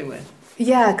play with.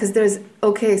 Yeah, because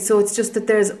so it's just that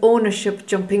there's ownership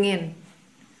jumping in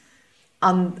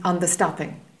on the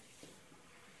stopping.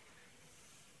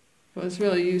 Well, it's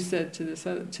really, you said to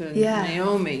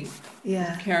Naomi,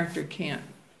 the character can't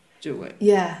do it.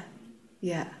 Yeah,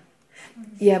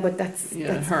 but that's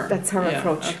her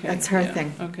approach. Okay. That's her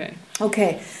thing.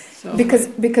 Okay. So,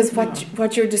 because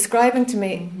what you're describing to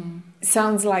me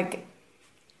sounds like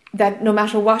that no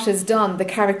matter what is done, the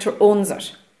character owns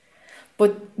it.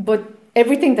 But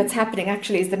everything that's happening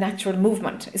actually is the natural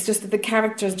movement. It's just that the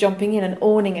character is jumping in and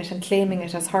owning it and claiming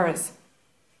it as hers.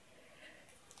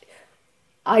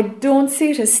 I don't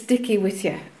see it as sticky with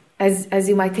you as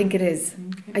you might think it is.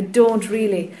 Okay. I don't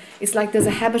really. It's like there's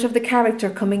a habit of the character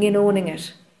coming in owning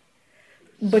it.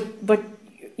 But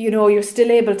you're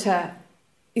still able to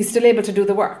do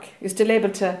the work. You're still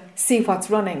able to see what's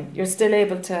running. You're still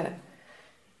able to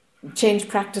change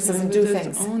practices and do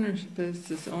things. There's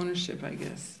this ownership, I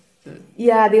guess.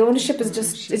 The ownership is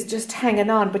just hanging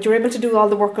on, but you're able to do all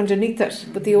the work underneath it.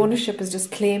 But the ownership is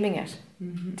just claiming it.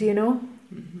 Mm-hmm. Do you know?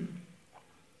 Mm-hmm.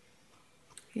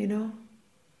 You know?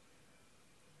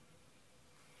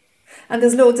 And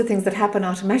there's loads of things that happen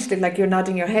automatically, like you're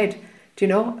nodding your head. Do you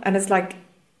know? And it's like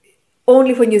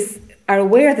only when you are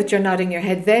aware that you're nodding your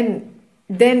head, then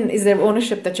is there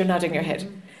ownership that you're nodding your head.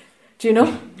 Do you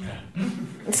know?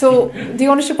 So the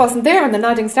ownership wasn't there when the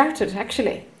nodding started,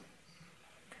 actually.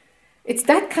 It's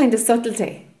that kind of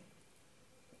subtlety.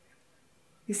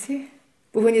 You see?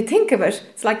 But when you think of it,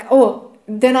 it's like, oh,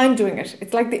 then I'm doing it.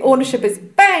 It's like the ownership is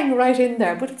bang right in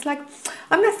there. But it's like,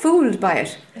 I'm not fooled by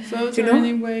it. So is there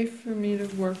any way for me to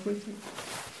work with it?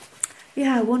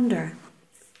 Yeah, I wonder.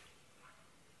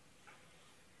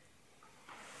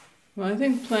 Well, I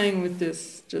think playing with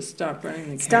this, just stop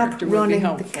running the character would be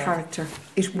helpful. Stop running the character.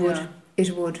 It would. Yeah.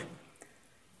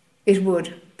 It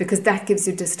would. Because that gives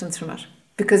you distance from it.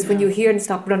 Because when you hear and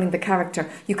stop running the character,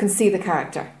 you can see the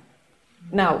character.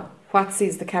 Now, what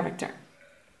sees the character?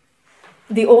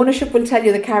 The ownership will tell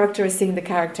you the character is seeing the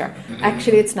character.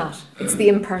 Actually, it's not. It's the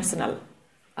impersonal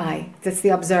eye. That's the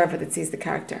observer that sees the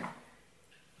character.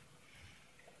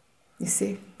 You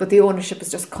see? But the ownership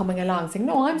is just coming along saying,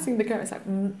 no, I'm seeing the character.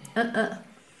 It's like,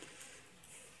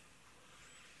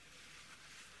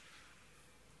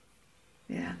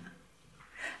 Yeah.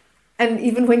 And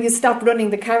even when you stop running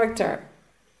the character,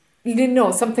 you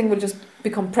know, something will just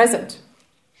become present.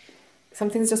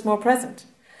 Something's just more present.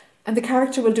 And the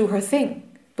character will do her thing.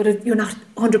 But you're not,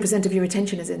 100% of your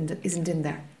attention isn't in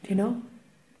there. You know?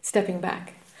 Stepping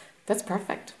back. That's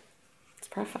perfect. It's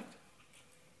perfect.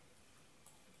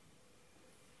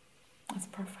 That's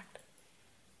perfect.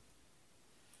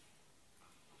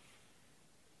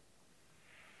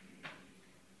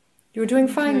 You're doing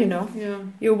fine, you know. Yeah.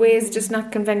 Your way is just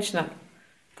not conventional.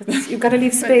 You've got to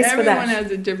leave space for that. Everyone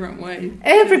has a different way.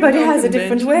 Everybody has a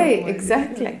different way.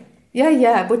 Exactly.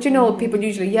 Yeah. But you know, people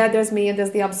usually, there's me and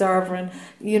there's the observer, and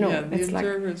you know, the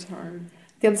observer's hard.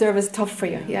 The observer's tough for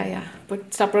you. Yeah.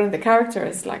 But stop running the character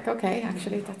is like, okay,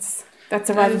 actually, that's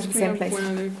arriving to the same place. One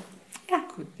other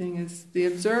good thing is the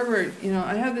observer. You know,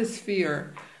 I have this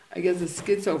fear. I guess of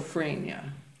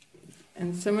schizophrenia,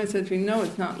 and someone said to me, "No,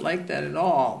 it's not like that at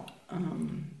all."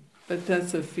 But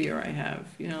that's a fear I have.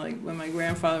 You know, like when my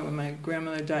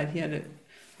grandmother died,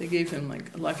 they gave him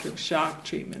like electric shock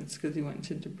treatments because he went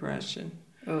into depression.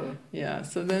 Oh. Yeah,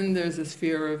 so then there's this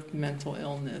fear of mental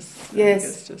illness. Yes. I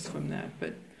guess just from that.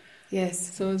 But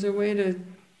yes. So is there a way to,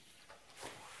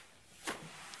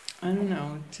 I don't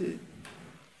know,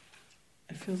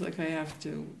 it feels like I have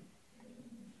to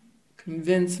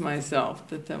convince myself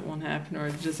that won't happen,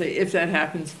 or just say, if that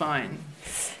happens, fine.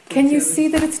 Can you see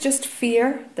that it's just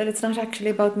fear, that it's not actually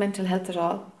about mental health at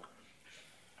all?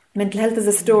 Mental health is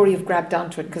a story you've grabbed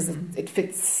onto it because it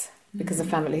fits because of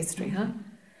family history, huh?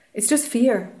 It's just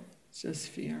fear. It's just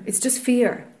fear. It's just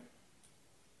fear.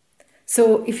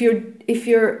 So if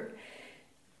you're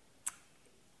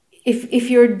if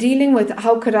you're dealing with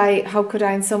how could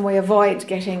I in some way avoid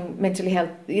getting mental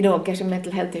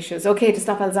health issues. Okay, to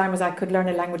stop Alzheimer's, I could learn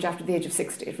a language after the age of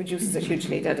 60. It reduces it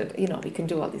hugely. We can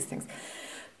do all these things.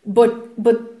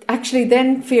 But actually,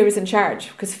 then fear is in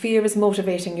charge, because fear is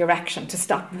motivating your action to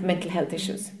stop mental health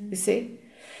issues. You see,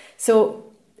 so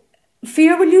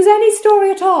fear will use any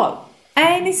story at all.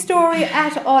 Any story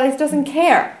at all. It doesn't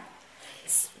care.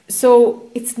 So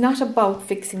it's not about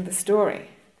fixing the story.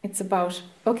 It's about,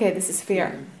 okay, this is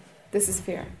fear. This is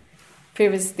fear.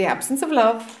 Fear is the absence of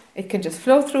love. It can just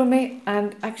flow through me,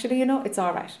 and actually, it's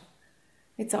all right.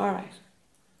 It's all right.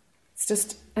 It's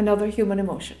just another human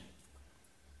emotion.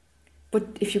 But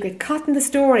if you get caught in the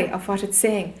story of what it's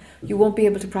saying, you won't be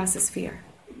able to process fear.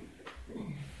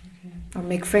 Or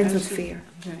make friends with fear.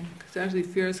 Okay, because actually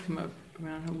fear has come up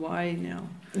around Hawaii now.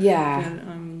 Yeah. That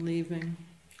I'm leaving.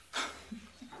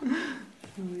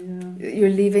 Yeah. You're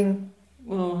leaving?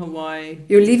 Well, Hawaii.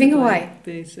 You're leaving Hawaii?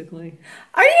 Basically.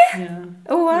 Are you? Yeah.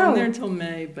 Oh, wow. I'm there until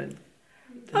May, but...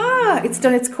 It's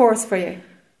done its course for you.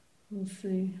 We'll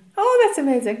see. Oh, that's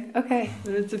amazing. Okay.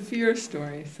 But it's a fear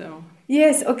story, so...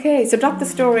 Yes, okay. So drop the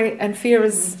story, and fear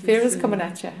is coming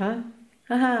at you, huh?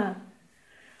 Haha.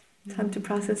 Time to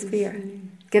process fear.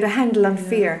 Get a handle on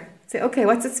fear. Say, okay,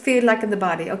 what's it feel like in the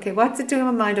body? Okay, what's it doing in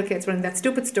my mind? Okay, it's running that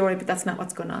stupid story, but that's not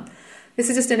what's going on. This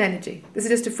is just an energy. This is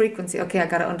just a frequency. Okay, I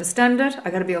got to understand it.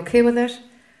 I got to be okay with it.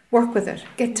 Work with it.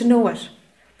 Get to know it.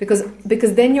 Because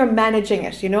then you're managing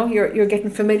it, You're getting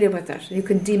familiar with it. You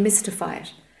can demystify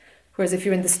it. Whereas if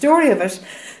you're in the story of it,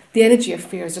 the energy of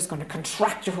fear is just going to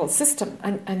contract your whole system,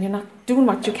 and you're not doing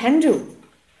what you can do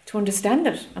to understand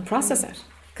it and process it.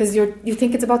 Because you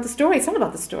think it's about the story. It's not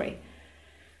about the story.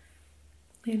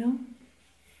 Very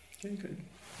good.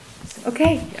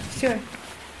 Okay, yeah, sure.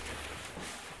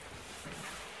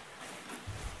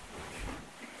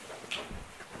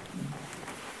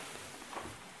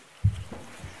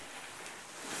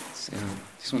 So I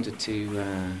just wanted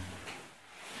to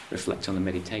reflect on the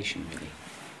meditation, really.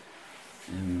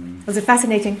 Was it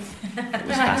fascinating? It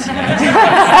was fascinating.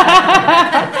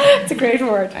 It's a great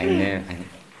word. I know.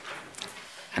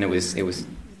 And it was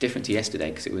different to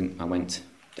yesterday, because I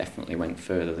definitely went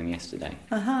further than yesterday.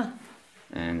 Uh-huh.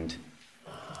 And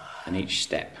each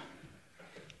step,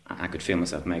 I could feel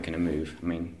myself making a move. I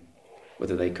mean,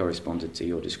 whether they corresponded to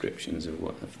your descriptions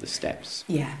of the steps.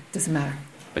 Yeah, doesn't matter.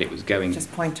 But it was going...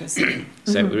 Just pointers.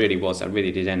 So it really was. I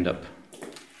really did end up,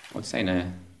 I would say,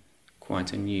 in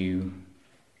quite a new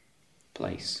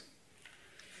place.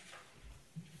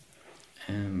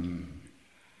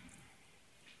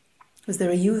 Was there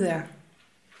a you there?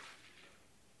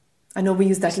 I know we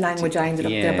used that language, I ended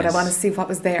up there, but I want to see what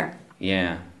was there.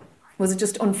 Yeah. Was it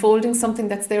just unfolding something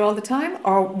that's there all the time,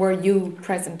 or were you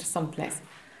present someplace?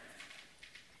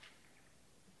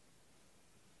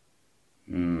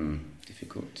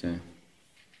 Difficult to...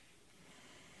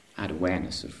 I had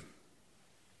awareness of...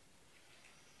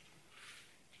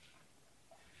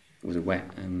 It was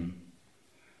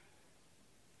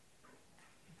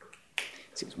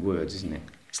it's words, isn't it?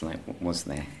 It's like, what was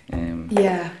there?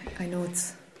 Yeah, I know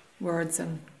it's words,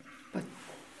 but...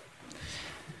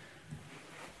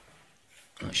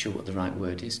 I'm not sure what the right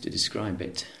word is to describe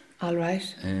it. All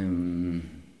right.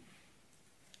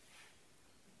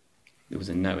 There was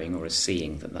a knowing or a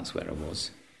seeing that's where I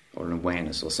was, or an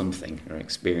awareness or something, or an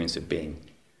experience of being.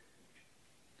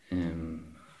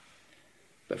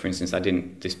 But for instance,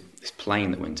 this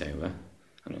plane that went over,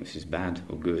 I don't know if this is bad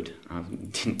or good.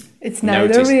 It's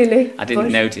neither really. I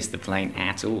didn't notice the plane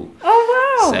at all.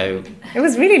 Oh wow! So it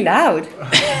was really loud.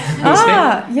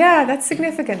 Yeah, that's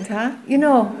significant, huh?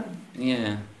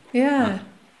 Yeah. Yeah.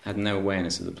 I had no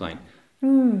awareness of the plane.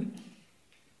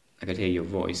 I could hear your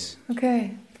voice.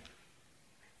 Okay.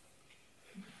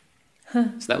 Huh.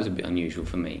 So that was a bit unusual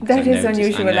for me. That is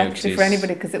unusual actually for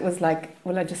anybody, because it was like,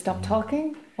 will I just stop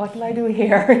talking? What will I do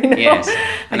here? Yes.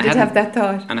 And I did have that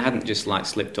thought. And I hadn't just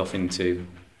slipped off into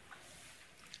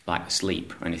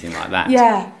sleep or anything like that.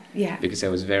 Yeah, yeah. Because I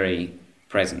was very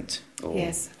present,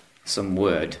 or some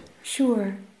word.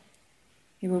 Sure.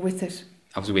 You were with it.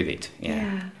 I was with it,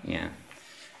 yeah.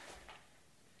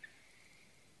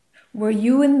 Were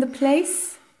you in the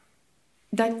place?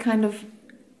 That kind of...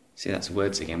 See, that's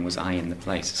words again. Was I in the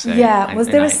place? So was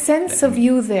there a sense of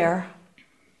you there?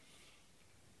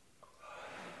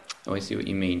 Oh, I see what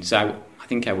you mean. So I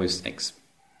think I was exploring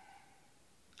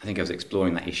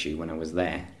that issue when I was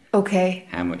there. Okay.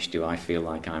 How much do I feel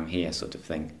like I'm here, sort of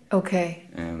thing. Okay.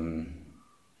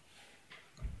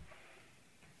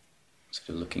 Sort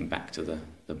of looking back to the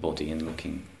body and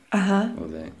looking,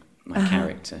 or my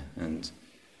character, and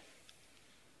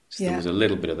So there was a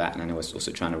little bit of that, and then I was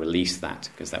also trying to release that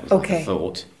because that was like a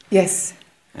thought. Yes.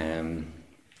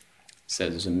 So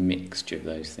there's a mixture of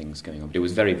those things going on. But it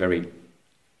was very, very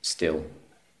still.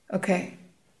 Okay.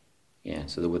 Yeah,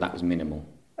 so that was minimal.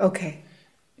 Okay.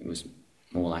 It was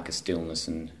more like a stillness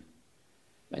and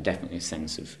definitely a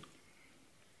sense of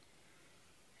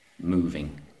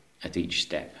moving at each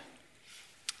step.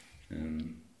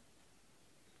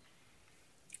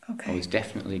 Okay. I was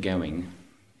definitely going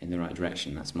in the right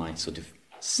direction. That's my sort of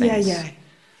sense. Yeah,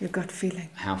 your gut feeling.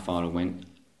 How far I went.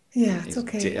 Yeah, it's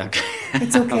okay.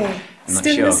 It's I'm okay. not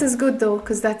Stillness sure. is good though,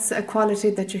 because that's a quality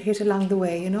that you hit along the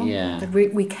way, you know? Yeah. That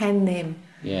we can name.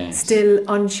 Yes. Still,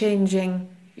 unchanging.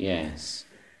 Yes.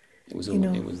 It was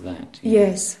it was that.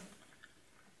 Yes.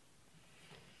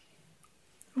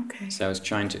 Okay. So I was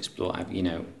trying to explore,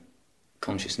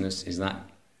 consciousness, is that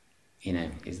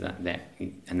there?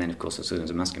 And then, of course, as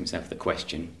I'm asking myself the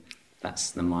question,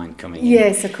 that's the mind coming in.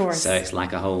 Yes, of course. So it's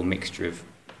like a whole mixture of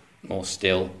more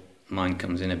still, mind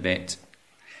comes in a bit.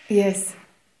 Yes.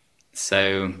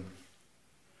 So,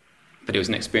 but it was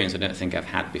an experience I don't think I've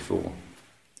had before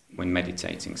when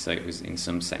meditating. So it was in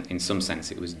some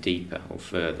sense, it was deeper or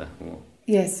further.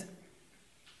 Yes.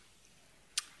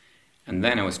 And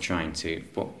then I was trying to,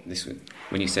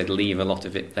 when you said leave a lot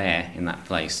of it there in that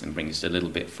place and bring just a little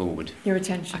bit forward. Your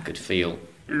attention. I could feel,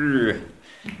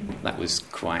 that was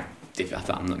quite difficult. I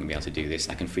thought, I'm not going to be able to do this.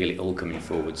 I can feel it all coming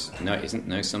forwards. No, it isn't.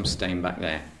 No, some staying back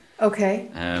there. Okay.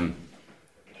 And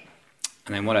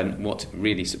then what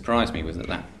really surprised me was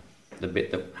that the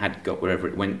bit that had got wherever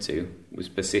it went to was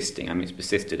persisting. I mean, it's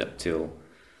persisted up till,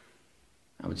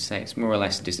 I would say it's more or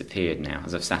less disappeared now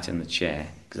as I've sat in the chair,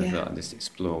 because I thought I'd just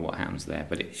explore what happens there.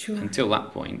 But until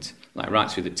that point, like right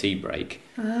through the tea break,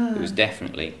 it was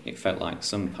definitely, it felt like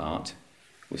some part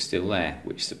was still there,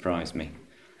 which surprised me,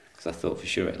 because I thought for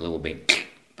sure it'll all be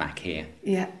back here.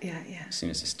 Yeah. As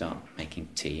soon as I start making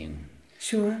tea and...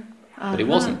 Sure. But it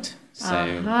wasn't. So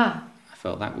I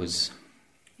felt that was...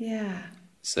 Yeah.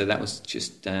 So that was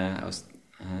just, a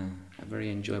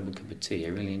very enjoyable cup of tea. I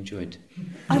really enjoyed.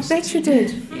 I bet you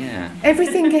did. Yeah.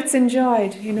 Everything gets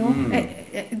enjoyed, you know.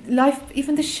 Life,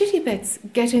 even the shitty bits,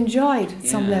 get enjoyed at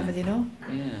some level, you know.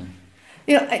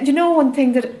 Yeah. You know, one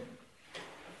thing that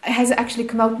has actually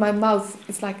come out my mouth,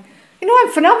 it's like,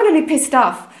 I'm phenomenally pissed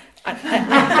off.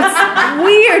 It's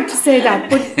weird to say that,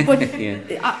 but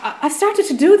I've started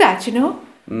to do that, you know.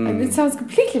 And it sounds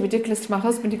completely ridiculous to my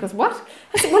husband. He goes, what?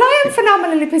 I said, well, I am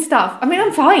phenomenally pissed off. I mean,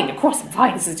 I'm fine. Of course I'm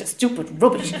fine. This is just stupid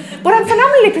rubbish. But I'm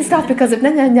phenomenally pissed off because of,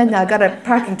 I got a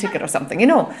parking ticket or something, you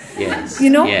know. Yes.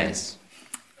 You know? Yes.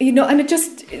 And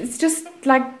it's just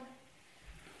like,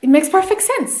 it makes perfect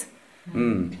sense.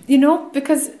 You know,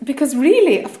 because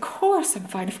really, of course I'm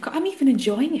fine. I'm even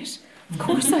enjoying it. Of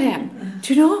course I am.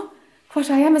 Do you know? What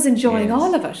I am is enjoying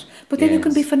all of it. But then you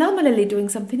can be phenomenally doing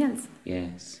something else.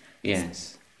 Yes.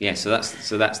 So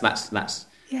that's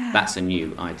a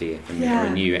new idea for me, or a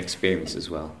new experience as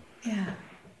well. Yeah.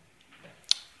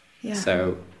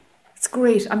 So it's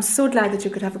great. I'm so glad that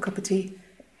you could have a cup of tea,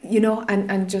 you know,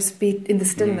 and just be in the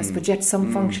stillness, but yet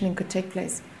some functioning could take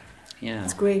place. Yeah.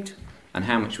 It's great. And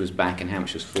how much was back and how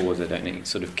much was forwards, I don't know. It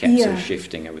sort of kept sort of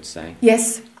shifting, I would say.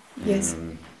 Yes.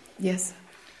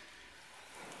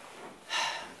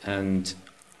 And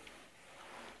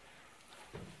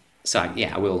so,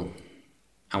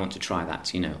 I want to try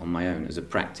that, on my own as a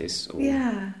practice. Or,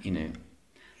 I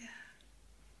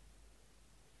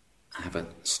have a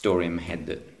story in my head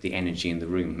that the energy in the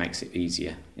room makes it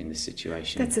easier in this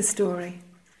situation. That's a story.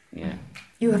 Yeah.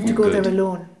 You have to go there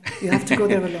alone. You have to go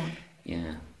there alone.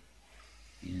 Yeah.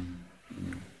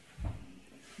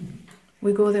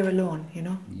 We go there alone, you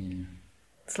know. Yeah.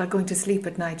 It's like going to sleep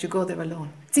at night. You go there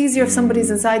alone. It's easier if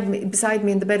somebody's beside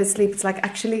me in the bed asleep. It's like,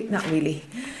 actually, not really.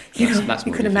 That's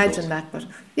you can imagine that, but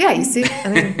you see, I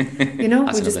mean, that's we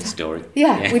another just story.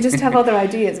 We just have other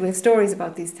ideas. We have stories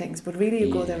about these things, but really, you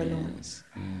go there alone.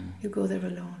 You go there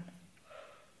alone.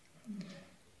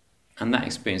 And that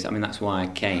experience, I mean, that's why I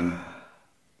came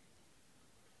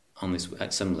on this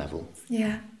at some level.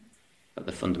 Yeah. At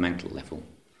the fundamental level,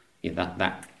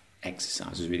 that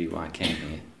exercise was really why I came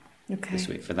here. This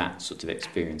week for that sort of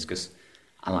experience, because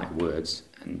I like words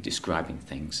and describing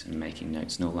things and making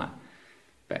notes and all that,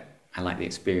 but I like the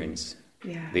experience.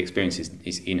 Yeah. The experience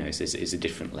is a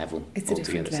different level. It's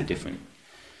altogether. A different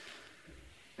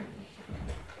level.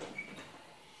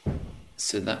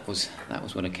 So that was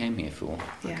what I came here for.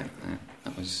 Yeah.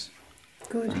 That was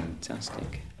good.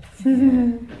 Fantastic.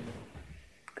 Good.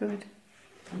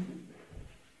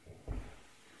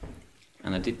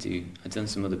 And I'd done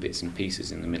some other bits and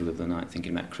pieces in the middle of the night,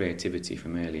 thinking about creativity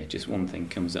from earlier. Just one thing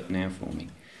comes up now for me.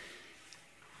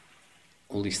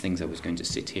 all these things I was going to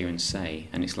sit here and say,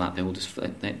 and it's like they all just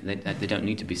they don't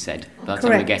need to be said. By the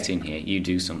time we get in here, you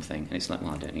do something, and it's like,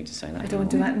 well, I don't need to say that. I don't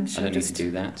do that. I don't need to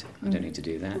do that. I don't need to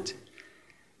do that.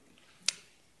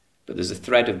 But there's a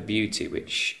thread of beauty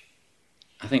which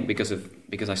I think because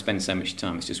I spend so much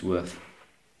time, it's just worth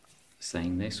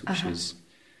saying this, which is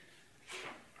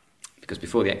because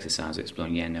before the exercise, I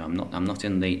explained, I'm not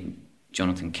in the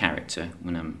Jonathan character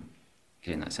when I'm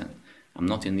getting that sense. I'm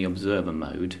not in the observer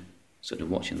mode, sort of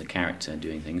watching the character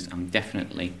doing things. I'm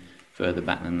definitely further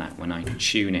back than that. When I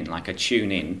tune in,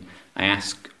 I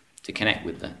ask to connect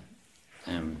with the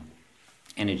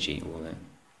energy or the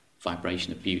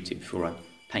vibration of beauty before I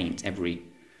paint every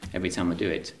time I do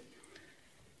it.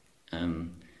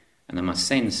 And then my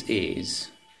sense is,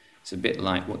 it's a bit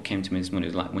like what came to me this morning.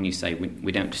 It's like when you say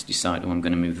we don't just decide, I'm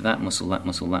going to move that muscle, that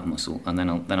muscle, that muscle, and then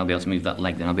I'll be able to move that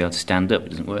leg. Then I'll be able to stand up. It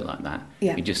doesn't work like that.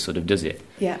 Yeah. It just sort of does it.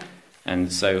 Yeah.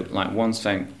 And so,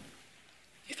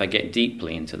 if I get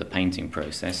deeply into the painting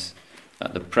process,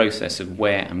 the process of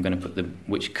where I'm going to put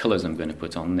which colours I'm going to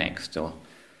put on next, or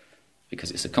because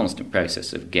it's a constant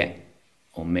process of get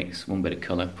or mix one bit of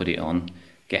colour, put it on,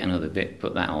 get another bit,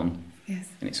 put that on, yes,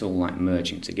 and it's all like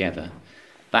merging together.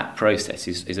 That process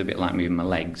is a bit like moving my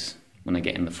legs when I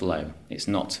get in the flow. It's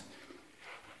not,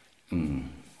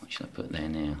 what should I put there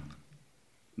now?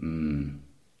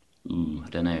 I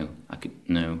don't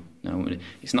know. No.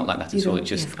 It's not like that at all. It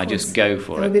just, I just go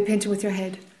for it. It would be painting with your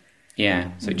head.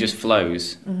 Yeah, so it just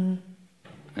flows. And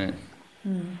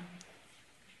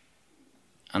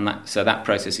that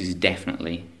process is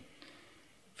definitely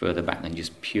further back than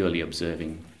just purely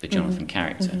observing the Jonathan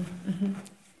character.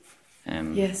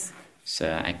 Yes.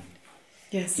 So,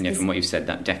 yes, from what you've said,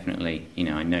 that definitely,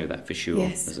 I know that for sure.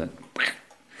 Yes.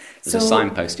 There's a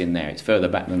signpost in there. It's further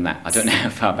back than that. I don't know how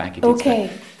far back it is. Okay,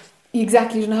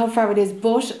 exactly. You don't know how far it is,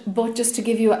 but just to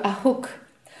give you a hook,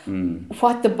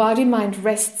 what the body-mind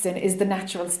rests in is the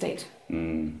natural state.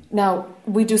 Now,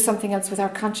 we do something else with our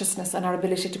consciousness and our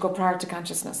ability to go prior to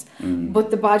consciousness,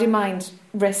 but the body-mind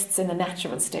rests in a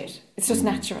natural state. It's just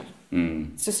natural.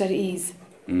 It's just at ease.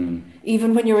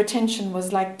 Even when your attention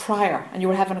was like prior and you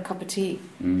were having a cup of tea,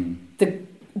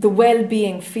 the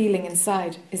well-being feeling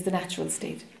inside is the natural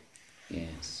state.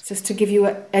 Yes. Just to give you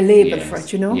a label for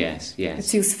it, Yes.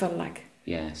 It's useful, like.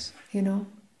 Yes.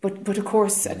 But of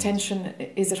course, attention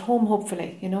is at home,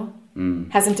 hopefully,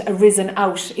 hasn't arisen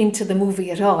out into the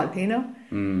movie at all,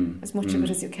 as much of it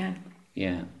as you can.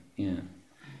 Yeah.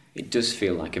 It does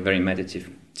feel like a very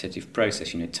meditative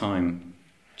process, time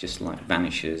just like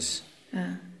vanishes.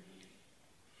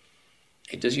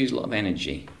 It does use a lot of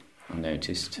energy, I've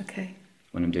noticed. Okay.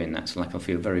 When I'm doing that, so I'll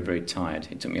feel very, very tired.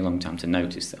 It took me a long time to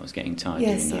notice that I was getting tired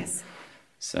doing that. Yes.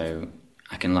 So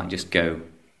I can just go.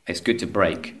 It's good to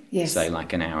break. Yes. Say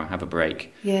an hour, have a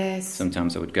break. Yes.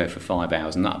 Sometimes I would go for 5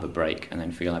 hours and not have a break, and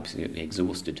then feel absolutely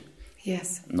exhausted.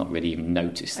 Yes. Not really even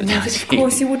notice that. And of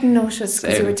course, you wouldn't notice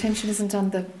because your attention isn't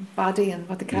on the body and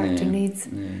what the character needs.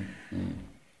 No.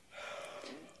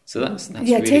 So that's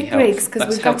yeah. Really take helpful. breaks because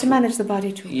we've got to helpful. manage the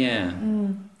body too. Yeah.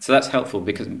 So that's helpful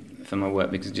for my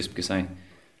work because I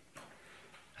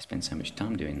spend so much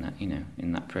time doing that.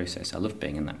 In that process, I love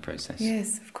being in that process.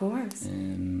 Yes, of course.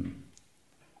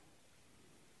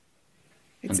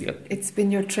 It's it's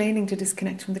been your training to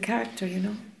disconnect from the character,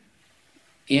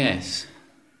 Yes.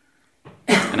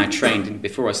 And I trained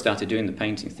before I started doing the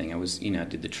painting thing. I was, I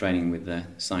did the training with the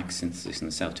psychosynthesis and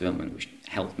the self-development, which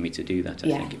helped me to do that. I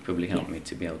think it probably helped me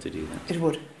to be able to do that. It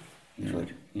would.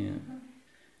 Yeah.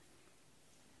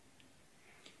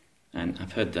 And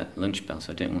I've heard that lunch bell,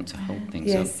 so I don't want to hold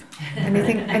things up.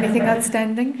 Anything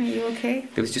outstanding? Are you okay?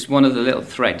 There was just one other little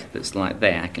thread that's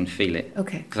there. I can feel it.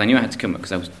 Okay. Because I knew I had to come up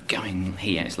because I was going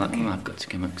here. It's like, I've got to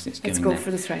come up because it's going there. Let's go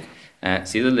for the thread.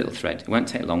 It's the other little thread. It won't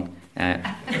take long.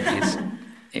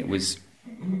 It was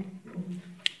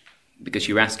because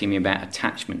you were asking me about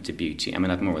attachment to beauty. I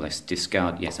mean, I've more or less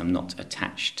discarded, yes, I'm not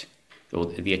attached. Or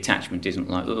the attachment isn't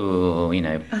like,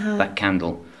 that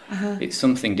candle. It's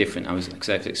something different. I was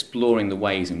exploring the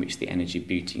ways in which the energy of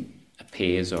beauty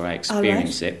appears or I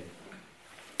experience it.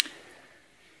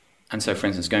 And so, for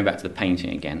instance, going back to the painting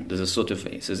again, there's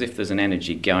it's as if there's an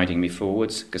energy guiding me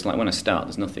forwards. Because when I start,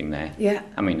 there's nothing there. Yeah.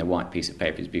 I mean, a white piece of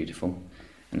paper is beautiful.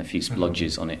 And a few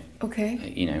splodges on it. Okay.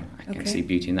 I can see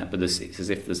beauty in that. But it's as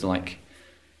if there's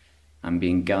I'm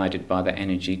being guided by that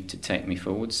energy to take me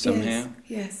forwards somehow.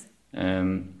 Yes.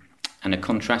 And a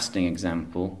contrasting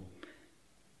example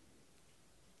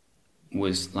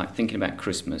was thinking about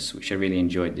Christmas, which I really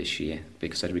enjoyed this year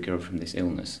because I'd recovered from this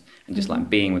illness. And just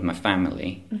being with my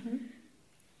family,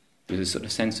 there was a sort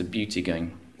of sense of beauty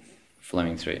going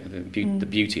flowing through it, the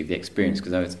beauty of the experience.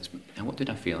 Because what did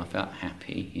I feel? I felt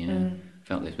happy.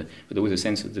 Felt this, but there was a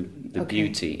sense of the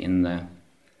beauty in the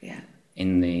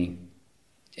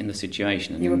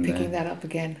situation. And you were picking that up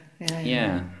again.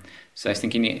 Yeah. So I was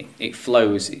thinking it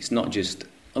flows. It's not just,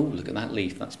 oh, look at that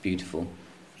leaf, that's beautiful.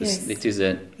 Yes. It is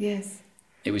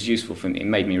It was useful for me. It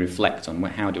made me reflect on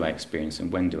how do I experience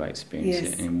and when do I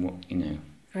experience it, and what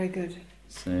Very good.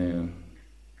 So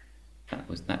that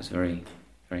was very,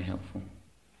 very helpful.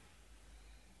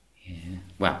 Yeah.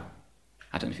 Well,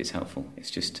 I don't know if it's helpful.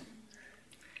 It's just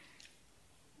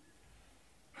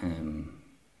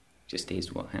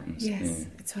is what happens. Yes,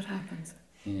 it's what happens.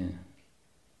 Yeah.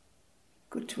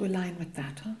 Good to align with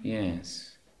that, huh?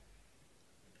 Yes.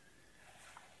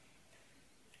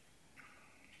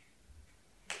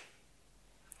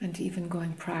 And even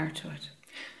going prior to it.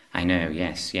 I know,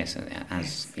 yes,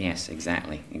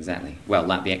 exactly. Well,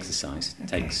 like the exercise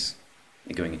takes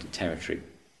going into territory.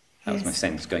 That was my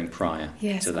sense, going prior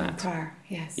to that. Prior,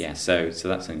 yes. Yeah, so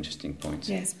that's an interesting point.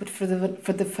 Yes, but for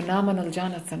the phenomenal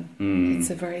Jonathan,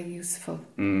 it's a very useful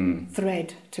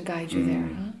thread to guide you there,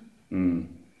 huh?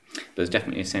 There's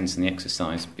definitely a sense in the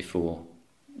exercise before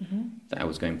that I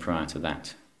was going prior to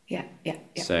that. Yeah.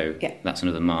 So that's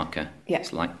another marker. Yeah.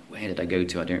 It's like, where did I go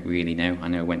to? I don't really know. I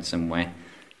know I went somewhere.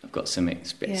 I've got some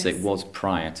experience. So it was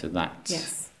prior to that.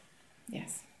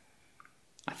 Yes.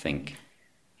 I think.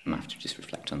 I might have to just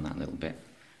reflect on that a little bit.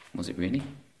 Was it really?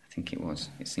 I think it was.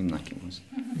 It seemed like it was.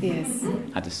 Yes.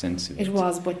 I had a sense of it. It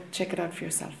was, but check it out for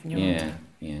yourself in your own time.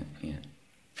 Yeah.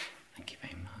 Thank you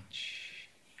very much.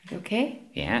 Okay?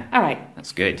 Yeah. All right.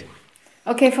 That's good.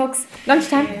 Okay, folks.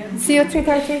 Lunchtime. See you at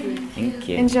 3:30. Thank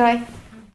you. Enjoy.